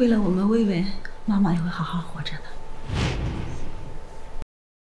为了我们薇薇，妈妈也会好好活着的。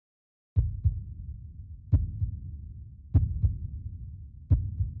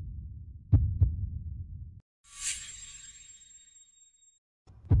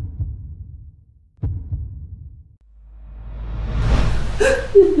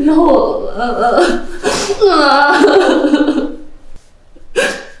你不要我了，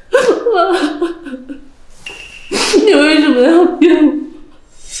你为什么要骗我？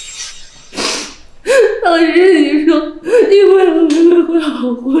当时你说你为了妹妹会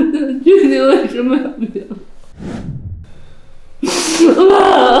好活下去，你为什么要骗我？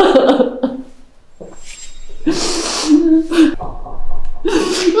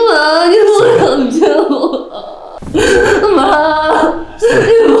妈，你不要骗我！妈，你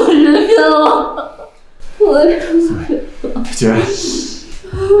不是骗我，我为什么骗我？姐，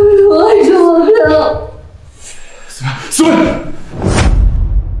我为什么骗我？思薇，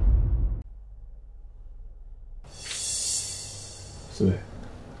思薇，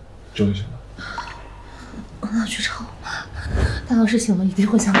终于醒了。我要去找我妈，她要是醒了，一定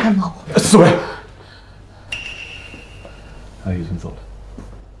会想看到我。思薇，阿姨已经走了，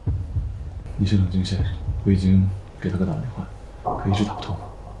你先冷静些。我已经给他哥打了电话，可一直打不通。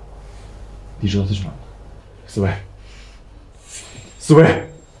你知道他去哪儿吗？思薇，思薇，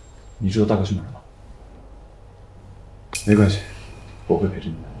你知道大哥去哪儿吗？没关系，我会陪着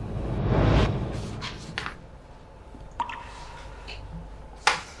你的。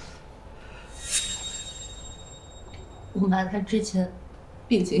我妈她之前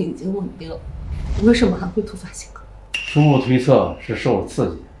病情已经稳定了，为什么还会突发性格？初步推测是受了刺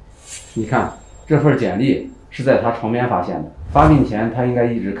激。你看，这份简历是在她床边发现的，发病前她应该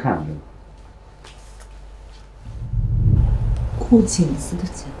一直看着。顾景子的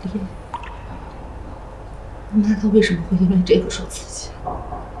简历，那她为什么会因为这个受刺激？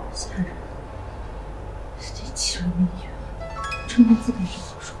吓人！是第7人民医院，这名字感觉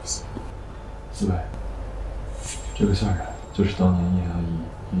好熟悉。思薇，这个夏冉就是当年叶阿姨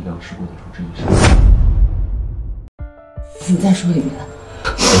医疗事故的主治医生。你再说一遍。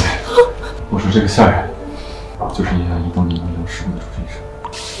我说这个夏冉就是叶阿姨当年医疗事故的主治医生。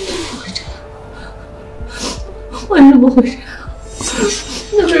为什么会这样？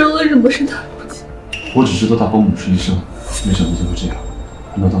那个人为什么是他父亲？我只知道大保姆是医生，没想到就会这样。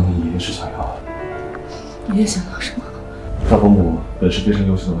难道当年爷爷是想要？爷爷想要什么？大保姆本是非常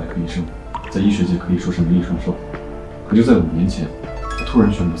优秀的外科医生，在医学界可以说是名利双收。可就在5年前，他突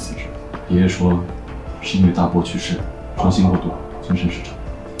然宣布辞职。爷爷说，是因为大伯去世，伤心过度，浑身是伤，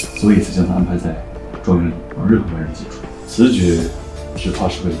所以才将他安排在庄园里，让任何外人接触。此举只怕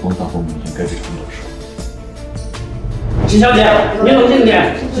是为了帮大伯母掩盖这场闹事。沈小姐，你冷静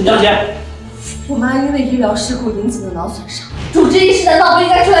点。沈小姐，我妈因为医疗事故引起的脑损伤，主治医师难道不应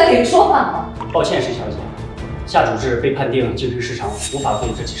该出来给个说法吗？抱歉，沈小姐，夏主治被判定精神失常，无法对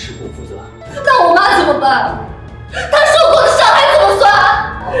这起事故负责。那我妈怎么办？她受过的伤害怎么算？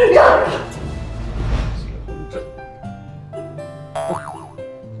让开！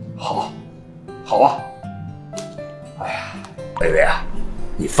好啊！哎呀，薇薇啊，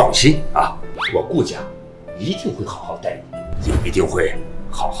你放心啊，我顾家一定会好好待你，也一定会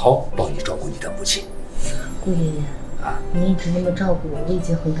好好帮你照顾你的母亲。顾爷爷啊，你一直那么照顾我，我已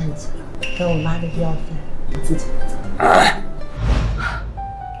经很感激了。但我妈的医药费我自己负责。哎，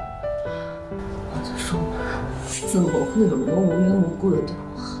我就说嘛，怎么会有人无缘无故的对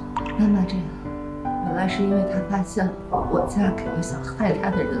我好？妈妈这样，原来是因为她发现了我嫁给了想害她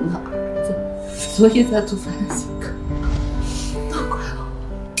的人的儿子，所以才做出的性格。都怪我，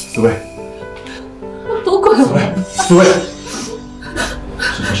思薇，都怪我。思薇，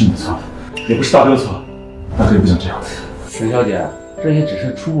这不是你的错，也不是大哥的错，大哥也不想这样。沈小姐，这也只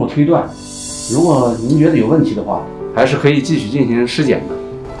是初步推断，如果您觉得有问题的话，还是可以继续进行尸检的。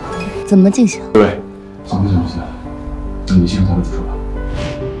怎么进行？对，行不行？那你先和他们出吧。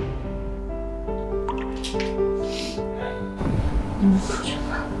你们出去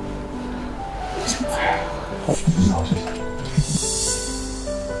吧，我想走。好，你好好休息。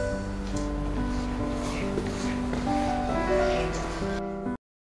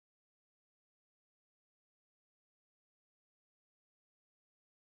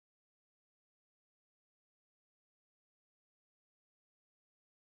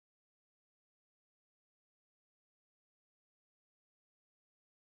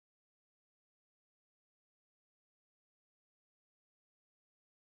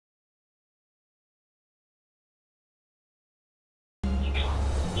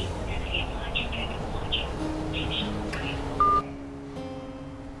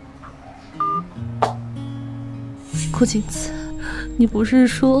顾景慈，你不是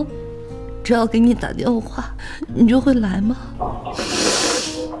说只要给你打电话，你就会来吗？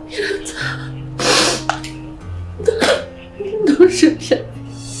都是骗人。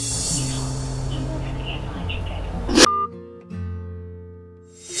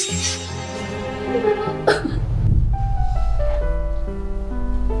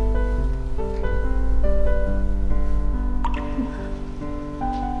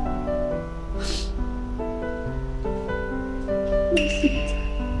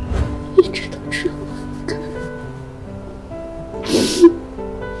一直都只有我一个人，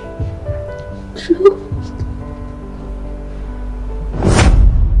只有我一个人。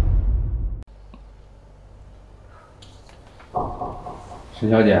沈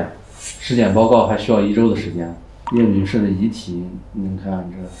小姐，尸检报告还需要1周的时间。叶女士的遗体，您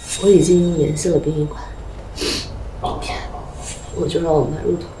看这……我已经联系了殡仪馆，明天我就让我埋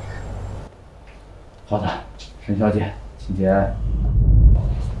入土崖。好的，沈小姐，请节哀。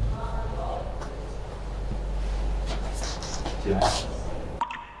节哀。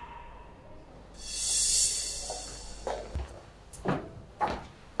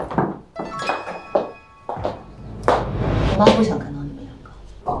我妈不想看到你们两个，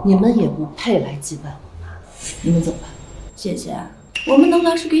你们也不配来祭拜我妈。你们走吧。姐姐，我们能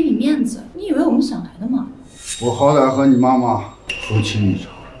来是给你面子，你以为我们想来的吗？我好歹和你妈妈夫妻一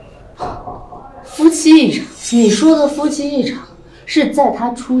场。夫妻一场？你说的夫妻一场，是在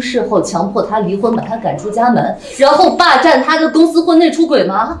她出事后强迫她离婚，把她赶出家门，然后霸占她的公司婚内出轨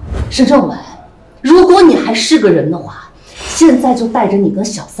吗？沈正文，如果你还是个人的话，现在就带着你跟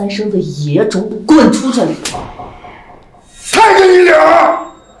小三生的野种滚出这里！看着你俩！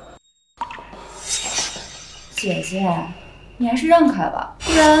姐姐，你还是让开吧，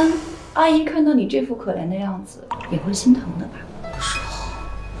不然阿姨看到你这副可怜的样子，也会心疼的吧？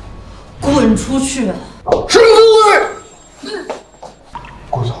滚出去！沈思薇，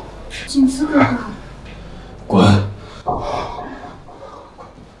顾总，景慈哥哥，滚！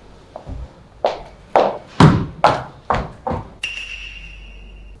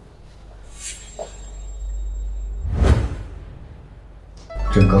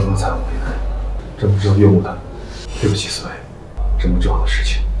朕刚刚才回来，朕不知道冤枉他，对不起思薇，这么重要的事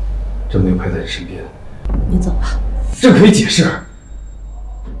情，朕没有陪在你身边。你走吧。朕可以解释。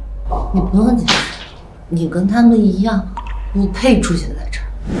你不用解释，你跟他们一样，不配出现在这儿。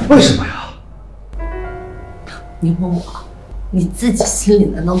为什么呀？你问我，你自己心里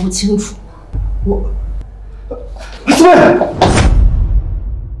难道不清楚吗？我，思薇，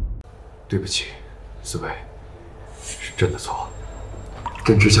对不起，思薇，是朕的错。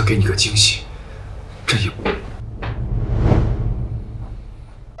朕只想给你个惊喜，朕也不。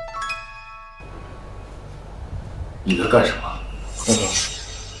你在干什么？大哥，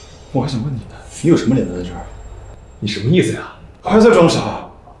我还想问你呢，你有什么脸在这儿？你什么意思呀？还在装傻？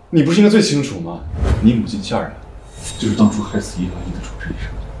你不是应该最清楚吗？你母亲下人，就是当初害死叶阿姨的主治医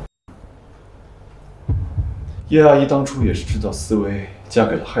生。叶阿姨当初也是知道思薇嫁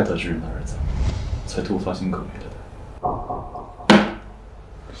给了害她之人的儿子，才突发心可为的。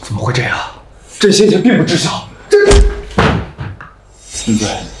怎么会这样？朕先前并不知晓。现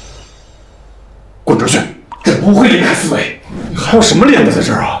在，滚出去！朕不会离开思薇。你还有什么脸在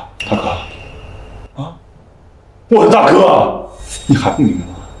这儿啊，大哥？啊，我的大哥，你还不明白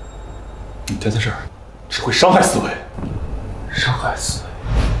吗？你待在这儿，只会伤害思薇。伤害思薇。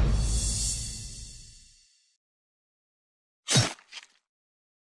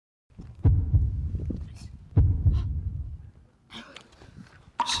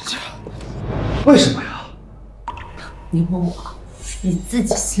为什么呀？你问我，你自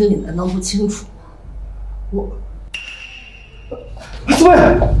己心里难道不清楚吗？思薇，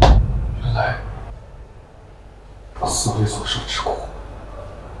原来思薇所受之苦，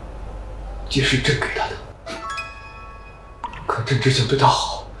皆是朕给她的。可朕只想对她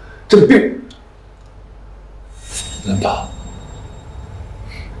好，朕并……难道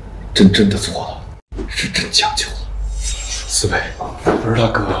朕真的错了？是朕强求了。思薇，不是大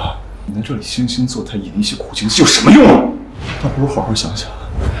哥。你在这里惺惺作态，演一些苦情戏有什么用啊？倒不如好好想想，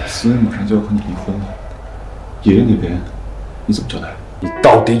思薇马上就要和你离婚了，爷爷那边你怎么交代？你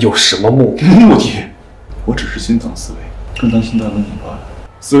到底有什么目的？我只是心疼思薇，更担心大哥你罢了。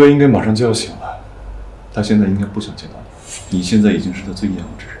思薇应该马上就要醒了，她现在应该不想见到你，你现在已经是她最厌恶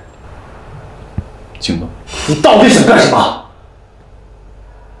之人，行吧？你到底想干什么？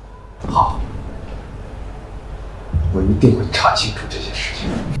好，我一定会查清楚这件事情。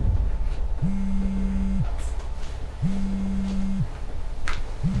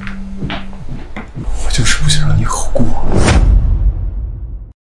我就是不想让你好过。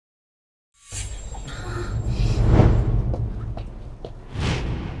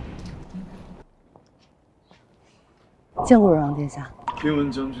见过荣让殿下。听闻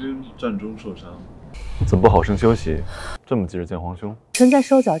将军战中受伤，怎不好生休息？这么急着见皇兄？臣在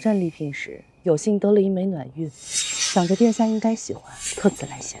收缴战利品时，有幸得了一枚暖玉，想着殿下应该喜欢，特此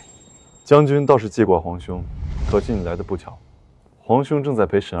来献。将军倒是记挂皇兄，可惜你来的不巧，皇兄正在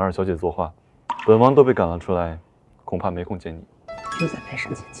陪沈二小姐作画，本王都被赶了出来，恐怕没空见你。又在拍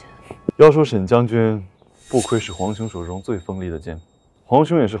沈姐姐。要说沈将军，不愧是皇兄手中最锋利的剑，皇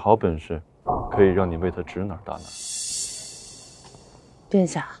兄也是好本事，可以让你为他指哪打哪。殿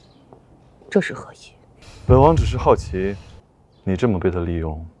下，这是何意？本王只是好奇，你这么被他利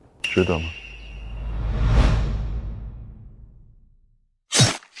用，值得吗？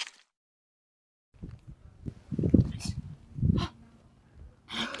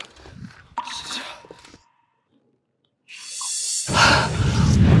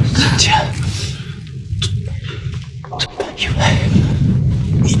沈姐，朕本以为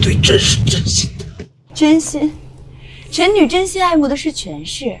你对朕是真心的。真心。臣女真心爱慕的是权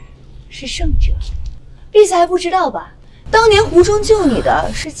势，是胜者。陛下还不知道吧？当年湖中救你的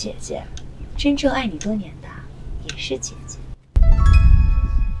是姐姐，真正爱你多年的也是姐姐。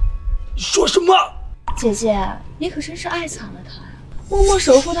你说什么？姐姐，你可真是爱惨了他呀！默默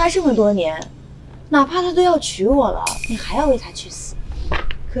守护他这么多年，哪怕他都要娶我了，你还要为他去死。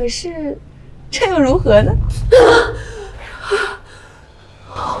可是，这又如何呢？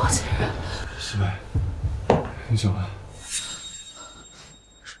我竟然……思薇，你醒了。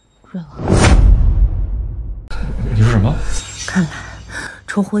润了。你说什么？看来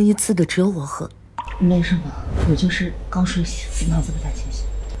重活一次的只有我和……没什么，我就是刚睡醒，脑子不太清醒。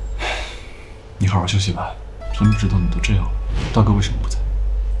你好好休息吧。真不知道你都这样了，大哥为什么不在？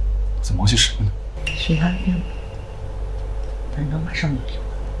在忙些什么呢？随他便吧，反正马上就离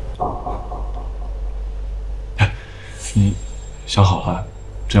婚。哎，你想好了，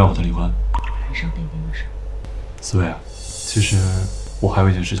真要和他离婚？难上钉钉的事。思薇啊，其实我还有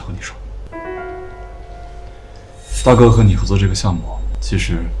一件事想和你说。大哥和你合作这个项目，其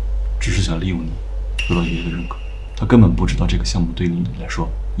实只是想利用你，得到爷爷的认可。他根本不知道这个项目对于你来说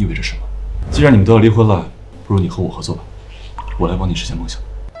意味着什么。既然你们都要离婚了，不如你和我合作吧，我来帮你实现梦想。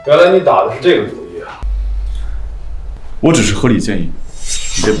原来你打的是这个主意啊！我只是合理建议，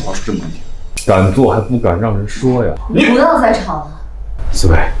你别把话说这么难听。敢做还不敢让人说呀！你不要再吵了。思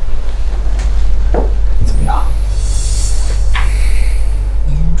薇，你怎么样？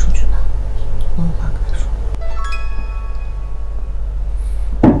你先出去吧，我有话跟他说。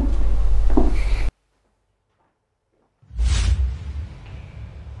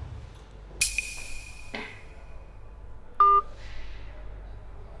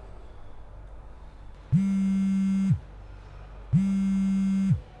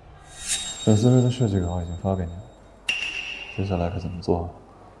沈思维的设计稿已经发给你了，接下来该怎么做，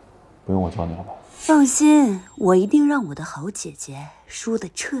不用我教你了吧？放心，我一定让我的好姐姐输得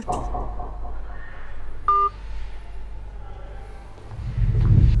彻底。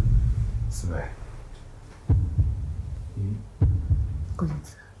思维，公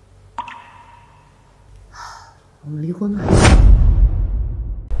子，我们离婚吧。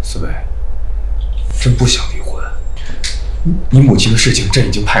思维，朕不想离婚。你母亲的事情，朕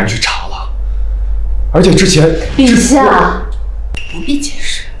已经派人去查了，而且之前陛下不必解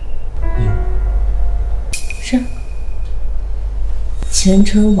释。是，前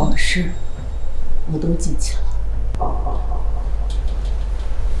尘往事我都记起了。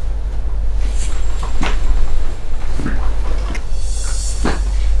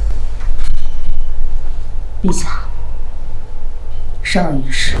陛下，上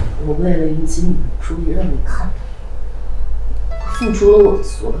一世我为了引起你的注意，让你看到。付出了我的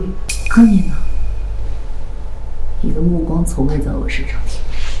所有，可你呢？你的目光从未在我身上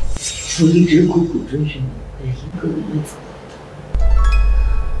停留，我一直苦苦追寻你，每一个你没走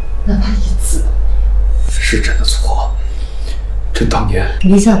的，哪怕一次都没有。是朕的错，朕当年……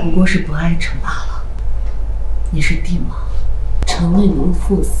陛下不过是不爱臣罢了。你是帝王，臣为您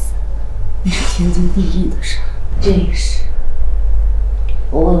赴死，那是天经地义的事。这一世，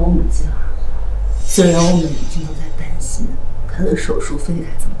我为我母亲而活，虽然我每一天都在担心。他的手术费该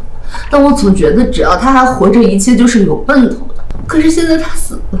怎么办？但我总觉得只要他还活着，一切就是有奔头的。可是现在他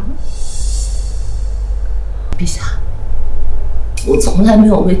死了，陛下，我从来没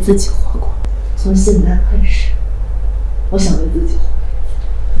有为自己活过，从现在开始，我想为自己活。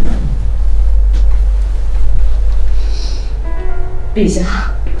陛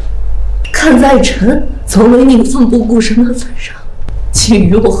下，看在臣曾为您奋不顾身的份上，请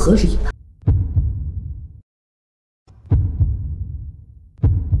与我和离吧。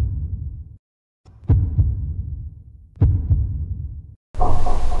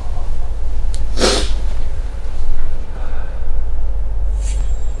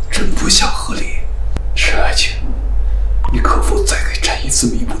不想和离，是爱情，你可否再给朕一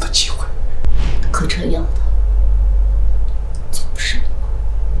次弥补的机会？可臣要的总是你。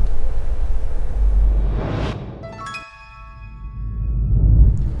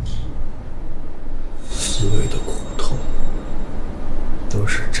思维的苦痛都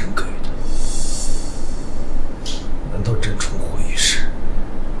是朕给的，难道朕重活一世，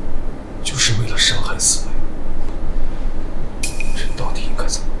就是为了伤害思维？朕到底应该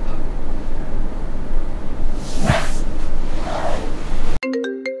怎么办？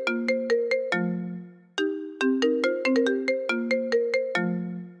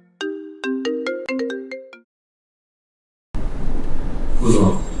顾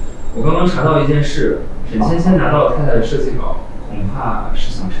总，我刚刚查到一件事，沈芊芊拿到了太太的设计稿，恐怕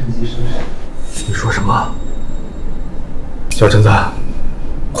是想趁机生事。你说什么？小臣子，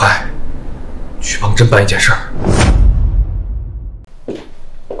快去帮朕办一件事儿。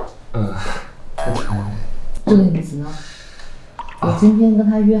太太，这个影子呢？我今天跟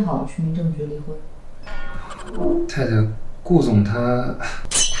他约好去民政局离婚。太太，顾总他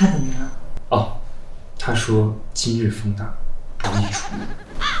怎么样？哦，他说今日风大，不宜出门。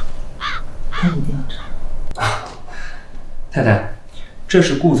他一定要这样。太太，这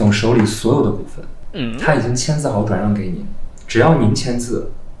是顾总手里所有的股份，他已经签字好转让给您，只要您签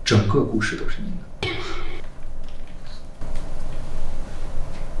字，整个故事都是您的。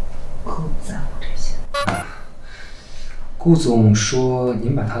可不在乎这些。顾总说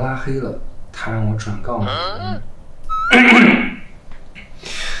您把他拉黑了，他让我转告您。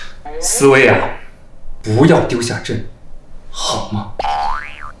思维啊，不要丢下朕，好吗？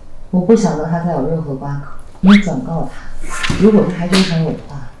我不想和他再有任何瓜葛。你转告他，如果他还纠缠我的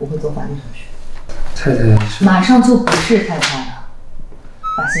话，我会走法律程序。太太，马上就不是太太了，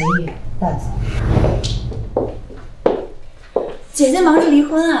把协议带走。姐姐忙着离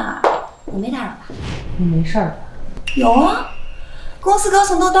婚啊，我没打扰吧？你没事吧？有啊，公司高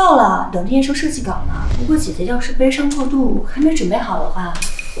层都到了，等着验收设计稿呢。如果姐姐要是悲伤过度，还没准备好的话，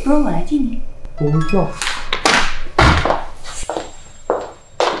不如我来替你。不用。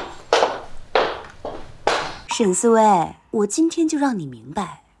沈思薇，我今天就让你明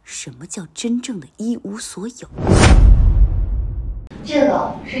白什么叫真正的一无所有。这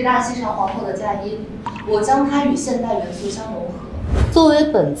个是大西城皇后的嫁衣，我将它与现代元素相融合，作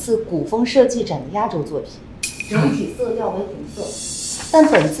为本次古风设计展的压轴作品。整体色调为红色，但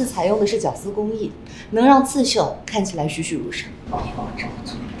本次采用的是绞丝工艺，能让刺绣看起来栩栩如生。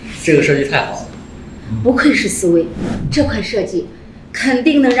这个设计太好了，不愧是思维，这款设计肯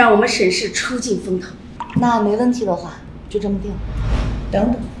定能让我们沈氏出尽风头。那没问题的话，就这么定了。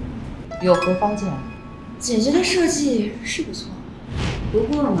等等，有何方见？姐姐的设计是不错，不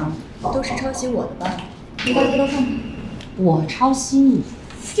过嘛，都是抄袭我的吧？你快回头看看，我抄袭你？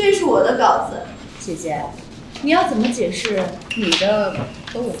这是我的稿子，姐姐，你要怎么解释你的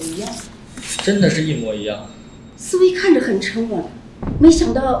和我的一样？真的是一模一样。思维看着很沉稳，没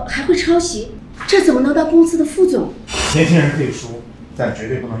想到还会抄袭，这怎么能当公司的副总？年轻人可以输，但绝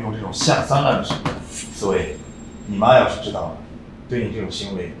对不能用这种下三滥的手段。思维，你妈要是知道了，对你这种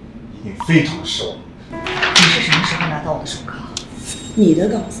行为一定非常失望。你是什么时候拿到我的手稿？你的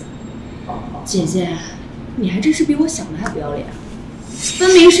稿子，姐姐，你还真是比我想的还不要脸。分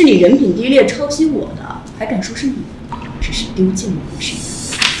明是你人品低劣抄袭我的，还敢说是你的，真是丢尽了人世。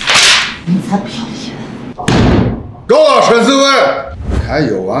你才不要脸！够了，沈思维，还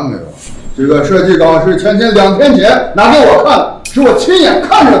有完没完？这个设计稿是前2天前拿给我看的，是我亲眼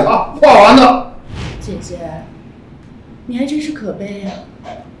看着他画完的。姐姐，你还真是可悲呀！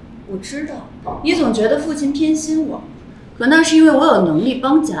我知道你总觉得父亲偏心我，可那是因为我有能力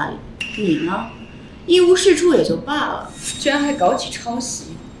帮家里，你呢，一无是处也就罢了，居然还搞起抄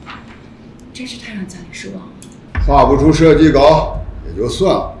袭，真是太让家里失望了。画不出设计稿也就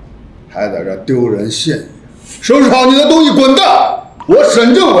算了，还在这丢人现眼。收拾好你的东西，滚蛋！我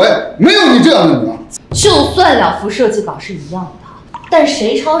沈政委没有你这样的女儿。就算2幅设计稿是一样的，但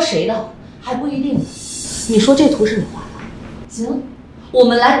谁抄谁的还不一定呢。你说这图是你画的？行，我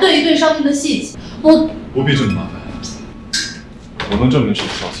们来对一对上面的细节。我不必这么麻烦，我能证明是你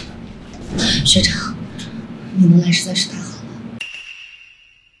抄袭的。学长，你们来实在是太好了。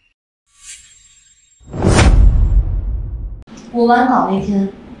我完稿那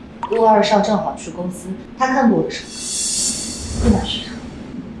天，陆二少正好去公司，他看过我的手稿。对吧，学长？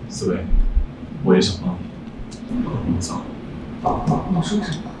思维，我也想帮你，可不能脏。你说什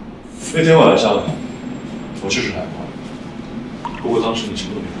么？那天晚上，我确实来过，不过当时你什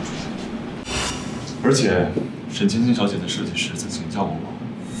么都没说出来。而且，沈青青小姐的设计师曾请教过我，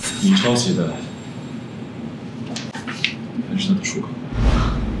你抄袭的还是她的书稿。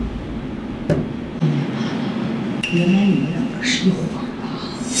原来你们2个是一伙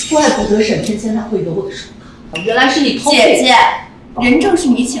的，怪不得沈芊芊她会有我的手稿，原来是你偷。姐姐，人证是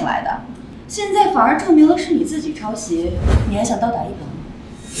你请来的，现在反而证明了是你自己抄袭，你还想倒打一耙吗？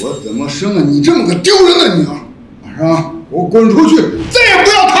我怎么生了你这么个丢人的女儿？马上给我滚出去，再也不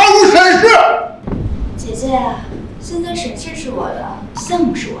要踏入沈氏！姐姐，现在沈氏是我的，项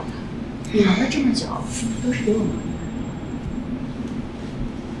目是我的，你忙了这么久，都是给我忙的。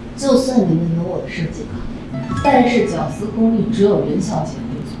就算你们有我的设计稿，但是绞丝工艺只有任小姐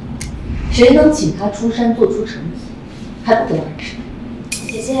会做，谁能请她出山做出成品，还不得而知。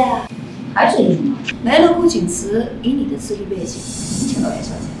姐姐，还是你，没了顾景慈，以你的资历背景，能请到袁小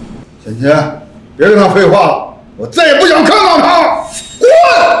姐。芊芊，别跟她废话了，我再也不想看到她了，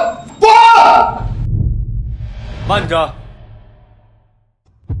滚！慢着！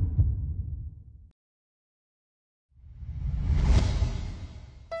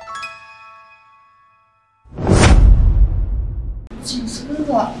景慈哥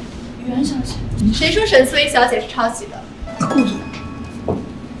哥，袁小姐，谁说沈思维小姐是抄袭的？顾总，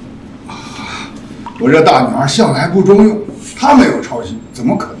我这大女儿向来不中用，她没有抄袭，怎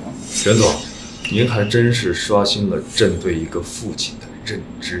么可能？袁总，您还真是刷新了朕对一个父亲的认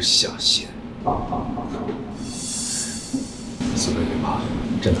知下限。思维对吧？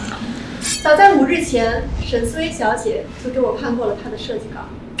朕来了。早在5日前，沈思维小姐就给我看过了她的设计稿。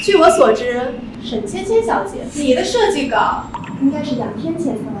据我所知，沈芊芊小姐，你的设计稿应该是2天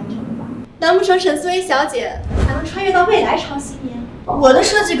前才完成的吧？难不成沈思维小姐还能穿越到未来抄袭你？我的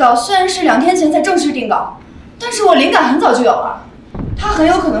设计稿虽然是2天前才正式定稿，但是我灵感很早就有了。它很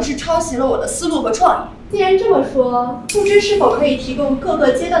有可能是抄袭了我的思路和创意。既然这么说，不知是否可以提供各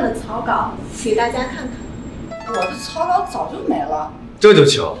个阶段的草稿给大家看看？我的草稿早就没了。这就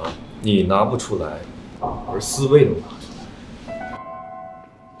巧了，你拿不出来，而思维能拿出来。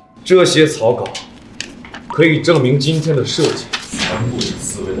这些草稿可以证明今天的设计全部是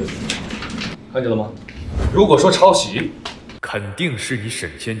思维的主张，看见了吗？如果说抄袭，肯定是你沈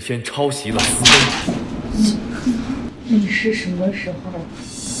芊芊抄袭了思维。你是什么时候？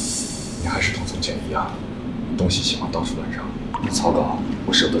你还是同从前一样，东西喜欢到处乱扔。草稿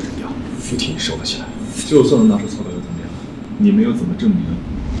我舍不得扔掉，就替你收了起来。就算拿出草稿又怎么样？你们又怎么证明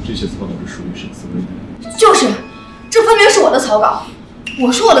这些草稿是属于沈思维的？就是，这分明是我的草稿。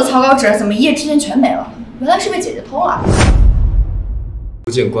我说我的草稿纸怎么一夜之间全没了？原来是被姐姐偷了。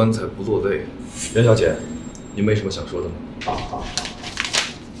不见棺材不落泪。袁小姐，你没什么想说的吗？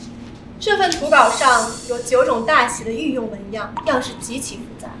这份图稿上有9种大写的御用纹样，样式极其复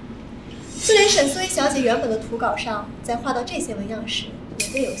杂。就连沈思维小姐原本的图稿上，在画到这些纹样时，也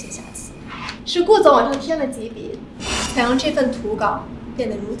会有些瑕疵。是顾总往上添了几笔，才让这份图稿变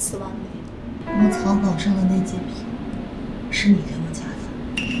得如此完美。我草稿上的那几笔，是你给我加的。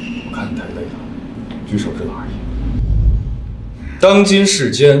我看你太累了，举手之劳而已。当今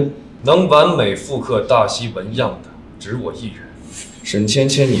世间，能完美复刻大西纹样的，只我一人。沈芊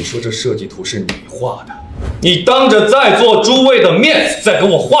芊，你说这设计图是你画的，你当着在座诸位的面，再给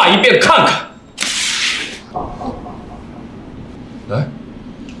我画一遍看看。来，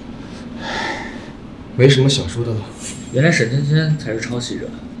没什么想说的了。原来沈芊芊才是抄袭者。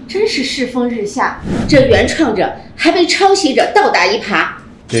真是世风日下，这原创者还被抄袭者倒打一耙。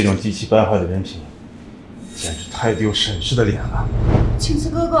这种极其败坏的人品，简直太丢沈氏的脸了。青瓷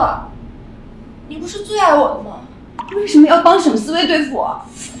哥哥，你不是最爱我的吗？为什么要帮沈思薇对付我？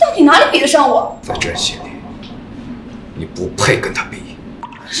到底哪里比得上我？在朕心里，你不配跟他比。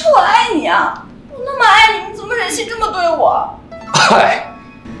可是我爱你啊！我那么爱你，你怎么忍心这么对我？爱，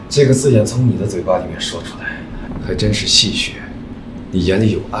这个字眼从你的嘴巴里面说出来，还真是戏谑。你眼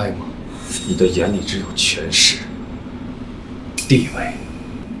里有爱吗？你的眼里只有权势、地位，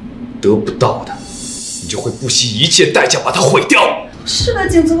得不到的，你就会不惜一切代价把它毁掉。是的，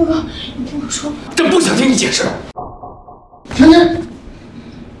景子哥哥，你听我说，朕不想听你解释。芊芊，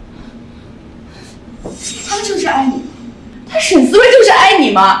他就是爱你，他沈思薇就是爱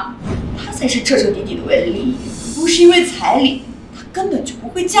你吗？他才是彻彻底底的为了利益，不是因为彩礼，他根本就不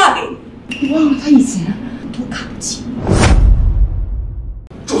会嫁给你。你忘了他以前多看不起你。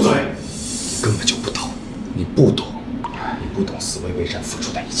住嘴！你根本就不懂，你不懂，你不懂思薇为朕付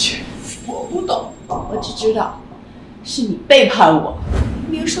出的一切。我不懂，我只知道是你背叛我，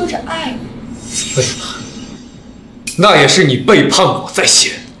明明说着爱我。背叛？那也是你背叛我在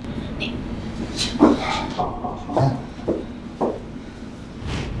先。你，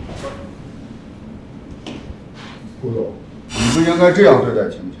顾总，你不应该这样对待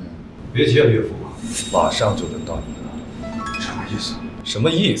芊芊。别急啊，岳父，马上就轮到你了。什么意思？什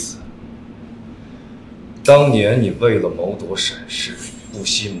么意思？当年你为了谋夺沈氏，不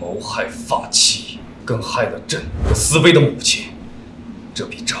惜谋害发妻，更害了朕和思薇的母亲。这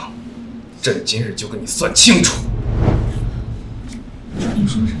笔账，朕今日就跟你算清楚。你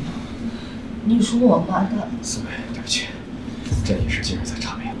说什么？你说我妈的？思薇，对不起，朕也是今日才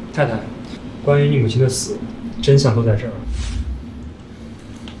查明。太太，关于你母亲的死，真相都在这儿。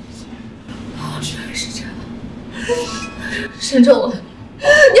哦，原来是这样。沈正文，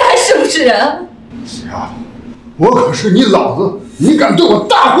你还是不是人？死丫头，我可是你老子，你敢对我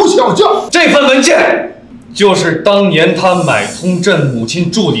大呼小叫？这份文件就是当年他买通朕母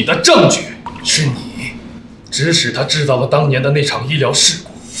亲助理的证据，是你指使他制造了当年的那场医疗事故，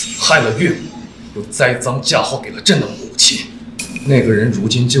害了岳母，又栽赃嫁祸给了朕的母亲。那个人如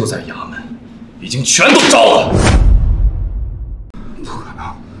今就在衙门，已经全都招了。不可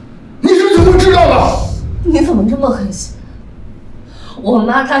能！你是怎么知道的？你怎么这么狠心？我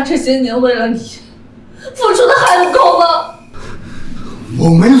妈她这些年为了你，付出的还不够吗？我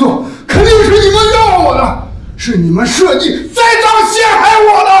没做，肯定是你们让我的，是你们设计栽赃陷害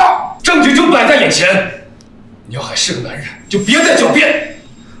我的。证据就摆在眼前，你要还是个男人，就别再狡辩。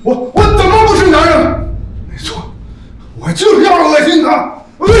我怎么不是男人？没错，我就是要恶心他，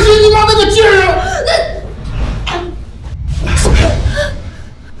恶心你妈那个贱人！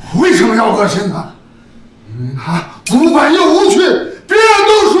为什么要恶心他？因为他古板又无趣，别人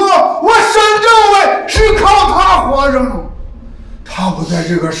都说我沈政委是靠他活着呢。他不在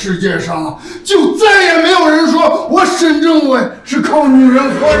这个世界上了，就再也没有人说我沈政委是靠女人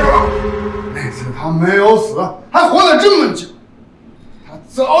活着了。那次他没有死，还活了这么久，他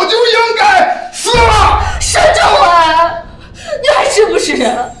早就应该死了。沈政委，你还是不是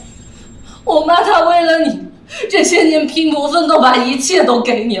人？我妈她为了你，这些年拼搏奋斗，把一切都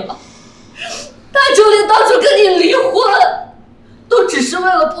给你了。她就连当初跟你离婚，都只是为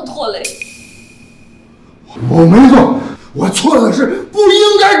了不拖累。我没错。我错的是不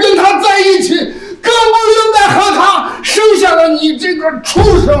应该跟他在一起，更不应该和他生下了你这个畜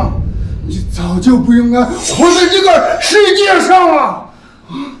生。你早就不应该活在这个世界上了。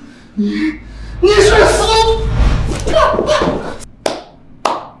你是死！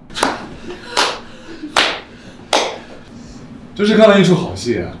这是看了一出好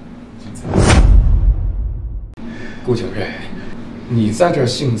戏啊！顾景睿，你在这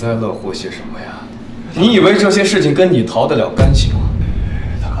幸灾乐祸些什么呀？你以为这些事情跟你逃得了干系吗？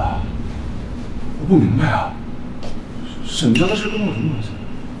大哥，我不明白啊，沈家的事跟我有什么关系？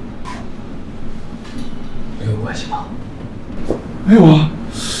没有关系吗？没有啊，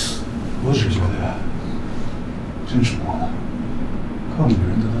我只是觉得真是我呢，靠女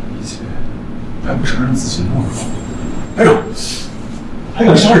人得到的一切，还不承认自己懦弱，还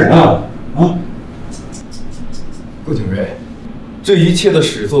敢杀人啊！啊！这一切的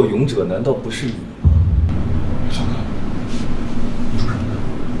始作俑者难道不是你吗？小哥，你说什么呢？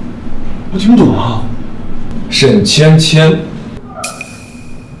我听不懂啊。沈芊芊，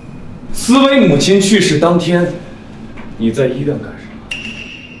思维母亲去世当天，你在医院干什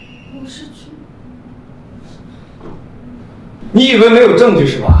么？我是去。你以为没有证据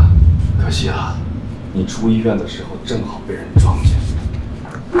是吧？可惜啊，你出医院的时候正好被人撞见。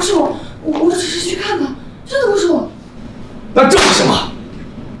不是我只是去看看，真的不是我。那这是什么？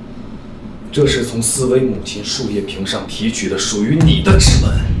这是从思维母亲树叶瓶上提取的属于你的指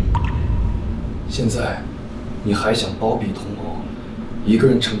纹。现在，你还想包庇同谋，一个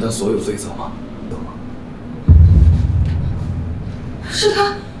人承担所有罪责吗？是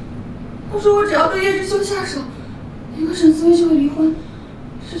他说我只要对叶知秋下手，你和沈思维就会离婚，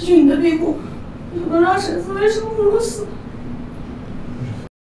失去你的庇护，就能让沈思维生不如死。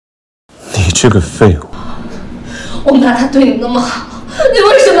你这个废物！我妈她对你那么好，你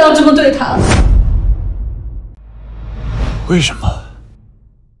为什么要这么对她？为什么？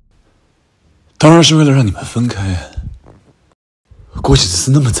当然是为了让你们分开。郭喜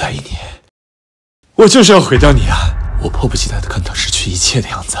思那么在意你，我就是要毁掉你啊！我迫不及待地看他失去一切的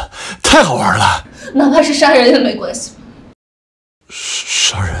样子，太好玩了。哪怕是杀人也没关系。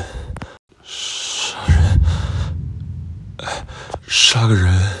杀人？哎，杀个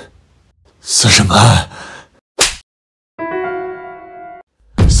人算什么？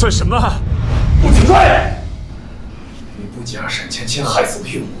算什么？不停罪！你不仅让沈芊芊害死了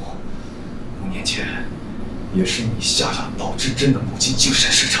岳母，5年前也是你下药导致朕的母亲精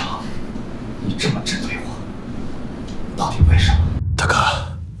神失常。你这么针对我，到底为什么？大哥，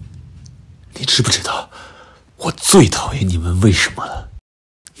你知不知道我最讨厌你们为什么了？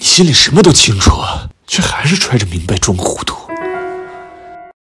你心里什么都清楚，却还是揣着明白装糊涂。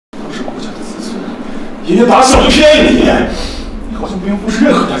我是顾家的子孙，爷爷打小就偏爱你，你好像不用付出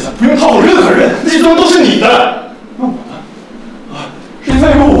任何代价，不用讨好任何人，那些东西都是你的。那我呢？谁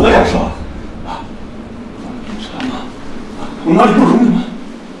在乎我的感受？知道吗？我哪里不如你们？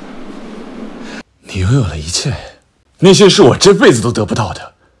你拥有了一切，那些是我这辈子都得不到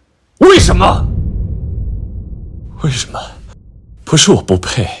的，为什么？为什么？不是我不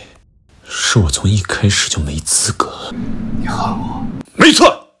配，是我从一开始就没资格。你恨我？没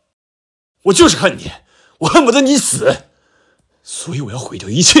错，我就是恨你，我恨不得你死，所以我要毁掉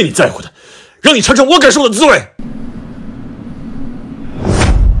一切你在乎的，让你尝尝我感受的滋味。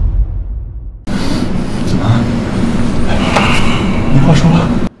怎么？没话说了？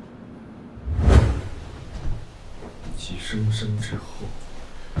几生之后，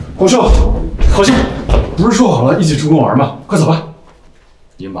皇兄，好像不是说好了一起出宫玩吗？快走吧。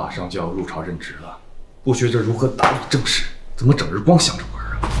你马上就要入朝任职了，不学着如何打理政事，怎么整日光想着玩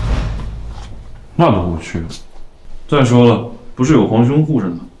啊？那不无趣。再说了，不是有皇兄护着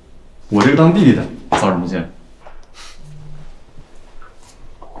呢，我这个当弟弟的操什么心？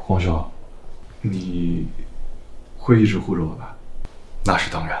皇兄，你会一直护着我吧？那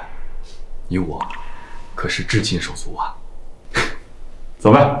是当然，你我可是至亲手足啊。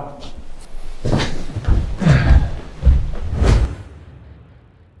走吧。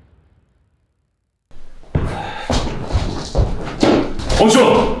皇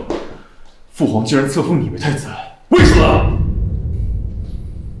兄，父皇竟然册封你为太子，为什么？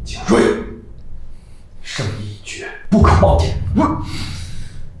景睿，圣意已决，不可冒险。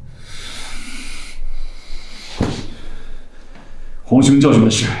皇兄教训的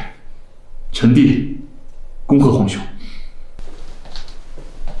是，臣弟恭贺皇兄。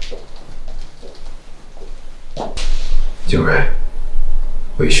景睿，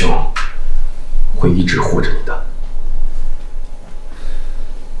魏兄会一直护着你的。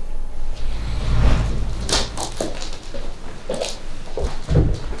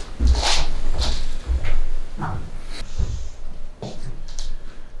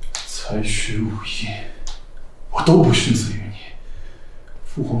才学武艺，我都不逊色于你。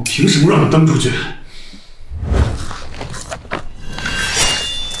父皇凭什么让你当主角？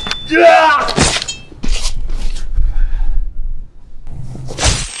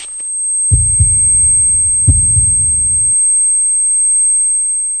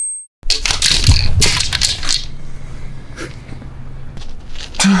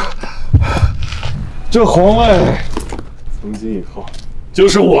这皇位从今以后就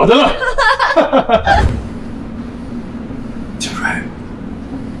是我的了。景睿，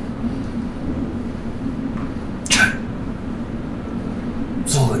朕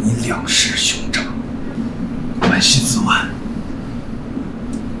做了你2世兄长，扪心自问，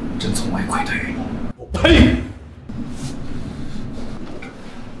朕从未愧对于你。我呸！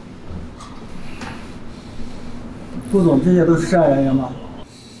顾总，这些都是涉案人员吗？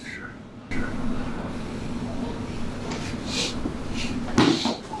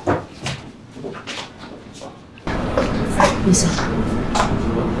陛下，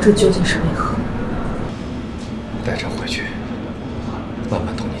这究竟是为何？带朕回去，慢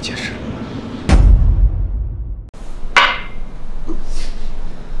慢同你解释。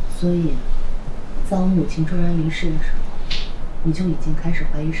所以，在我母亲骤然离世的时候，你就已经开始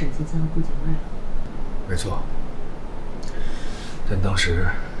怀疑沈先生和顾景睿了。没错，但当时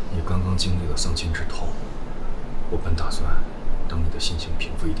你刚刚经历了丧亲之痛，我本打算等你的心情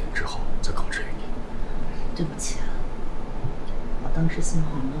平复一点之后再告知于你。对不起，我当时心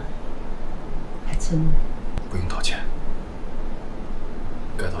慌乱，还欠你。不用道歉，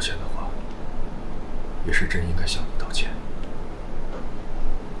该道歉的话，也是朕应该向你道歉。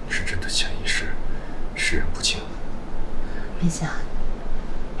是朕的潜意识识人不清。陛下，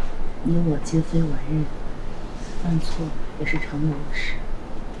你我皆非完人，犯错也是常有的事。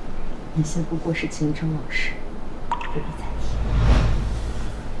那些不过是前尘往事，不必再提。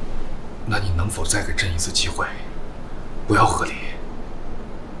那你能否再给朕一次机会？不要和离。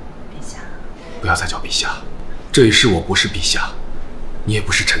陛下，不要再叫陛下。这一世我不是陛下，你也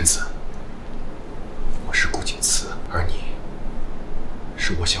不是臣子，我是顾景慈，而你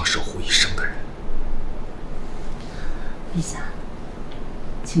是我想守护一生的人。陛下，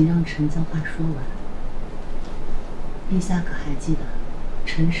请让臣将话说完。陛下可还记得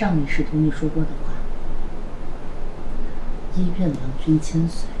臣上一世对你说过的话？一愿良君千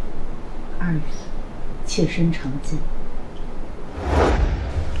岁，二愿妾身长健。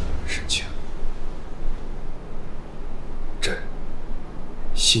沈清，朕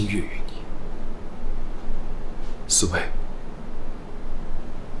心悦于你。四位，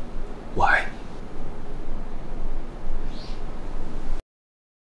我爱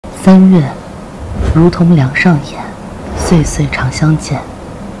你。三月，如同梁上言，岁岁常相见。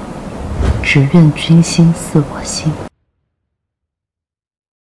只愿君心似我心。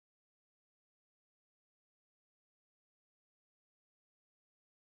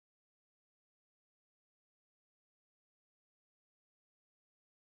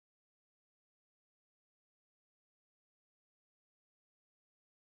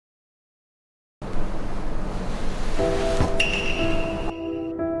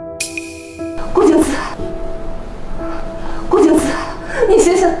顾景慈，顾景慈，你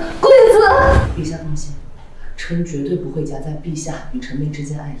醒醒！顾景慈，陛下放心，臣绝对不会夹在陛下与臣妹之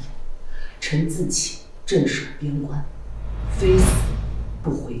间碍眼。臣自起镇守边关，非死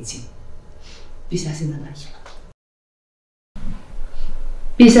不回京。陛下现在满意了。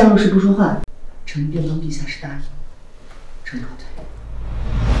陛下若是不说话，臣便当陛下是答应。臣告退。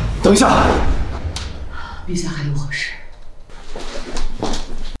等一下，陛下还有何事？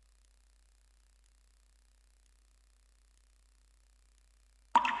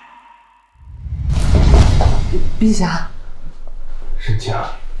陛下，沈清，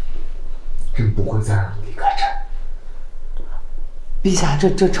朕不会再让你离开朕。陛下，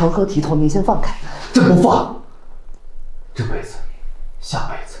这成何体统？您先放开。朕不放，这辈子、下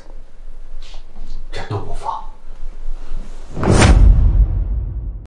辈子，朕都不放。